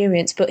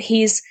experience, but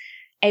his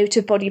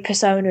out-of-body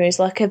persona is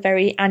like a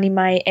very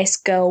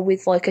anime-esque girl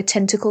with like a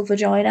tentacle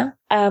vagina.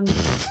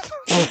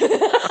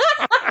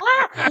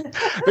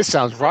 This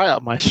sounds right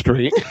up my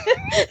street.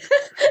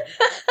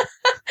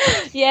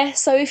 Yeah,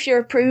 so if you're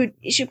a prude,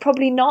 you should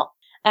probably not.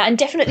 And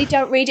definitely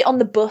don't read it on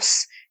the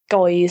bus,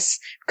 guys,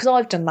 because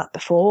I've done that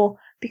before,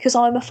 because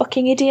I'm a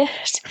fucking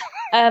idiot.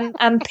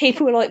 And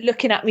people were like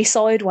looking at me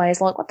sideways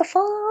like, what the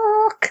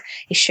fuck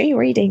is she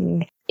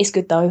reading? It's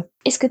good though.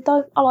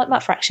 I like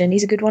Matt Fraction.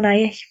 He's a good one,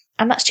 eh?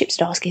 And that's Chip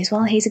Zdarsky as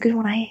well. He's a good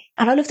one, eh?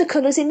 And I love the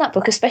colours in that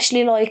book,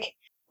 especially like,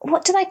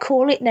 what do they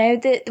call it now?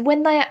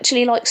 When they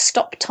actually like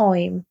stop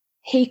time,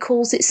 he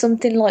calls it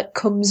something like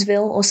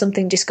Cumsville or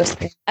something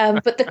disgusting.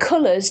 But the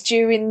colours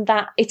during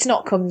that, it's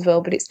not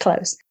Cumsville, but it's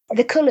close.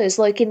 The colours,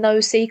 like in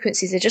those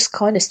sequences, are just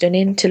kind of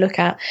stunning to look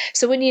at.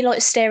 So when you're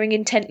like staring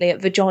intently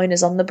at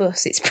vaginas on the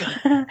bus,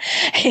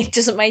 it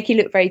doesn't make you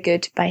look very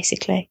good,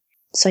 basically.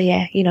 So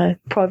yeah,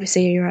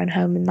 privacy of your own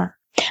home and that.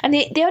 And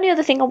the only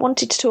other thing I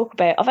wanted to talk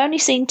about, I've only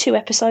seen 2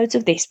 episodes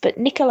of this, but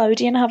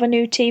Nickelodeon have a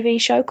new TV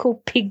show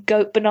called Pig,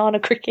 Goat, Banana,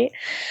 Cricket.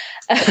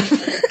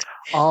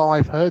 Oh,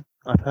 I've heard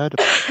about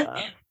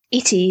that.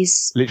 It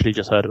is. Literally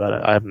just heard about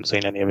it. I haven't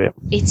seen any of it.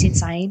 It's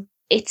insane.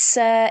 It's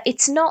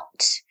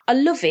not, I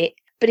love it,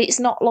 but it's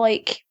not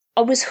like,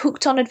 I was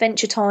hooked on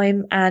Adventure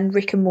Time and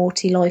Rick and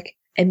Morty like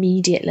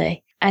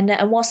immediately. And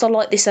whilst I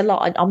like this a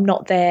lot, I'm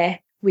not there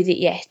with it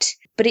yet.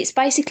 But it's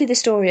basically the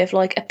story of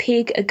like a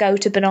pig, a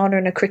goat, a banana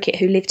and a cricket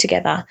who live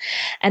together.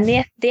 And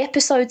the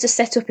episodes are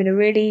set up in a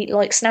really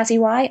like snazzy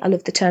way. I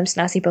love the term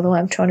snazzy, by the way.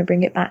 I'm trying to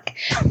bring it back.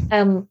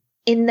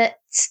 In that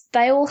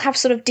they all have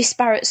sort of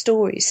disparate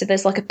stories. So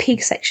there's like a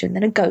pig section,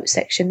 then a goat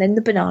section, then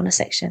the banana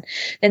section,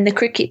 then the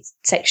cricket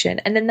section.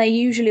 And then they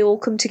usually all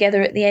come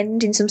together at the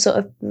end in some sort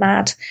of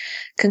mad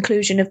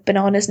conclusion of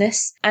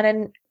bananasness. And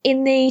then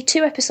in the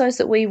 2 episodes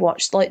that we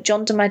watched, like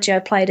John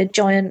DiMaggio played a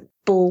giant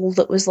bull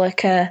that was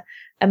like a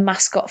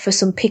mascot for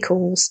some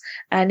pickles,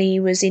 and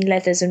he was in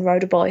leathers and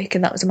rode a bike,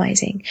 and that was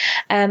amazing.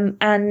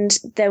 And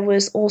there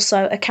was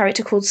also a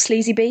character called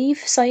Sleazy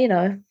Beef, so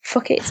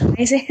fuck it, it's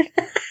amazing.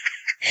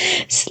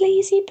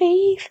 Sleazy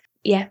Beef.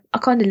 Yeah, I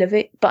kind of love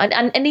it, but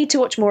I need to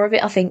watch more of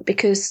it, I think,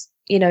 because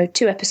 2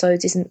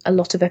 episodes isn't a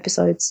lot of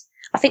episodes.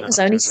 I think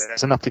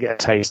there's enough to get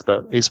a taste,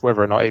 but it's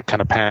whether or not it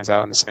kind of pans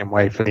out in the same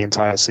way for the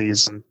entire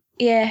season.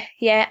 Yeah.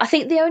 I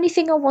think the only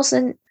thing I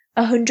wasn't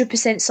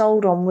 100%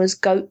 sold on was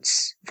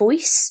Goat's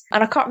voice,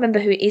 and I can't remember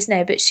who it is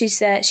now, but she's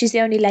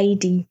the only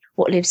lady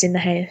what lives in the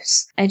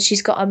house, and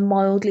she's got a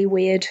mildly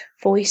weird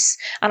voice,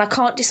 and I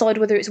can't decide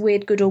whether it's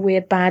weird good or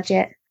weird bad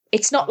yet.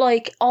 It's not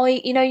like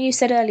you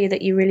said earlier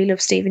that you really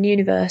love Steven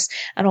Universe,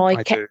 and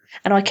I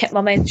kept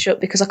my mouth shut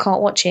because I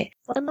can't watch it.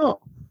 Why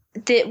not?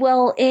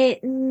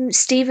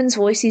 Steven's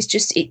voice is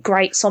just it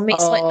grates on me.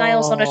 It's like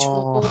nails on a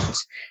chalkboard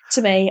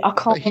to me. I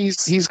can't.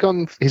 He's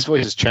gone. His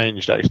voice has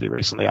changed actually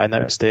recently. I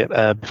noticed it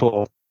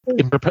before.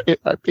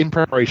 In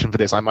preparation for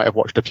this, I might have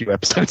watched a few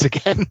episodes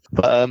again,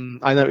 but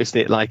I noticed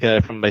it like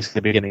from basically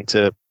the beginning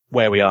to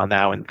where we are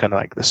now, and kind of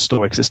like the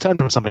story, because it's turned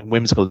from something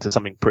whimsical to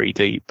something pretty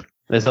deep.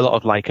 There's a lot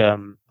of like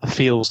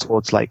feels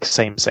towards like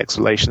same-sex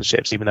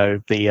relationships, even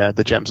though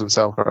the gems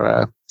themselves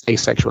are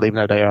asexual, even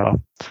though they are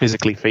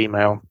physically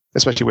female.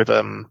 Especially with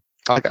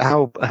like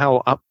how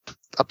up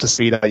to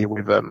speed are you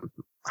with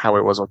how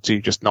it was, or do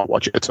you just not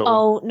watch it at all?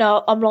 Oh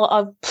no,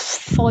 I'm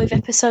 5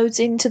 episodes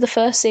into the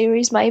first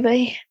series,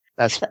 maybe.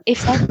 That's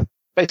if that.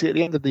 Basically at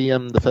the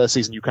end of the first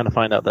season, you kind of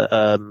find out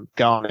that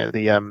Garnet,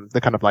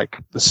 the kind of like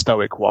the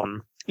stoic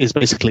one, is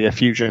basically a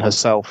fusion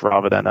herself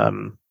rather than a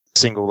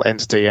single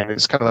entity, and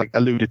it's kind of like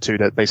alluded to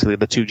that basically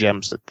the 2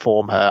 gems that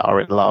form her are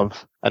in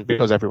love, and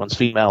because everyone's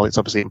female, it's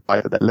obviously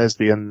implied that they're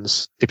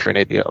lesbians. If you're an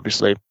idiot,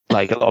 obviously,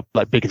 like a lot of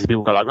like bigoted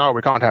people go like, "No,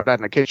 we can't have that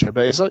in the kitchen,"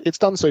 but it's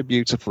done so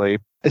beautifully.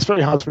 It's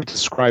very hard for me to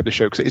describe the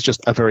show because it's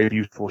just a very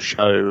beautiful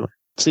show.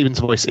 Steven's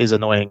voice is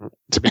annoying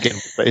to begin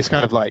with, but it's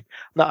kind of like,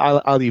 no,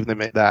 I'll even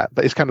admit that,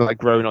 but it's kind of like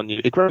grown on you.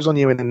 It grows on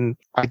you, and then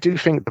I do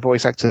think the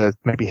voice actor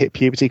maybe hit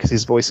puberty because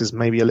his voice is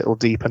maybe a little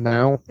deeper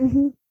now.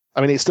 Mm-hmm. I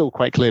mean, it's still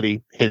quite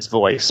clearly his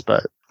voice,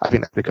 but I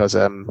think that's because,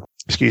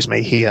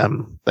 he,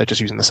 they're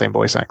just using the same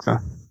voice actor.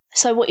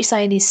 So what you're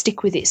saying is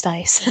stick with it,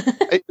 Stace.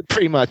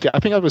 Pretty much. Yeah. I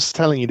think I was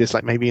telling you this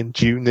like maybe in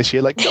June this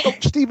year. Like, go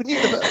watch Steven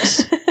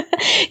Universe.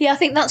 Yeah, I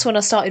think that's when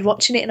I started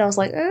watching it, and I was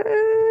like,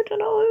 I don't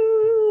know.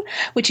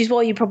 Which is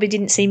why you probably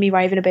didn't see me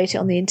raving about it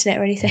on the internet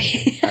or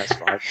anything. That's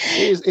fine.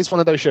 It's one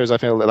of those shows I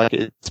feel like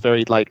it's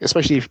very like,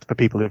 especially for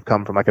people who've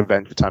come from like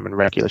Adventure Time and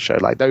regular show,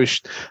 like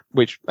those,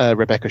 which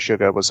Rebecca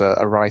Sugar was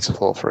a writer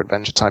for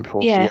Adventure Time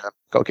before she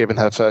got given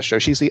her first show.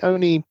 She's the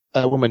only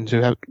woman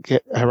to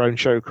get her own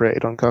show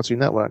created on Cartoon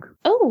Network.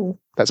 Oh.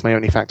 That's my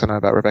only fact I know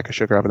about Rebecca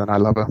Sugar, other than I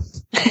love her.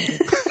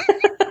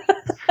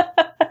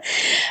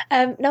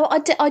 No,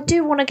 I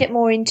do want to get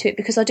more into it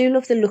because I do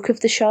love the look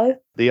of the show.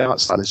 The art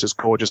style is just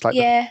gorgeous. Like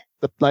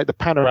the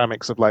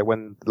panoramics of like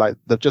when like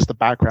just the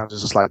background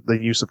is just like the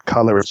use of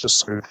color is just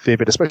so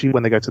vivid, especially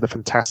when they go to the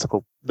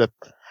fantastical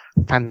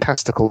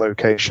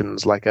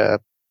locations, like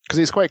because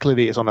it's quite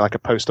clearly it's on like a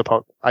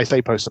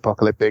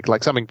post-apocalyptic,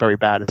 like something very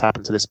bad has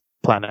happened to this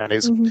planet, and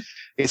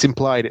it's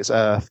implied it's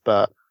Earth,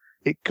 but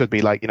it could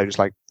be like, just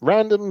like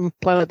random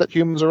planet that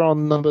humans are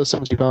on, number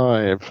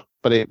 75,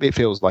 but it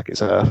feels like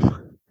it's Earth.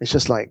 It's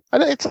just like,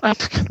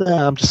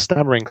 I'm just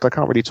stammering because I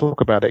can't really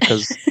talk about it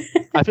because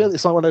I feel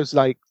it's like one of those,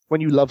 like, when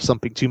you love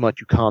something too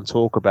much, you can't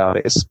talk about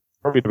it. It's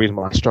probably the reason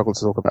why I struggle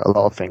to talk about a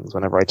lot of things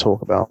whenever I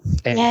talk about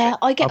anything. Yeah,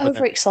 I get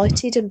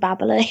overexcited and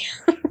babbly.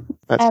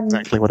 That's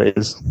exactly what it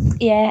is.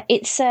 Yeah,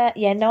 it's I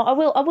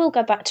will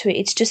go back to it.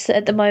 It's just that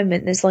at the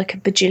moment there's like a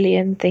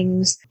bajillion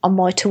things on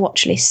my to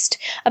watch list.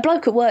 A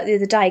bloke at work the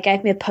other day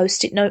gave me a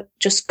post-it note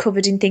just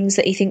covered in things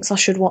that he thinks I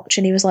should watch,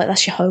 and he was like,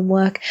 "That's your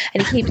homework."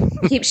 And he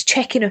keeps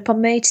checking up on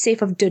me to see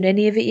if I've done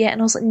any of it yet.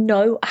 And I was like,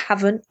 "No, I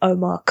haven't,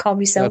 Omar. Calm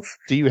yourself."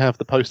 Do you have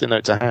the post-it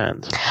note to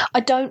hand?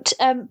 I don't,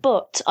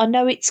 but I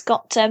know it's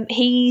got.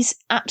 He's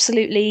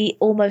absolutely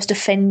almost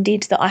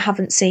offended that I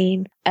haven't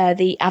seen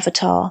the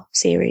Avatar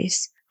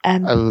series.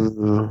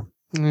 Ooh.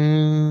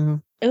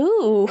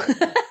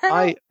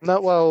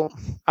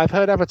 I've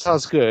heard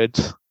Avatar's good,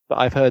 but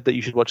I've heard that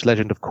you should watch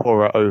Legend of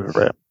Korra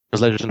over it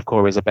because Legend of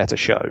Korra is a better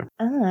show.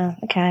 Ah,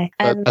 okay.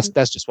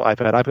 That's just what I've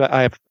heard.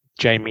 I have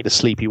Jamie, the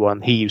sleepy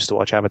one. He used to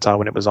watch Avatar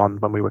when it was on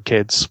when we were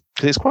kids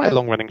because it's quite a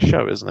long-running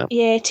show, isn't it?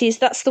 Yeah, it is.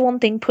 That's the one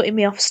thing putting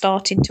me off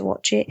starting to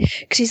watch it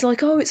because he's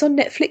like, "Oh, it's on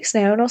Netflix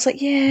now," and I was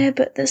like, "Yeah,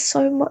 but there's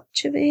so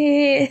much of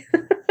it."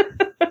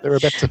 There are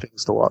better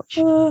things to watch.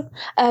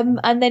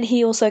 And then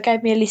he also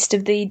gave me a list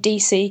of the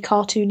DC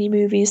cartoony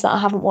movies that I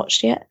haven't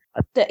watched yet.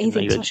 That he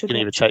thinks I should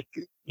watch.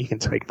 You can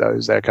take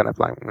those. They're kind of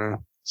like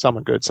some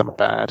are good, some are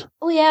bad.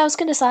 Well, yeah, I was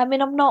going to say. I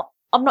mean, I'm not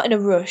in a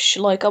rush.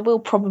 Like, I will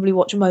probably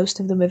watch most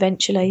of them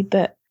eventually.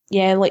 But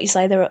yeah, like you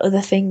say, there are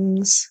other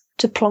things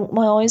to plonk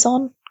my eyes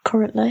on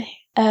currently.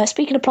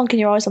 Speaking of plonking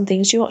your eyes on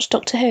things, do you watch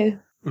Doctor Who?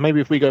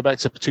 Maybe if we go back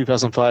to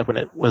 2005 when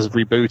it was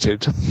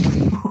rebooted.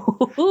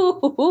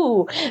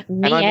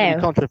 And I'm going to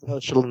be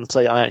controversial and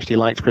say I actually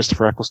liked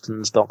Christopher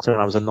Eccleston's Doctor,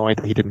 and I was annoyed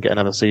that he didn't get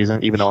another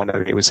season, even though I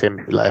know it was him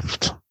who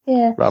left.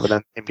 Yeah. Rather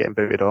than him getting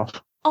booted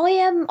off.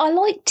 I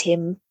liked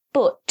him,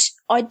 but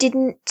I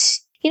didn't.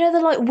 The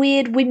like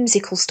weird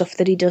whimsical stuff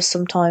that he does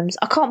sometimes.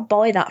 I can't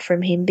buy that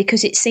from him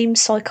because it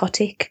seems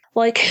psychotic.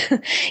 Like, I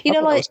thought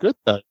that was good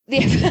though.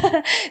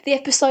 The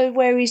episode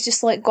where he's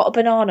just like got a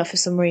banana for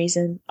some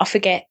reason. I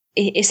forget.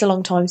 It's a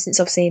long time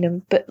since I've seen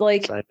him, but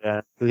like,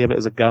 yeah, it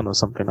as a gun or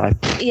something.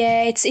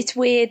 Yeah, it's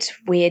weird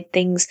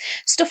things,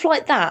 stuff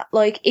like that.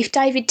 Like if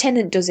David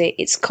Tennant does it,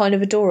 it's kind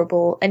of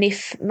adorable, and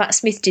if Matt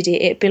Smith did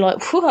it, it'd be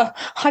like, whoa,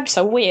 I'm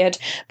so weird.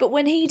 But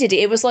when he did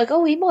it was like,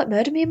 oh, he might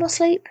murder me in my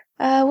sleep.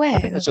 Where?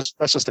 That's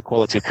just the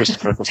quality of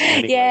Christopher Eccleston.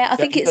 Anyway. Yeah, I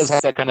think he does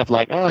have that kind of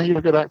like, oh, you're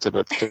a good actor,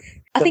 but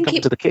don't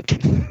come to the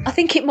kitchen. I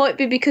think it might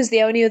be because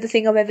the only other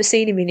thing I've ever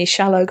seen him in is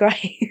Shallow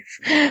Grave.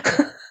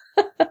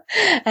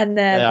 And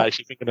yeah,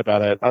 actually thinking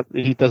about it,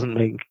 he doesn't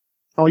make.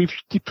 Oh, you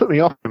put me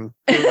off him.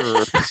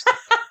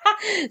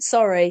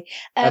 Sorry.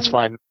 That's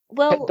fine.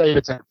 Well,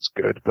 David Tennant's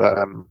good, but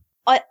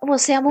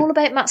see, I'm all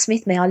about Matt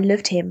Smith. I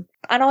loved him,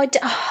 and I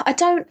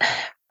don't.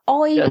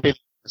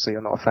 So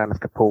you're not a fan of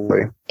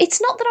Capaldi?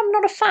 It's not that I'm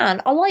not a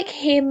fan. I like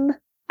him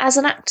as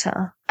an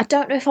actor. I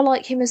don't know if I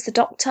like him as the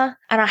Doctor,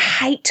 and I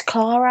hate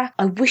Clara.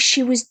 I wish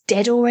she was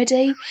dead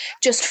already.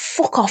 Just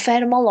fuck off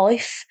out of my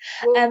life.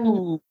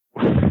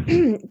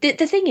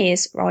 The thing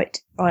is,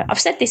 right, I've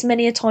said this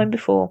many a time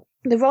before.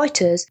 The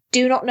writers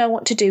do not know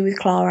what to do with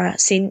Clara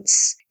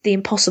since the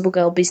Impossible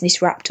Girl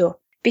business wrapped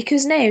up.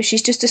 Because now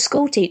she's just a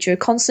school teacher who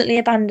constantly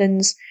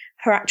abandons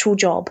her actual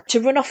job to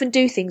run off and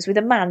do things with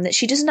a man that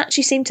she doesn't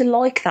actually seem to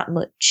like that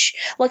much.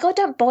 Like, I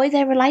don't buy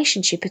their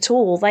relationship at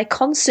all. They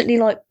constantly,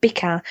 like,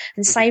 bicker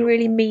and say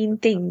really mean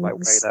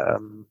things.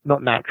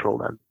 Not natural,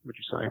 then, would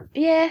you say?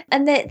 Yeah,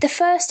 and the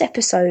first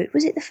episode,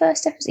 was it the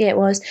first episode? Yeah, it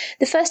was.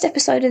 The first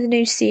episode of the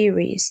new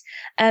series,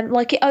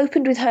 like, it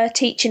opened with her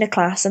teaching a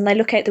class, and they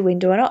look out the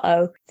window, and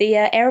uh-oh, the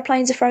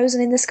aeroplanes are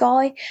frozen in the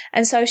sky,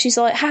 and so she's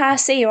like, haha,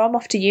 see you, I'm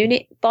off to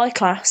unit, bye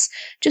class.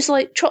 Just,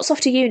 like, trots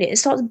off to unit and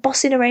starts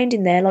bossing around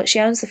in there like she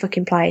owns the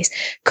fucking place,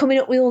 coming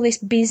up with all this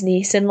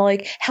business and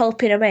like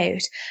helping them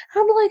out.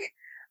 I'm like,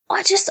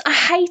 I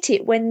hate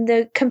it when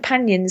the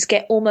companions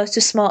get almost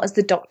as smart as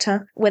the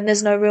Doctor when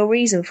there's no real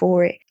reason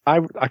for it. I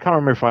can't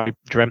remember if I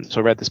dreamt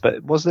or read this,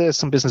 but was there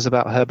some business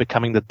about her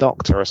becoming the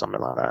Doctor or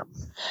something like that?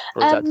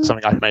 Or is that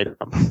something I've made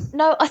up?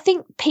 No, I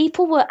think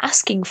people were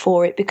asking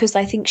for it because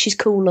they think she's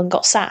cool and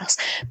got sass.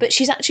 But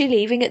she's actually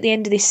leaving at the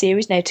end of this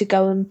series now to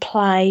go and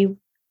play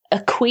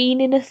a queen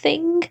in a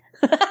thing.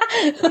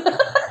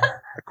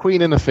 A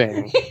queen in a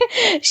thing.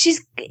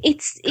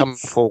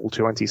 It's fall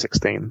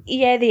 2016.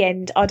 Yeah, the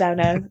end. I don't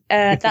know.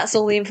 That's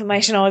all the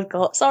information I've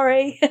got.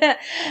 Sorry.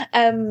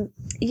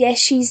 Yeah,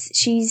 she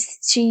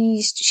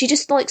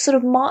just like sort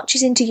of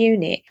marches into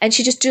unit, and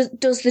she just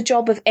does the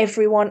job of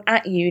everyone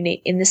at unit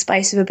in the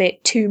space of about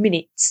 2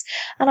 minutes.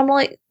 And I'm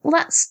like,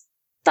 well,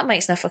 that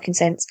makes no fucking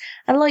sense.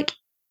 And like,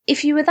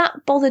 if you were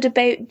that bothered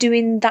about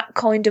doing that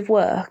kind of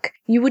work,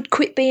 you would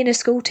quit being a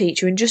school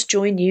teacher and just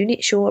join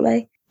unit,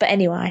 surely. But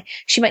anyway,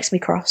 she makes me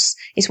cross,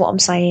 is what I'm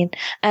saying.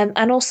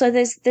 And also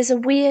there's a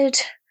weird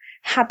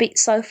habit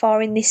so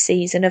far in this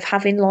season of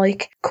having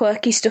like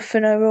quirky stuff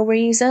for no real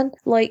reason.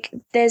 Like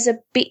there's a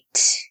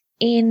bit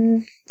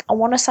in, I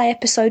want to say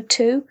episode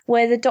 2,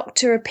 where the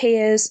Doctor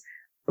appears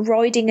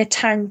riding a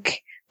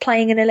tank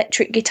playing an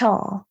electric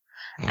guitar.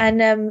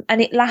 And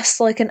it lasts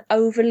like an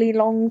overly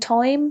long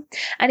time.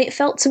 And it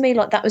felt to me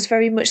like that was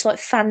very much like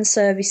fan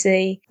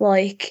servicey,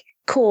 like,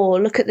 cool,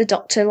 look at the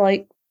Doctor,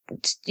 like,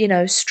 you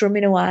know,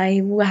 strumming away.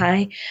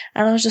 And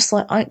I was just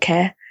like, I don't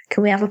care.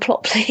 Can we have a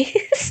plot,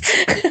 please?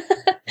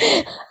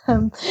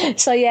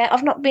 So yeah,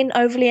 I've not been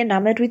overly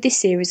enamoured with this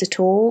series at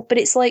all, but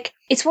it's like,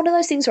 it's one of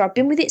those things where I've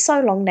been with it so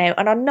long now,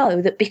 and I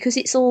know that because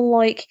it's all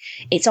like,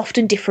 it's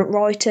often different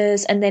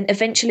writers, and then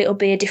eventually it'll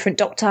be a different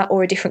Doctor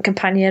or a different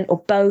companion or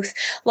both.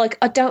 Like,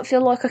 I don't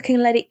feel like I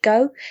can let it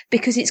go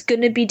because it's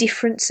going to be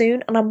different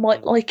soon, and I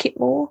might like it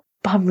more.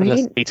 But I'm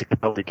really... Peter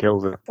Capaldi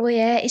kills it. Well,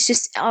 yeah, it's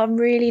just, I'm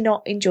really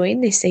not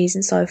enjoying this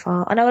season so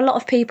far. I know a lot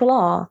of people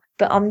are,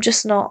 but I'm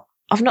just not...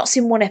 I've not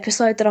seen one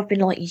episode that I've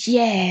been like,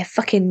 yeah,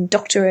 fucking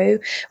Doctor Who.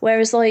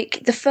 Whereas,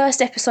 like, the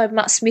first episode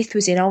Matt Smith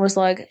was in, I was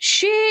like,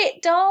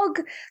 shit,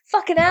 dog,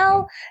 fucking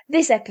hell,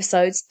 this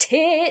episode's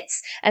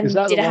tits. And is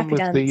that did the a one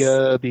happy with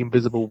dance. the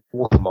invisible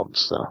water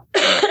monster?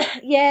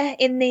 Yeah,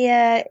 in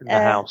the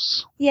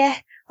house. Yeah.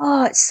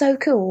 Oh, it's so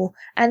cool.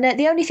 And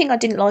the only thing I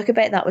didn't like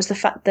about that was the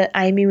fact that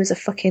Amy was a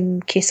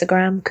fucking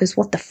kissogram, because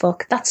what the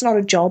fuck? That's not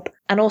a job.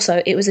 And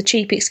also, it was a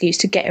cheap excuse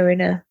to get her in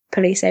a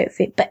police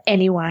outfit. But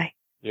anyway.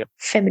 Yep.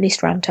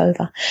 Feminist rant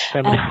over.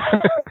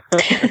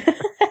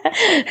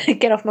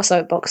 Get off my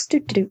soapbox.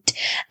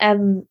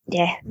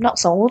 Yeah, not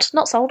sold.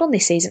 Not sold on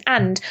this season.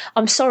 And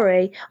I'm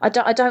sorry, I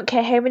don't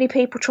care how many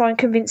people try and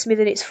convince me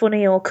that it's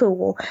funny or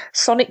cool.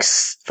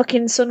 Sonic's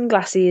fucking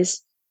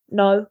sunglasses.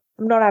 No,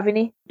 I'm not having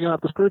it. You don't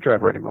have the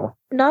screwdriver anymore.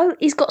 No,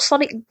 he's got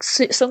Sonic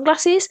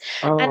sunglasses.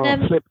 Oh,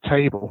 and flip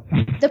table.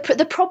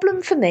 The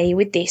problem for me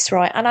with this,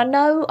 right, and I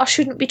know I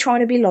shouldn't be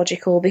trying to be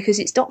logical because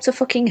it's Doctor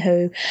fucking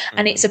Who,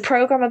 and it's a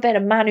program about a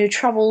man who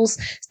travels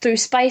through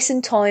space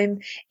and time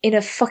in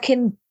a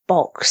fucking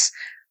box.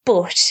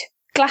 But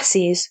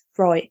glasses,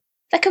 right,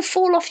 they can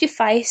fall off your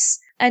face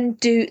and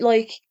do,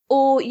 like,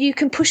 or you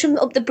can push them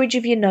up the bridge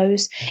of your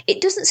nose. It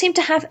doesn't seem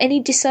to have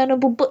any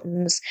discernible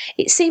buttons.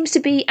 It seems to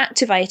be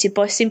activated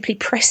by simply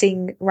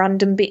pressing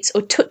random bits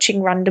or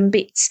touching random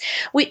bits,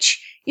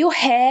 which your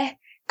hair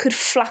could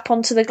flap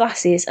onto the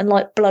glasses and,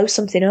 like, blow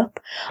something up.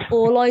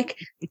 Or, like,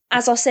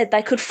 as I said,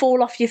 they could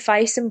fall off your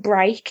face and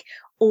break.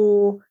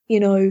 Or, you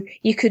know,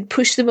 you could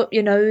push them up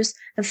your nose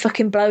and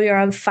fucking blow your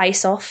own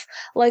face off.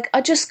 Like, I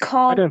just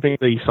can't... I don't think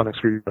the Sonic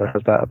screwdriver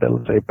has that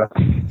ability, but...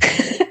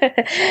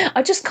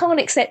 I just can't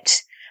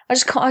accept... I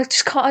just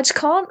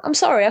can't. I'm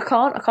sorry, I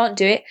can't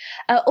do it.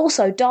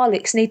 Also,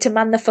 Daleks need to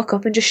man the fuck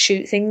up and just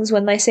shoot things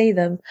when they see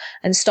them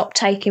and stop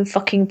taking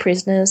fucking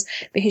prisoners,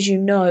 because you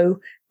know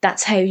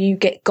that's how you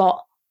get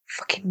got.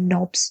 Fucking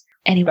knobs.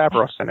 Anyway.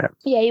 Davros in it.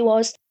 Yeah, he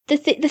was. The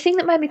thing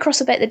that made me cross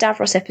about the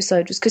Davros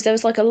episode was because there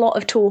was like a lot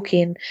of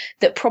talking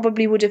that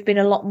probably would have been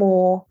a lot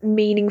more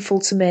meaningful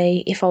to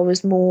me if I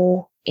was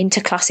more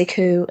into Classic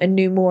Who and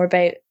knew more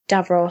about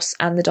Davros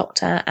and the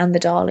Doctor and the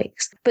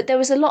Daleks. But there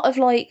was a lot of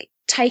like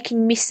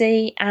taking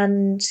Missy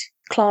and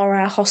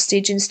Clara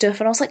hostage and stuff,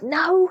 and I was like,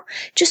 no,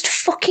 just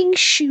fucking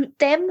shoot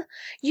them.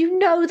 You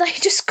know they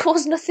just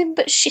cause nothing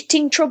but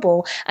shitting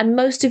trouble, and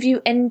most of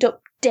you end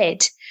up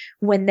dead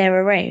when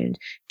they're around.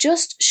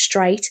 Just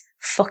straight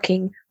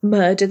fucking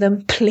murder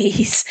them,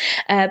 please.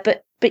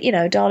 But you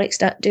know, Daleks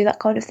don't do that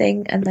kind of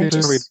thing, and they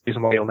just... There's a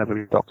reason why you'll never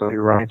be Doctor Who,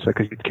 right? So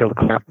because you'd kill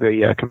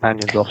the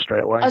companions off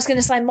straight away. I was going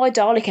to say, my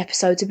Dalek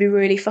episodes would be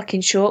really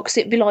fucking short, because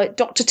it'd be like,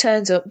 Doctor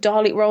turns up,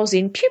 Dalek rolls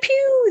in, pew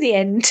pew, the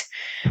end.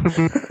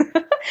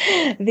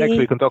 Next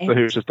week on Doctor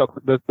Who, just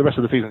the rest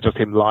of the season is just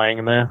him lying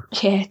in there.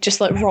 Yeah,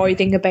 just like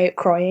writhing about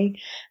crying.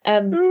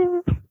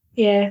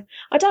 Yeah,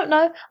 I don't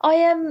know.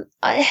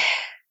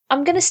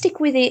 I'm going to stick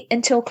with it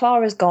until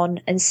Clara's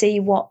gone and see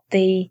what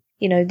the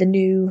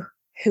new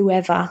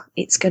whoever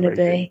it's going to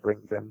be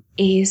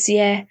is.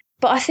 Yeah,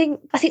 but I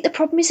think the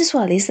problem is as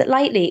well is that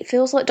lately it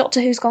feels like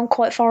Doctor Who's gone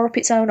quite far up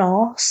its own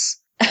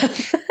arse.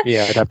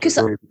 Yeah, I'd have to 'Cause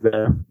agree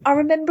there. I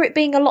remember it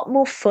being a lot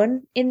more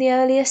fun in the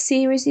earlier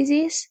series,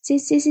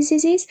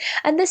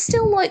 and there's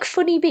still like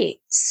funny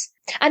bits.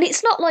 And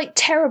it's not like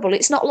terrible.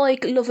 It's not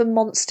like Love and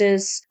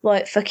Monsters,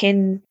 like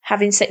fucking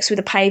having sex with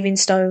a paving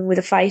stone with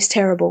a face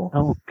terrible.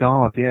 Oh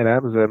God, yeah,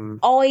 that was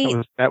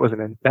that was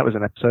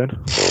an episode.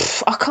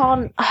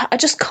 I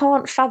just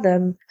can't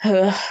fathom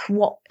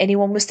what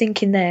anyone was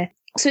thinking there.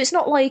 So it's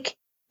not like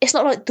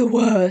the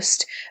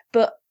worst,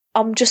 but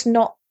I'm just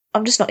not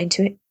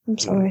into it. I'm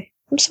sorry.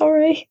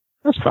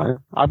 That's fine.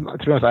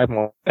 To be honest, I haven't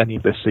watched any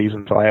of this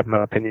season, so I have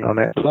no opinion on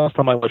it. The last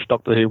time I watched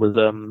Doctor Who was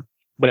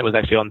when it was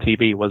actually on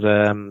TV was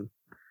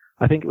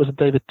I think it was a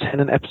David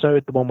Tennant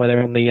episode, the one where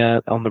they're on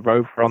the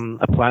rover on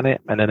a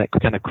planet, and then it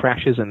kind of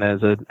crashes, and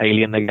there's an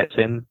alien that gets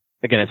in.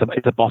 Again, it's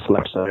a bottle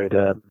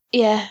episode.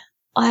 Yeah,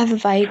 I have a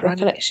vague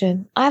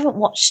recollection. I haven't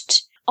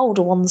watched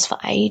older ones for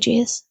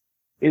ages.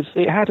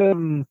 It had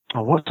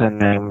what's her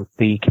name?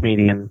 The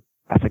comedian,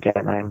 I forget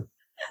her name.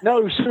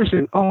 No,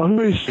 seriously. Oh, who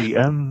is she?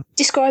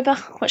 Describe her.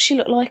 What she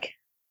look like?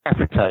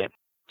 Africa.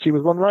 She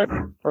was one, right?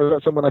 Or is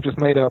that someone I just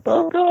made up?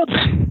 Oh God.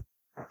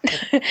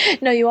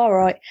 No, you are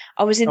right.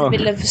 I was in the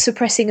middle of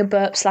suppressing a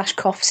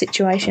burp/cough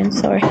situation.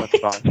 Sorry. That's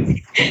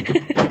fine.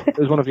 It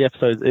was one of the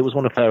episodes. It was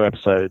one of her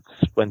episodes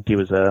when she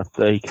was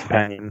the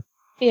companion.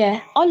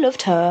 Yeah, I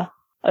loved her.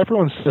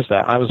 Everyone says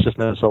that. I was just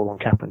never sold on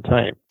Catherine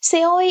Tate.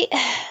 See,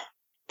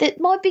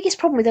 my biggest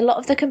problem with a lot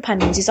of the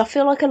companions is I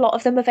feel like a lot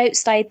of them have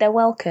outstayed their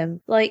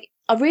welcome. Like,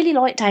 I really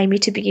liked Amy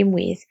to begin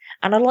with,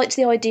 and I liked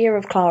the idea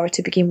of Clara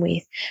to begin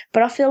with,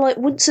 but I feel like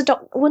once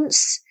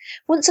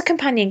a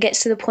companion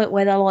gets to the point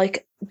where they're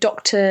like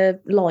Dr.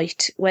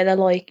 Light, where they're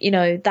like,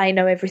 they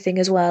know everything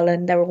as well,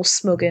 and they're all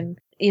smug and,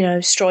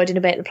 striding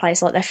about the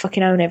place like they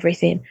fucking own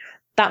everything,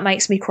 that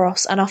makes me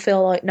cross, and I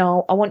feel like,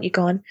 no, I want you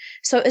gone.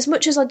 So as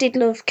much as I did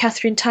love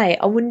Catherine Tate,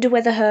 I wonder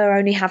whether her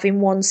only having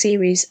one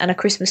series and a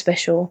Christmas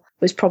special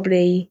was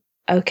probably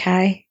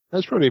okay.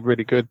 That's probably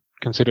really good,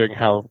 considering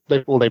how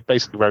they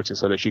basically wrote it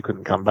so that she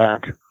couldn't come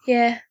back.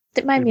 Yeah,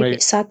 that made me a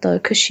bit sad though,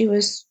 because she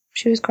was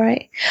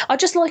great. I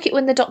just like it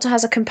when the Doctor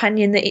has a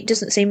companion that it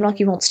doesn't seem like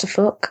he wants to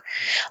fuck.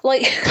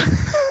 Like,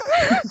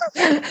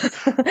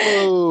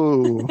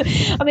 oh.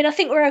 I mean, I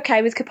think we're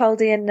okay with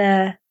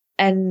Capaldi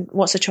and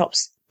what's her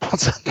chops.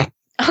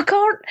 I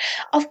can't.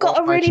 I've got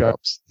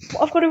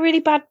a really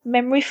bad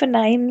memory for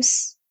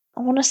names.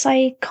 I want to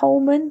say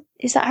Coleman.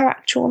 Is that her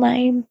actual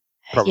name?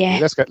 Probably. Yeah.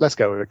 Let's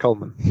go with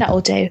Coleman.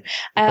 That'll do.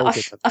 I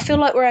feel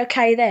like we're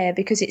okay there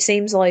because it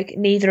seems like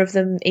neither of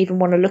them even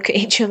want to look at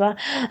each other.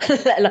 Do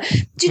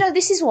you know,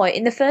 this is why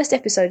in the first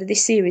episode of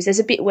this series there's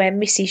a bit where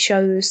Missy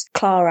shows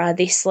Clara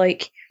this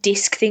like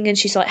disc thing and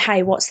she's like,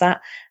 hey, what's that?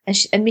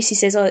 And Missy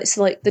says, oh, it's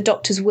like the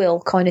doctor's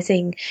will kind of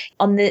thing.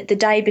 On the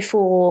day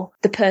before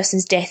the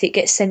person's death, it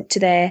gets sent to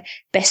their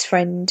best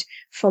friend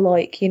for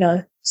like,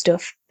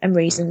 stuff and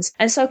reasons.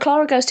 And so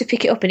Clara goes to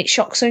pick it up and it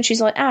shocks her and she's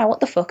like,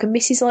 what the fuck? And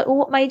Missy's like, well,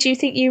 what made you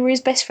think you were his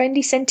best friend?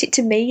 He sent it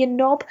to me, you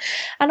knob.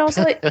 And I was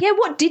like, yeah,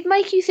 what did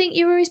make you think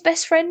you were his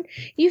best friend?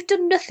 You've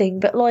done nothing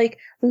but like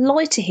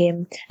lie to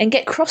him and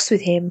get cross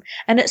with him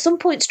and at some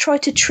points try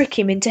to trick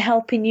him into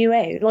helping you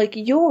out. Like,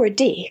 you're a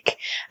dick.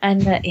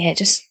 And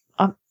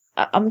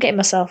I'm getting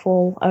myself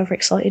all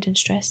overexcited and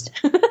stressed.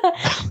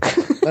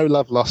 No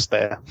love lost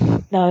there.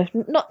 No,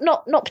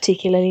 not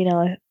particularly,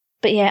 no.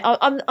 But yeah,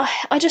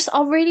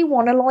 I really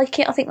want to like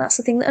it. I think that's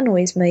the thing that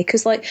annoys me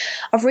because, like,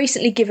 I've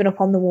recently given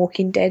up on The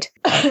Walking Dead.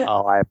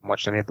 Oh, I haven't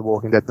watched any of The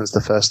Walking Dead since the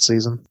first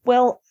season.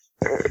 Well,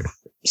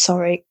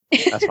 sorry.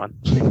 That's fine.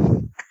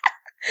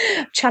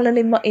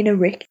 Channeling my inner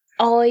Rick.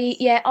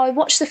 I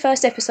watched the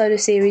first episode of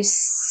series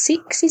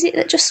 6. Is it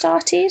that just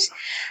started?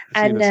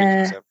 And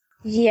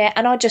yeah,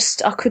 and I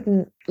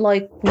couldn't,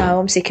 like,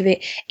 no, I'm sick of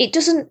it. It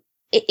doesn't.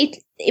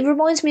 It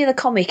reminds me of the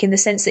comic in the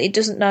sense that it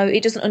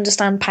doesn't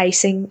understand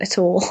pacing at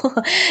all.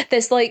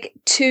 There's like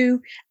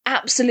 2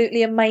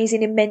 absolutely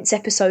amazing, immense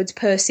episodes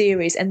per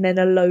series and then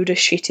a load of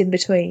shit in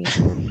between.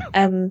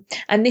 And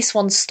this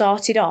one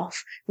started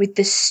off with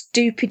the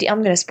stupid...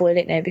 I'm going to spoil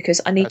it now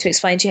because I need to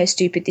explain to you how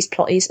stupid this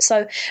plot is.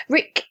 So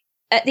Rick...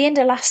 At the end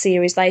of last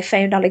series, they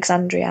found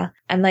Alexandria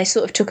and they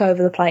sort of took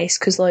over the place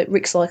because, like,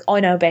 Rick's like, I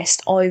know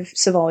best, I've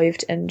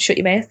survived, and shut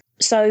your mouth.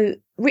 So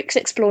Rick's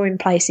exploring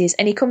places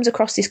and he comes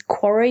across this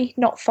quarry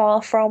not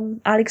far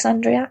from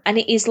Alexandria and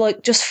it is,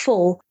 like, just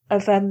full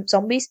of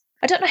zombies.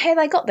 I don't know how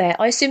they got there.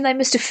 I assume they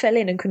must have fell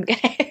in and couldn't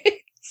get out.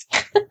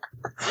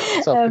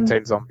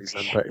 Self-contained zombies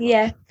then, pretty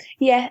much.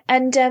 Yeah.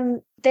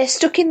 And they're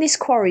stuck in this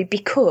quarry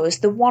because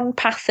the one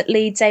path that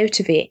leads out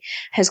of it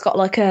has got,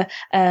 like, a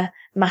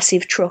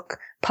massive truck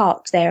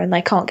parked there and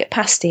they can't get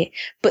past it,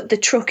 but the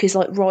truck is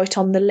like right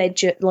on the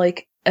ledge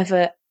of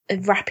a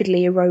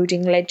rapidly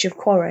eroding ledge of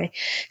quarry.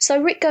 So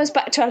Rick goes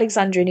back to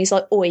Alexandria and he's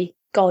like, oi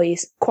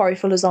guys, quarry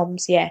full of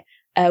zombies,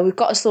 we've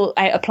got to sort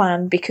out a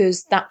plan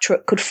because that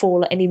truck could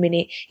fall at any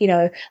minute,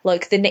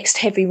 like the next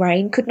heavy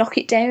rain could knock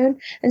it down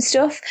and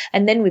stuff,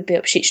 and then we'd be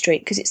up shit street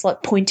because it's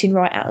like pointing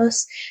right at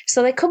us.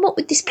 So they come up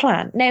with this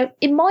plan. Now,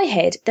 in my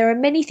head, there are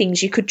many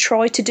things you could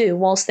try to do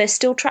whilst they're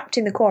still trapped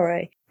in the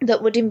quarry.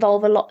 that would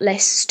involve a lot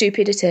less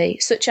stupidity,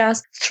 such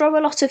as throw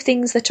a lot of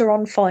things that are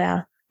on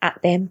fire at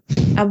them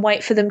and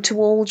wait for them to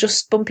all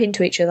just bump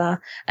into each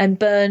other and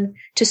burn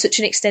to such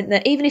an extent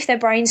that even if their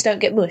brains don't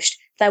get mushed,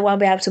 they won't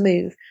be able to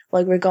move,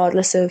 like,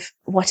 regardless of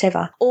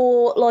whatever.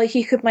 Or, like,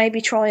 you could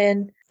maybe try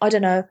and, I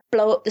don't know,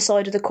 blow up the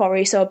side of the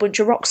quarry so a bunch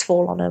of rocks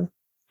fall on them.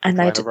 And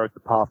they do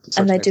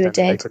a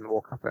dead. They couldn't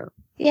walk up it.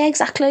 Yeah,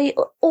 exactly.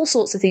 All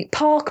sorts of things.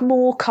 Park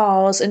more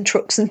cars and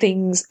trucks and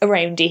things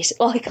around it.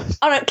 Like,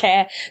 I don't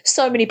care.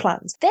 So many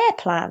plans. Their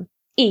plan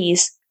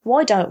is,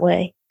 why don't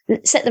we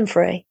set them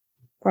free?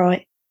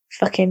 Right.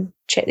 Fucking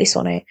check this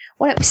one out.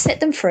 Why don't we set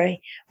them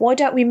free? Why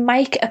don't we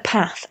make a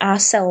path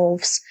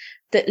ourselves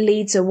that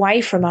leads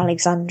away from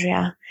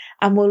Alexandria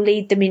and will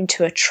lead them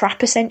into a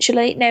trap,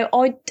 essentially? Now,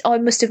 I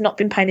must have not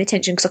been paying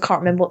attention because I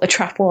can't remember what the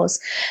trap was,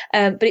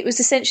 but it was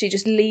essentially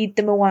just lead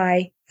them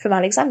away from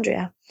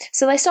Alexandria.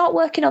 So they start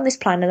working on this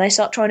plan and they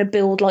start trying to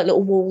build like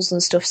little walls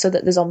and stuff so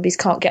that the zombies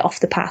can't get off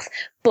the path.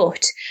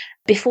 But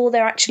before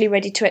they're actually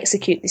ready to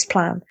execute this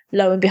plan,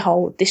 lo and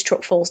behold, this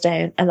truck falls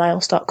down and they all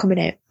start coming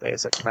out.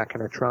 There's a crack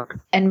in a truck.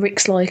 And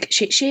Rick's like,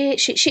 shit.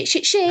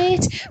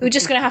 We're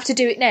just going to have to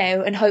do it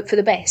now and hope for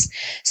the best.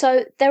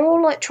 So they're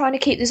all like trying to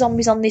keep the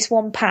zombies on this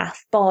one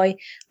path by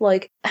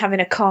like having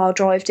a car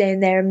drive down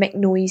there and make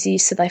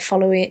noises so they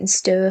follow it and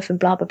stuff and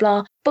blah, blah,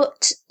 blah.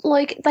 But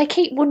like they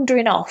keep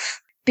wandering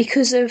off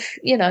because of,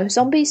 you know,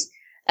 zombies.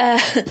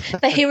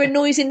 They hear a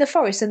noise in the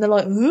forest and they're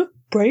like,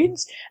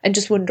 brains, and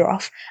just wander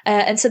off.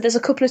 And so there's a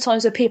couple of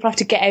times where people have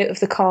to get out of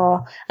the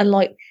car and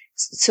like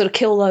sort of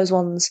kill those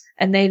ones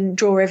and then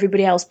draw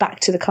everybody else back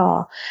to the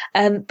car.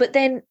 But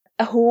then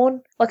a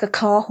horn, like a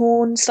car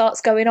horn,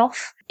 starts going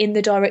off in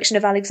the direction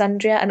of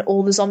Alexandria and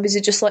all the zombies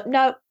are just like,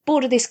 no,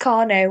 board of this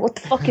car now. What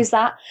the fuck is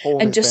that?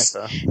 And just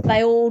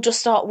they all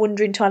just start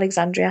wandering to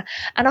Alexandria.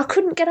 And I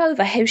couldn't get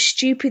over how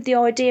stupid the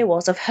idea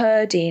was of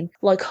herding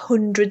like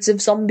hundreds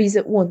of zombies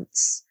at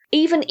once.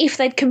 Even if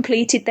they'd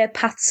completed their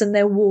paths and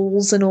their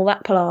walls and all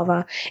that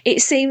palaver,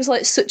 it seems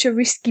like such a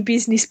risky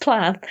business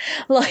plan.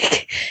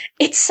 Like,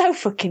 it's so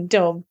fucking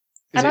dumb.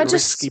 Is it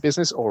risky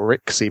business or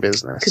Rixy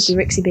business? Could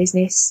be Rixy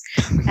business.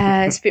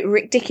 It's a bit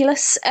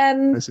ridiculous.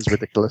 This is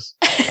ridiculous.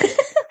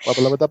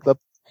 Dub.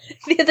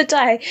 The other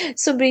day,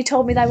 somebody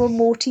told me they were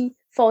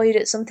mortified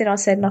at something I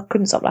said and I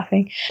couldn't stop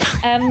laughing.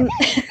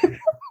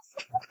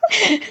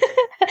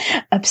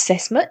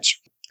 Obsessed much.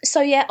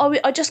 So yeah,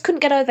 I just couldn't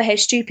get over how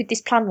stupid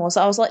this plan was.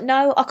 I was like,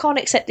 no, I can't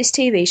accept this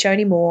TV show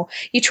anymore.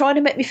 You're trying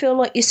to make me feel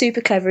like you're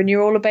super clever and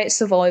you're all about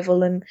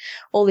survival and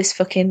all this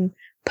fucking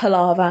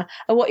palaver.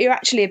 And what you're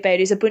actually about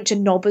is a bunch of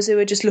knobbers who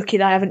are just lucky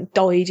they haven't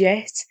died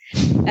yet.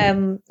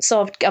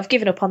 So I've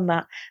given up on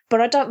that.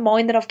 But I don't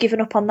mind that I've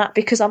given up on that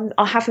because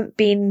I've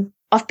been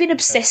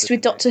obsessed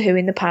with Doctor Who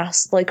in the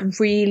past, like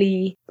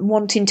really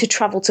wanting to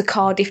travel to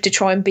Cardiff to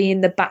try and be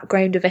in the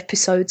background of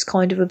episodes,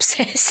 kind of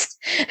obsessed.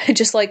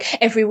 Just like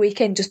every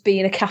weekend just be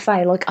in a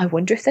cafe, like, I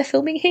wonder if they're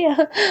filming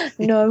here.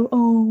 No,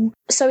 oh.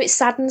 So it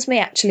saddens me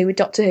actually with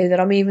Doctor Who that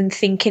I'm even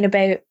thinking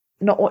about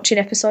not watching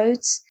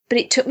episodes. But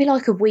it took me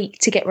like a week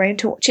to get round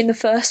to watching the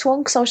first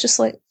one because I was just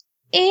like,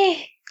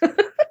 eh. I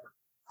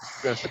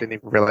didn't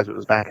even realise it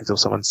was back until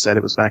someone said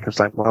it was back. I was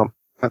like, well,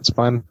 that's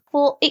fine.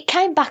 Well, it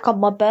came back on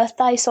my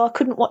birthday, so I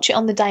couldn't watch it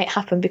on the day it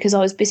happened because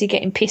I was busy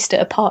getting pissed at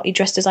a party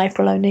dressed as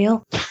April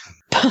O'Neil.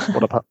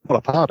 What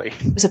a party.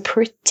 It was a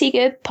pretty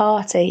good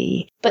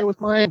party. But where was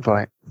my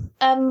invite?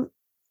 In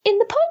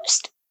the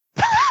post.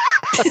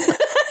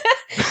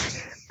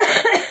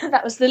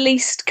 That was the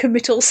least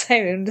committal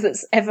sound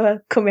that's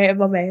ever come out of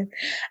my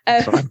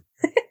mouth.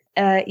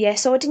 Yeah,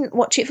 so I didn't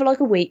watch it for like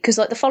a week because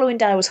like the following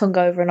day I was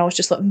hungover and I was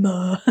just like,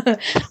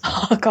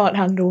 I can't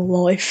handle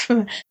life.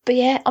 But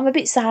yeah, I'm a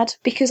bit sad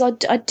because I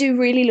do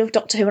really love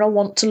Doctor Who and I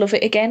want to love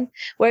it again.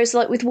 Whereas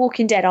like with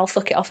Walking Dead, I'll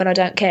fuck it off and I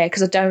don't care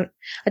because I don't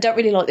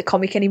really like the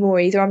comic anymore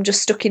either. I'm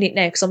just stuck in it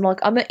now because I'm like,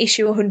 I'm at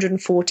issue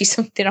 140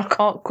 something. I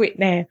can't quit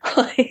now.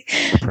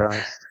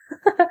 Right.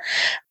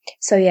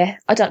 So yeah,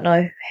 I don't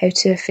know how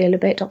to feel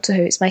about Doctor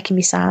Who. It's making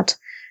me sad.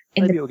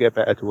 Maybe it'll get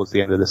better towards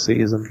the end of the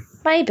season.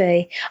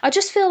 Maybe. I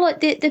just feel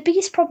like the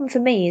biggest problem for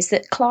me is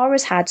that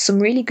Clara's had some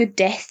really good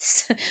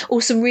deaths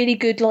or some really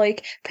good,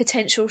 like,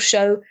 potential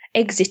show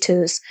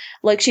exiters.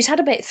 Like, she's had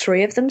about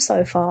 3 of them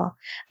so far.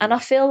 And I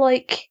feel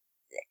like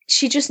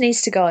she just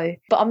needs to go.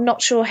 But I'm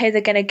not sure how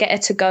they're going to get her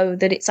to go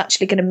that it's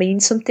actually going to mean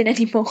something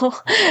anymore.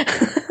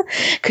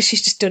 Because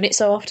she's just done it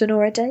so often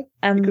already.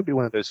 It could be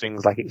one of those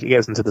things, like, if he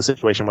gets into the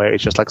situation where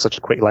it's just, like, such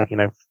a quick, like, you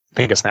know,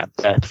 finger snap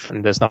death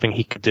and there's nothing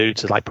he could do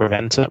to, like,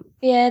 prevent it.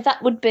 Yeah,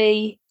 that would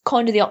be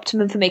kind of the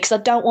optimum for me because I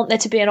don't want there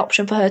to be an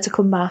option for her to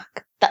come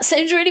back. That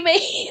sounds really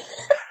mean.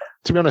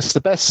 To be honest, the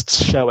best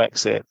show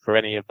exit for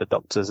any of the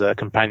Doctor's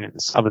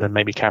companions, other than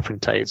maybe Catherine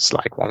Tate's,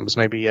 like, one was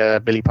maybe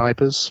Billie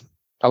Piper's.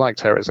 I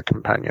liked her as a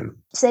companion.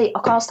 See, I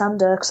can't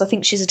stand her because I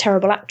think she's a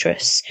terrible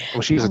actress.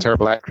 Well, she's a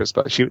terrible actress,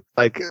 but she,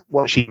 like,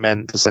 what she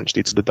meant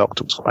essentially to the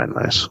Doctor was quite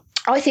nice.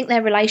 I think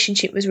their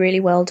relationship was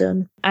really well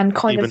done and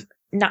kind of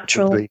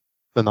natural.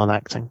 The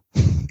non-acting.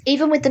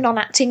 Even with the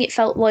non-acting, it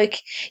felt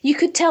like you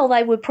could tell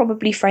they were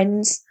probably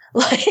friends.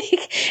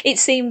 Like, it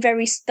seemed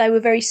they were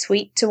very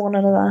sweet to one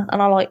another,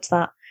 and I liked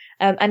that.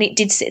 And it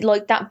did sit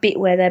like that bit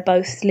where they're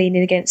both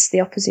leaning against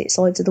the opposite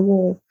sides of the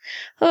wall.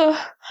 Oh,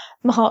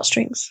 my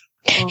heartstrings.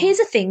 Oh. Here's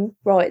a thing,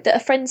 right, that a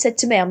friend said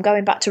to me. I'm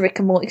going back to Rick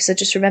and Morty because I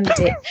just remembered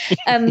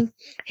it.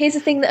 Here's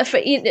a thing that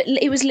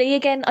it was Lee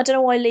again. I don't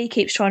know why Lee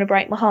keeps trying to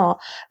break my heart,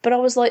 but I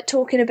was like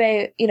talking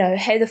about,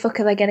 how the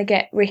fuck are they going to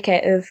get Rick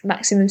out of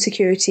maximum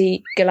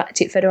security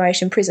Galactic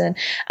Federation prison?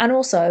 And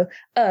also,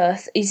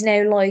 Earth is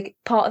now like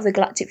part of the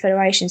Galactic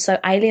Federation, so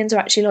aliens are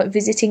actually like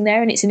visiting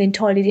there, and it's an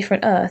entirely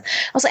different Earth.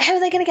 I was like, how are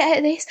they going to get out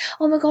of this?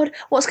 Oh my god,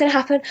 what's going to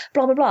happen?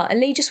 Blah blah blah. And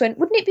Lee just went,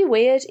 wouldn't it be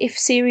weird if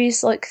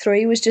series like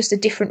 3 was just a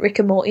different Rick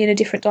and Morty in a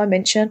different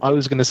dimension? I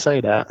was going to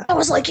say that. I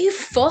was like, you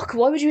fuck,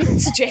 why would you even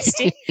suggest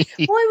it?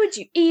 Why would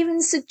you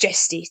even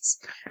suggest it?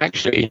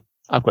 Actually,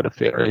 I've got a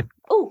theory.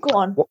 Oh, go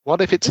on.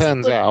 What if it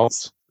turns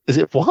out... Is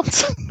it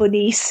what?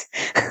 Bunnies.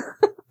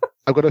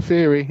 I've got a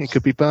theory. It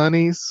could be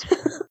bunnies.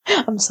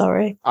 I'm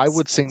sorry. I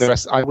would sing the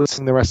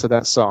rest of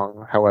that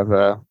song.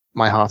 However,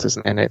 my heart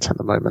isn't in it at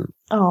the moment.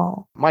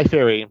 Oh. My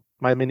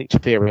miniature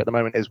theory at the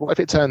moment is, what if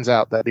it turns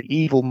out that the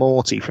evil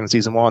Morty from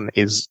season 1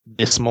 is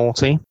this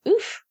Morty?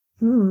 Oof.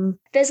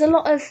 There's a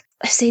lot of...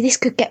 See, this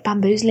could get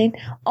bamboozling.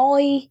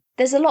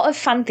 There's a lot of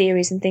fan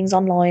theories and things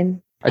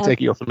online. I take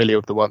it you're familiar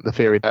with the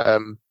theory that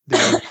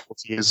the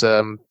Morty is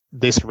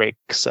this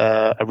Rick's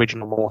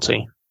original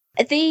Morty.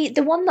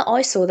 The one that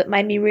I saw that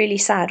made me really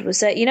sad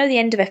was that, the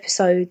end of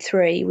episode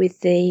 3 with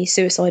the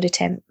suicide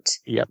attempt.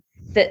 Yep.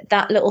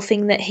 That little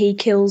thing that he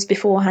kills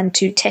beforehand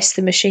to test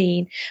the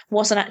machine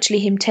wasn't actually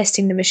him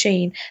testing the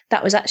machine.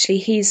 That was actually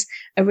his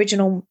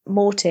original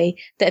Morty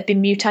that had been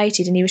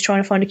mutated, and he was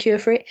trying to find a cure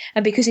for it.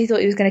 And because he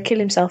thought he was going to kill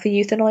himself,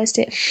 he euthanized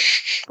it.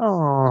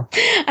 Oh.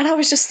 And I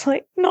was just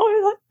like, no,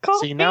 that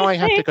can't. See, now I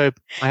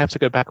have to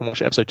go back and watch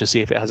the episode to see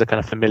if it has a kind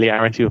of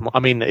familiarity with. I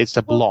mean, it's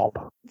a blob.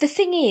 The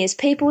thing is,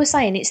 people were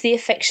saying it's the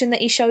affection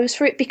that he shows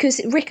for it, because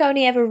Rick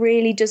only ever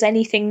really does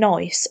anything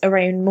nice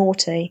around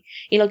Morty.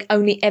 He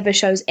only ever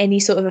shows any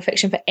sort of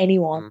affection for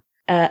anyone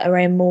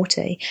around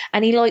Morty,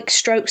 and he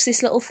strokes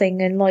this little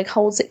thing and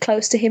holds it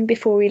close to him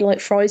before he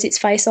fries its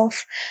face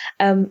off,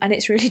 and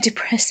it's really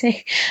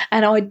depressing.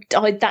 And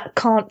that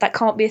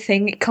can't be a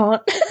thing. It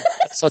can't.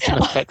 It's such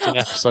an affecting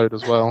episode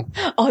as well.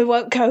 I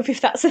won't cope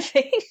if that's a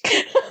thing.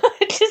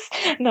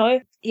 No.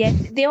 Yeah,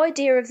 the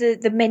idea of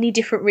the many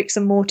different Ricks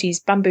and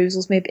Mortys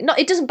bamboozles me a bit. No,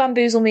 it doesn't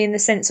bamboozle me in the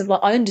sense of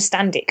I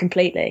understand it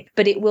completely,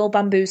 but it will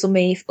bamboozle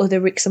me if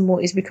other Ricks and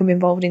Mortys become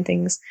involved in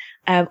things,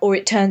 or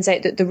it turns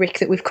out that the Rick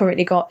that we've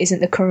currently got isn't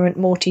the current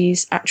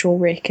Morty's actual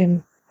Rick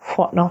and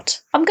whatnot.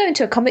 I'm going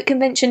to a comic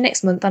convention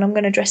next month, and I'm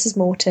going to dress as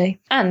Morty,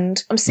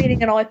 and I'm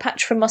stealing an eye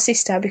patch from my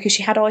sister because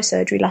she had eye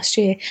surgery last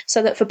year,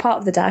 so that for part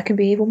of the day I can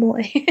be evil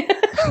Morty.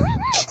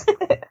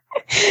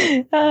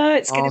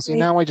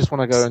 Now I just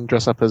want to go and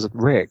dress up as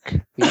Rick.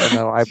 Even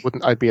though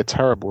I'd be a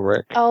terrible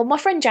Rick. Oh, my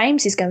friend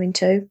James is going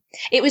to.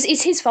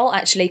 It's his fault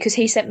actually, because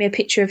he sent me a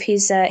picture of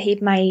his.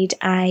 He'd made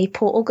a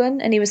portal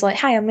gun, and he was like,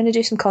 "Hey, I'm going to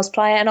do some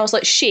cosplay," and I was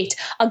like, "Shit,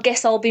 I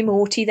guess I'll be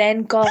Morty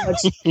then." God,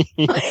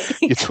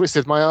 you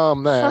twisted my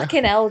arm there.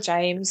 Fucking hell,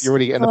 James. You're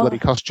already getting a bloody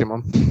costume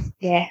on.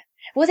 Yeah.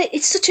 Well,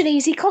 it's such an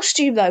easy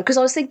costume, though, because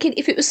I was thinking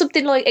if it was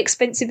something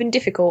expensive and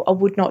difficult, I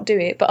would not do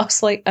it. But I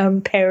was like,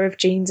 pair of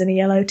jeans and a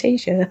yellow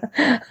t-shirt.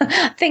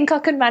 I think I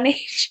can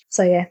manage.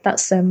 So yeah,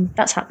 that's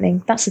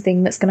happening. That's the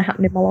thing that's going to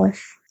happen in my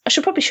life. I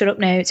should probably shut up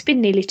now. It's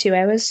been nearly 2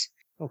 hours.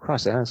 Oh,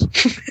 Christ, it has.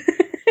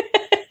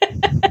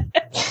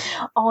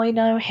 I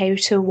know how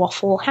to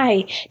waffle.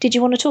 Hey, did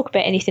you want to talk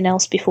about anything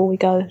else before we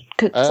go?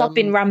 Because I've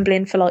been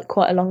rambling for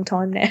quite a long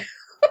time now.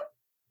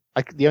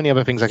 The only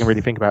other things I can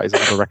really think about is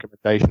another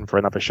recommendation for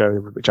another show,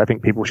 which I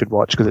think people should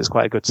watch because it's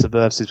quite a good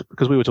subversive.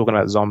 Because we were talking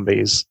about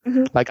zombies.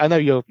 Mm-hmm. I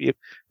know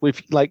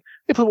if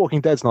The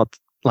Walking Dead's not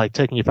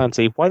taking your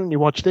fancy, why don't you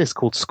watch this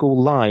called School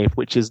Live,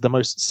 which is the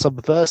most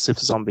subversive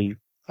zombie.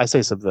 I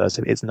say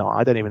subversive, it's not.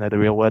 I don't even know the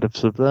real word of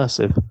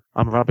subversive.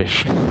 I'm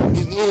rubbish.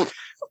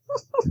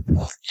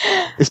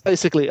 It's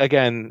basically,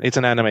 again, it's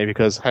an anime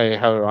because, hey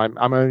ho,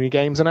 I'm only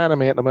games and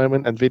anime at the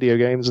moment, and video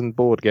games and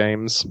board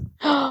games.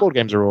 Board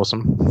games are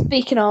awesome.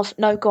 Speaking of,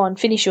 no, go on,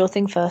 finish your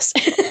thing first.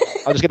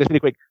 I'll just get it really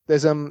quick.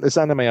 There's this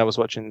anime I was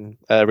watching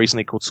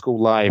recently called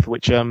School Live,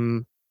 which at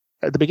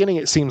the beginning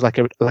it seems like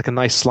a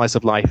nice slice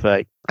of life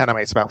anime.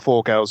 It's about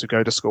 4 girls who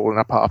go to school and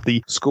are part of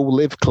the School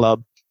Live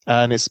Club.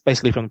 And it's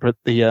basically from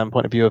the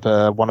point of view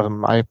of one of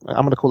them. I'm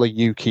going to call her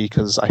Yuki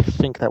because I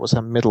think that was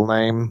her middle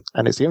name,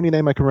 and it's the only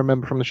name I can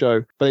remember from the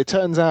show. But it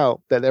turns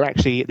out that they're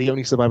actually the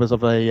only survivors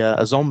of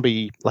a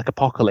zombie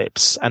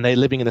apocalypse, and they're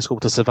living in a school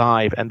to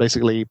survive. And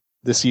basically,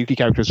 this Yuki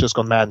character has just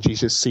gone mad, and she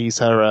just sees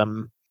her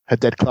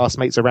dead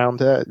classmates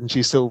around her, and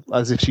she's still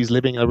as if she's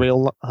living her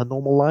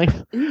normal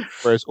life.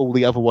 Whereas all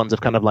the other ones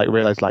have kind of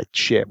realized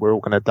shit, we're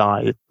all going to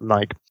die.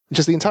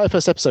 Just the entire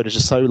first episode is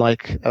just so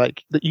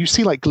you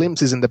see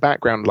glimpses in the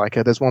background.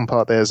 There's one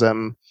part, there's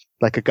a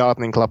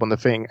gardening club on the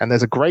thing, and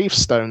there's a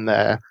gravestone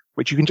there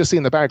which you can just see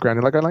in the background.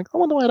 And going like, I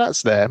wonder why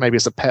that's there. Maybe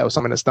it's a pet or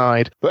something that's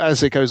died. But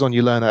as it goes on,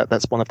 you learn that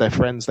that's one of their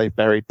friends they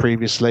buried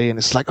previously, and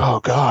it's like,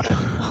 oh god.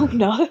 Oh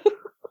no.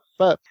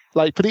 But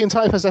like for the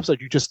entire first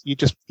episode,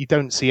 you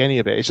don't see any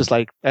of it. It's just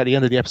like at the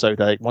end of the episode,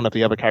 like one of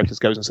the other characters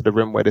goes into the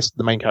room where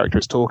the main character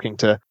is talking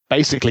to,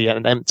 basically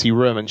an empty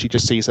room, and she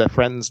just sees her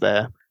friends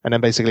there. And then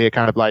basically it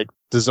kind of like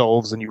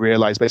dissolves, and you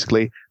realize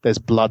basically there's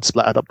blood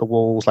splattered up the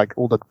walls, like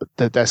all the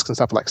desks and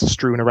stuff like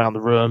strewn around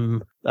the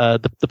room.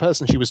 The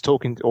person she was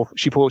talking to, or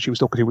she thought she was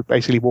talking to,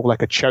 basically wore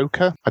like a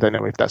choker. I don't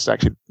know if that's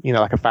actually,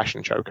 like a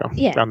fashion choker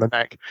around the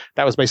neck.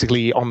 That was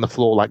basically on the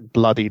floor, like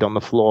bloodied on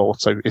the floor.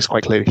 So it's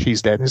quite clear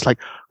she's dead. And it's like,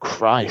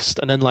 Christ.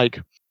 And then like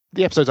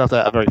the episodes after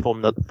that are very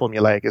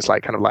formulaic. It's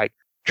like kind of like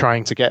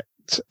trying to get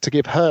to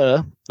give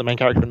her, the main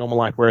character, a normal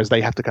life, whereas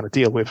they have to kind of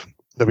deal with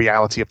the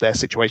reality of their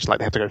situation. Like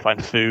they have to go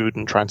find food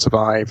and try and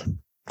survive.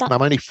 And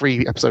I'm only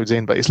 3 episodes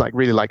in, but it's like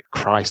really like,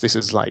 Christ, this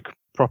is like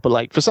proper,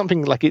 like for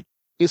something like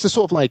it's a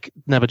sort of like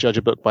never judge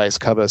a book by its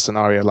cover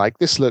scenario. Like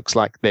this looks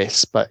like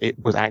this, but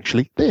it was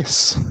actually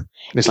this. And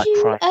it's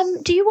Christ.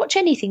 Do you watch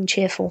anything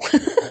cheerful?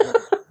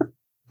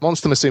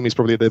 Monster Musume is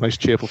probably the most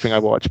cheerful thing I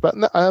watch, but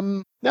no,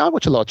 I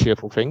watch a lot of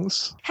cheerful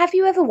things. Have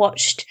you ever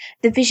watched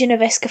The Vision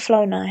of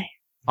Escaflowne?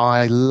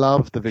 I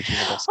love The Vision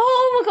of Escaflowne.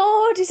 Oh my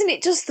god, isn't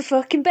it just the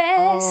fucking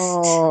best?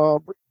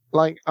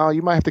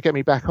 You might have to get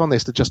me back on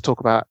this to just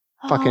talk about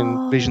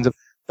fucking Visions of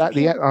that.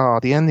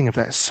 The ending of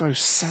that is so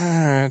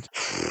sad.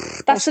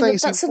 That's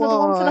another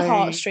one for the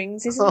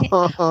heartstrings, isn't it?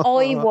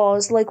 I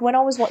was like, when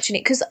I was watching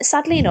it, because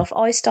sadly enough,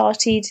 I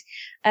started.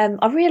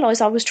 I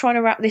realised I was trying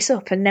to wrap this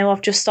up, and now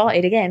I've just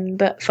started again.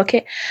 But fuck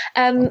it.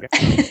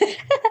 Okay.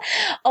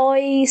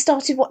 I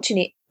started watching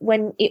it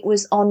when it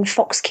was on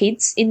Fox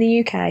Kids in the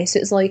UK, so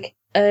it was like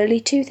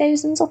early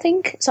 2000s, I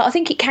think. So I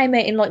think it came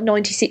out in like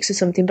 96 or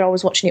something, but I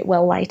was watching it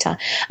well later.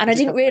 And I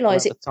didn't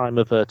realise it. At the time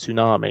of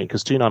Toonami,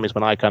 because Toonami is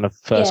when I kind of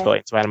first got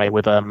into anime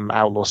with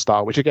Outlaw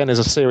Star, which again is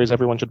a series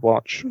everyone should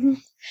watch. Mm-hmm.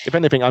 If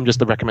anything, I'm just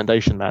the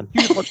recommendation man.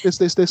 You should watch this,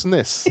 and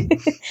this.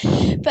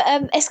 But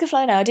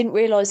Escaflowne, I didn't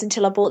realise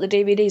until I bought the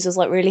DVDs, was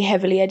like really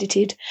heavily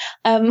edited.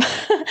 And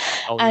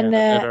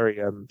they're very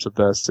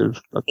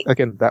subversive.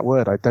 Again, that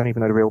word, I don't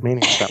even know the real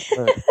meaning of that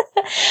word.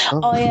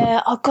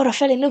 I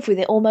fell in love with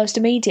it almost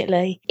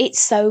immediately. It's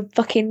so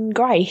fucking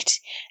great.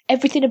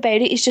 Everything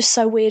about it is just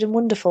so weird and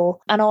wonderful.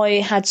 And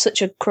I had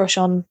such a crush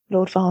on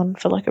Lord Varn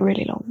for like a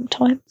really long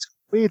time. It's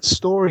a weird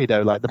story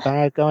though. Like the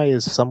bad guy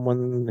is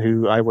someone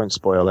who, I won't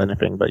spoil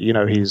anything, but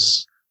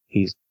he's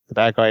the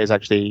bad guy is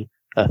actually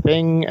a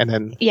thing, and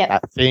then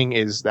that thing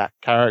is that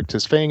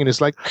character's thing, and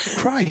it's like,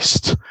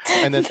 Christ.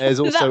 And then there's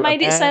also that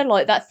made it sound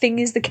like that thing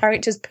is the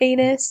character's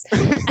penis.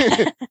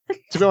 To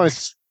be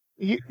honest.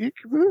 And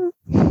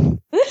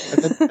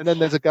then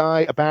there's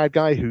a bad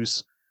guy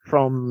who's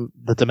from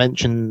the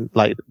dimension,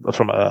 like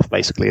from Earth,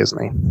 basically,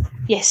 isn't he?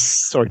 Yes.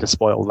 Sorry to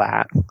spoil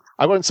that.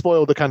 I won't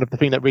spoil the kind of the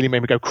thing that really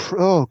made me go,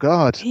 oh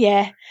god.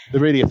 Yeah. The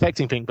really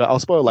affecting thing, but I'll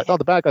spoil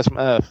the bad guy's from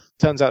Earth.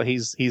 Turns out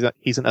he's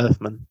an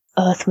Earthman.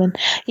 Earthman.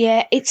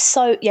 Yeah, it's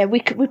so. Yeah, we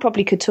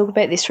probably could talk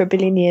about this for a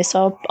billion years.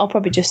 So I'll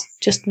probably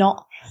just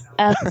not.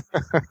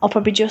 I'll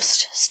probably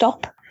just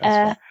stop.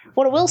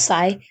 What I will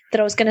say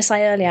that I was going to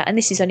say earlier, and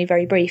this is only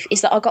very brief,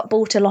 is that I got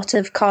bought a lot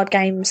of card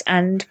games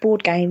and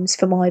board games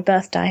for my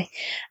birthday.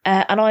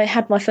 And I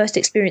had my first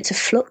experience of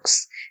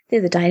Flux the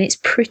other day, and it's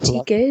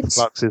pretty good.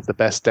 Flux is the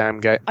best damn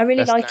game. I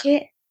really like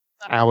it.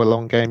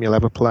 Hour-long game you'll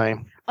ever play.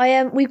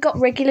 We've got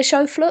regular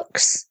show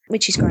Flux,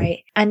 which is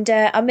great. And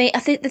I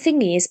think the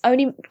thing is,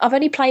 I've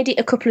only played it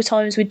a couple of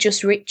times with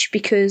just Rich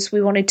because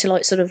we wanted to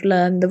like sort of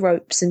learn the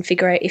ropes and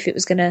figure out if it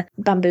was going to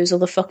bamboozle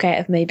the fuck out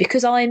of me,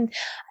 because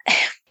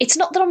it's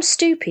not that I'm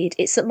stupid,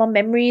 it's that my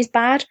memory is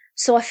bad.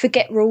 So I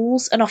forget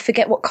rules and I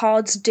forget what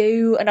cards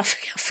do and I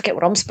forget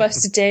what I'm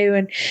supposed to do,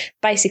 and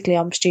basically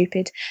I'm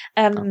stupid.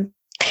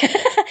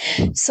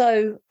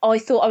 So I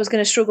thought I was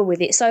going to struggle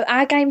with it. So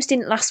our games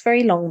didn't last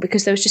very long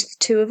because there was just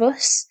the 2 of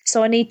us.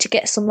 So I need to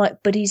get some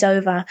like buddies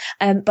over.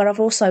 But I've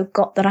also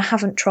got, that I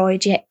haven't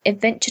tried yet,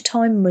 Adventure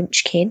Time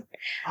Munchkin.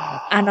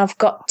 And I've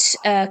got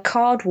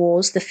Card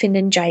Wars, the Finn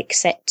and Jake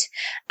set.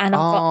 And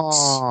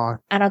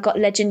I've got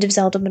Legend of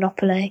Zelda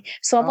Monopoly.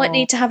 So I might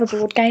need to have a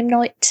board game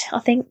night, I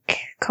think.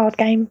 Card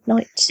game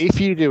night. If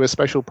you do a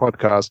special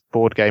podcast,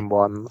 board game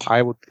one,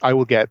 I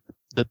will get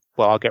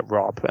I'll get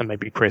Rob and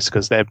maybe Chris,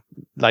 because they're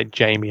like,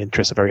 Jamie and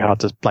Chris are very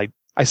hard to, like,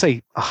 I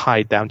say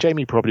hide down.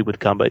 Jamie probably would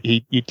come, but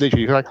you'd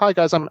literally be like, hi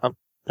guys, I'm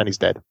then he's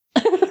dead.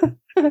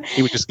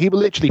 he would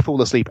literally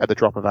fall asleep at the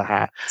drop of a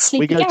hat.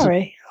 Sleepy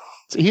Gary.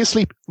 He's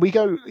asleep. Buy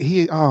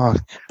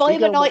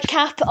him a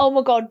nightcap. Oh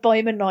my god, buy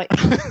him a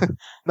nightcap.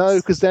 No,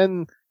 because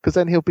then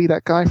he'll be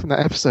that guy from that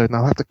episode and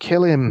I'll have to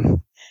kill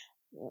him.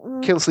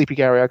 Kill Sleepy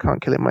Gary. I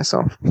can't kill him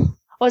myself.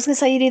 I was going to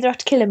say you'd either have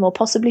to kill him or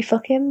possibly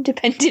fuck him,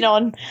 depending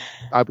on...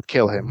 I would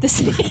kill him.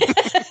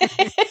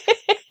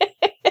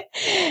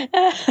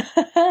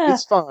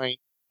 It's fine.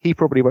 He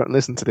probably won't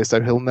listen to this,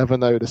 so he'll never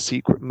know the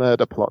secret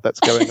murder plot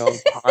that's going on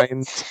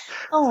behind.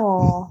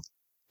 Oh.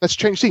 Let's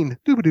change scene.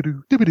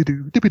 Doobie-doo-doo,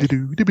 doobie-doo-doo,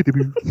 doobie-doo-doo,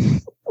 doobie-doo-doo.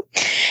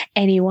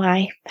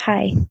 Anyway,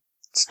 hey,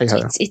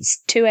 Hey-ho.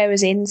 It's 2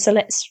 hours in, so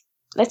let's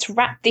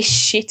wrap this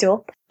shit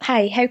up.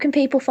 Hey, how can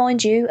people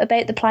find you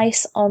about the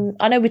place on...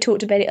 I know we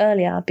talked about it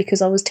earlier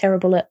because I was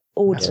terrible at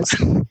orders,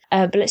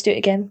 but let's do it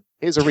again.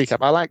 Here's a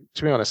recap.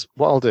 To be honest,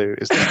 what I'll do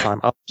is this time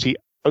I'll actually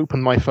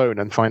open my phone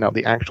and find out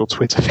the actual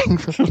Twitter thing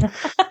for them.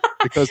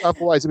 Because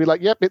otherwise it'd be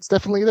like, yep, it's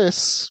definitely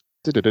this.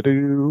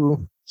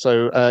 Do-do-do-do.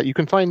 So you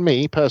can find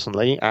me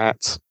personally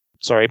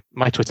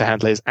my Twitter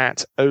handle is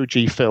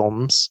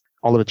 @OGFilms.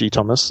 Oliver G.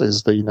 Thomas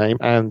is the name,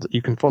 and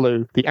you can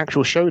follow the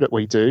actual show that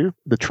we do,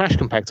 The Trash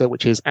Compactor,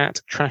 which is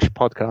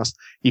 @TrashPodcast.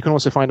 You can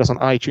also find us on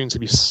iTunes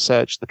if you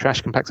search The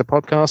Trash Compactor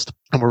Podcast,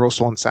 and we're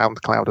also on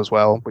SoundCloud as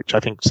well, which I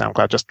think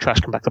SoundCloud, just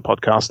Trash Compactor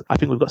Podcast. I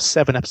think we've got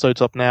 7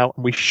 episodes up now,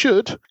 and we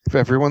should, if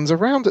everyone's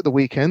around at the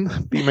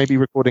weekend, be maybe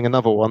recording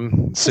another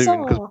one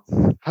soon.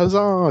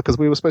 Huzzah! Because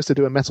we were supposed to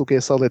do a Metal Gear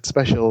Solid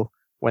special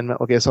when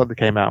Metal Gear Solid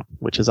came out,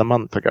 which is a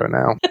month ago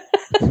now.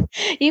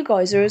 You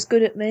guys are as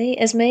good at me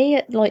at,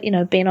 like,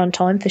 being on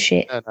time for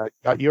shit.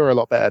 No, you're a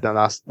lot better than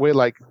us. We're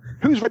like,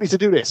 who's ready to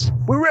do this?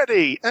 We're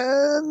ready!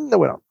 No,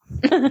 we're not.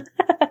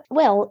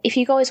 Well, if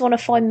you guys want to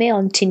find me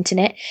on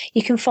Tinternet,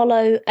 you can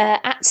follow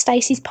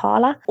 @Stacey's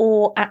Parlour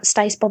or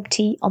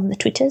 @StaceBobT on the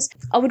Twitters.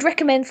 I would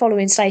recommend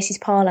following Stacey's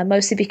Parlour,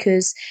 mostly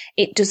because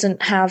it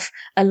doesn't have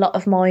a lot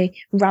of my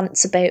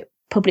rants about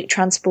public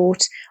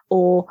transport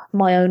or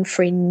my own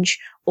fringe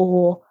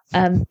or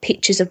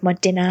pictures of my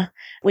dinner,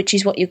 which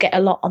is what you get a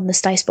lot on the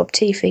Stace Bob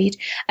T feed.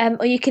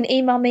 Or you can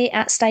email me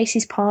at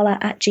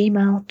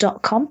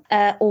stacysparlour@gmail.com,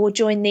 or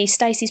join the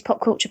Stacey's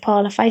Pop Culture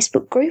Parlour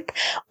Facebook group,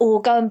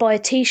 or go and buy a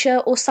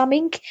t-shirt or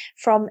something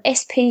from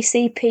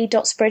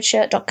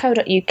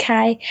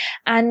spcp.spreadshirt.co.uk,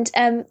 and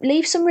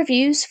leave some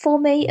reviews for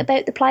me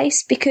about the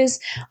place, because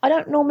I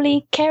don't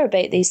normally care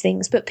about these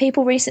things, but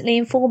people recently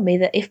informed me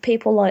that if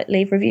people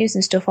leave reviews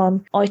and stuff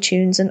on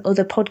iTunes and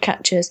other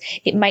podcatchers,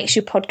 it makes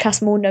your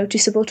podcast more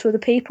noticeable to other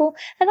people,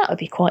 and that would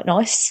be quite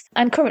nice.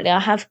 And currently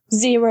I have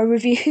 0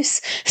 reviews,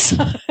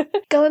 so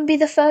go and be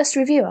the first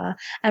reviewer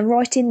and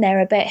write in there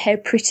about how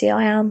pretty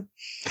I am.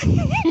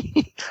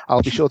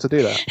 I'll be sure to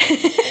do that.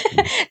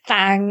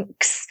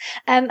 Thanks.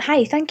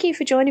 Hey, thank you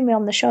for joining me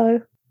on the show.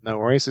 No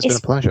worries, it's been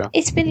a pleasure.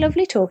 It's been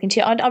lovely talking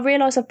to you. I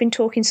realise I've been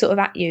talking sort of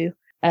at you.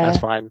 That's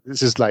fine.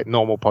 This is like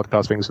normal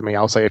podcast things for me.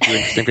 I'll say a few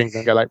interesting things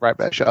and go like, right,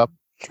 better shut up.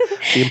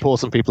 The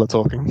important people are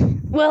talking.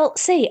 Well,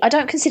 see, I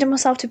don't consider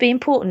myself to be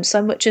important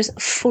so much as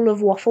full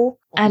of waffle.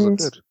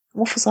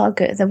 Waffles are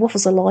good. The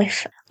waffles are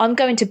life. I'm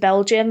going to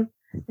Belgium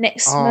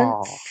next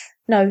month.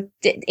 No,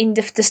 in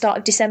the start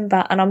of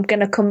December, and I'm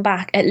going to come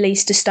back at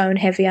least a stone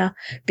heavier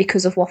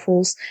because of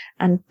waffles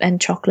and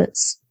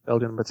chocolates.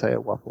 Belgian potato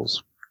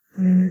waffles.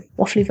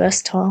 Waffly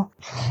versatile.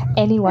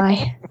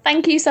 Anyway,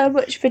 thank you so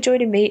much for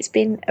joining me. It's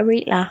been a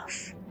real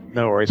laugh.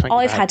 No worries.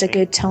 I've had a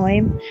good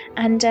time,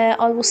 and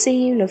I will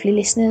see you, lovely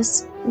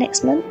listeners,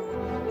 next month.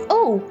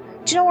 Oh,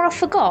 do you know what I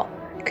forgot?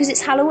 Because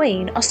it's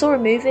Halloween, I saw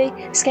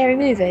a scary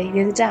movie,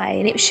 the other day,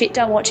 and it was shit,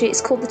 don't watch it.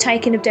 It's called The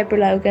Taking of Deborah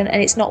Logan,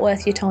 and it's not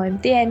worth your time.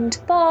 The end.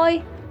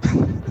 Bye.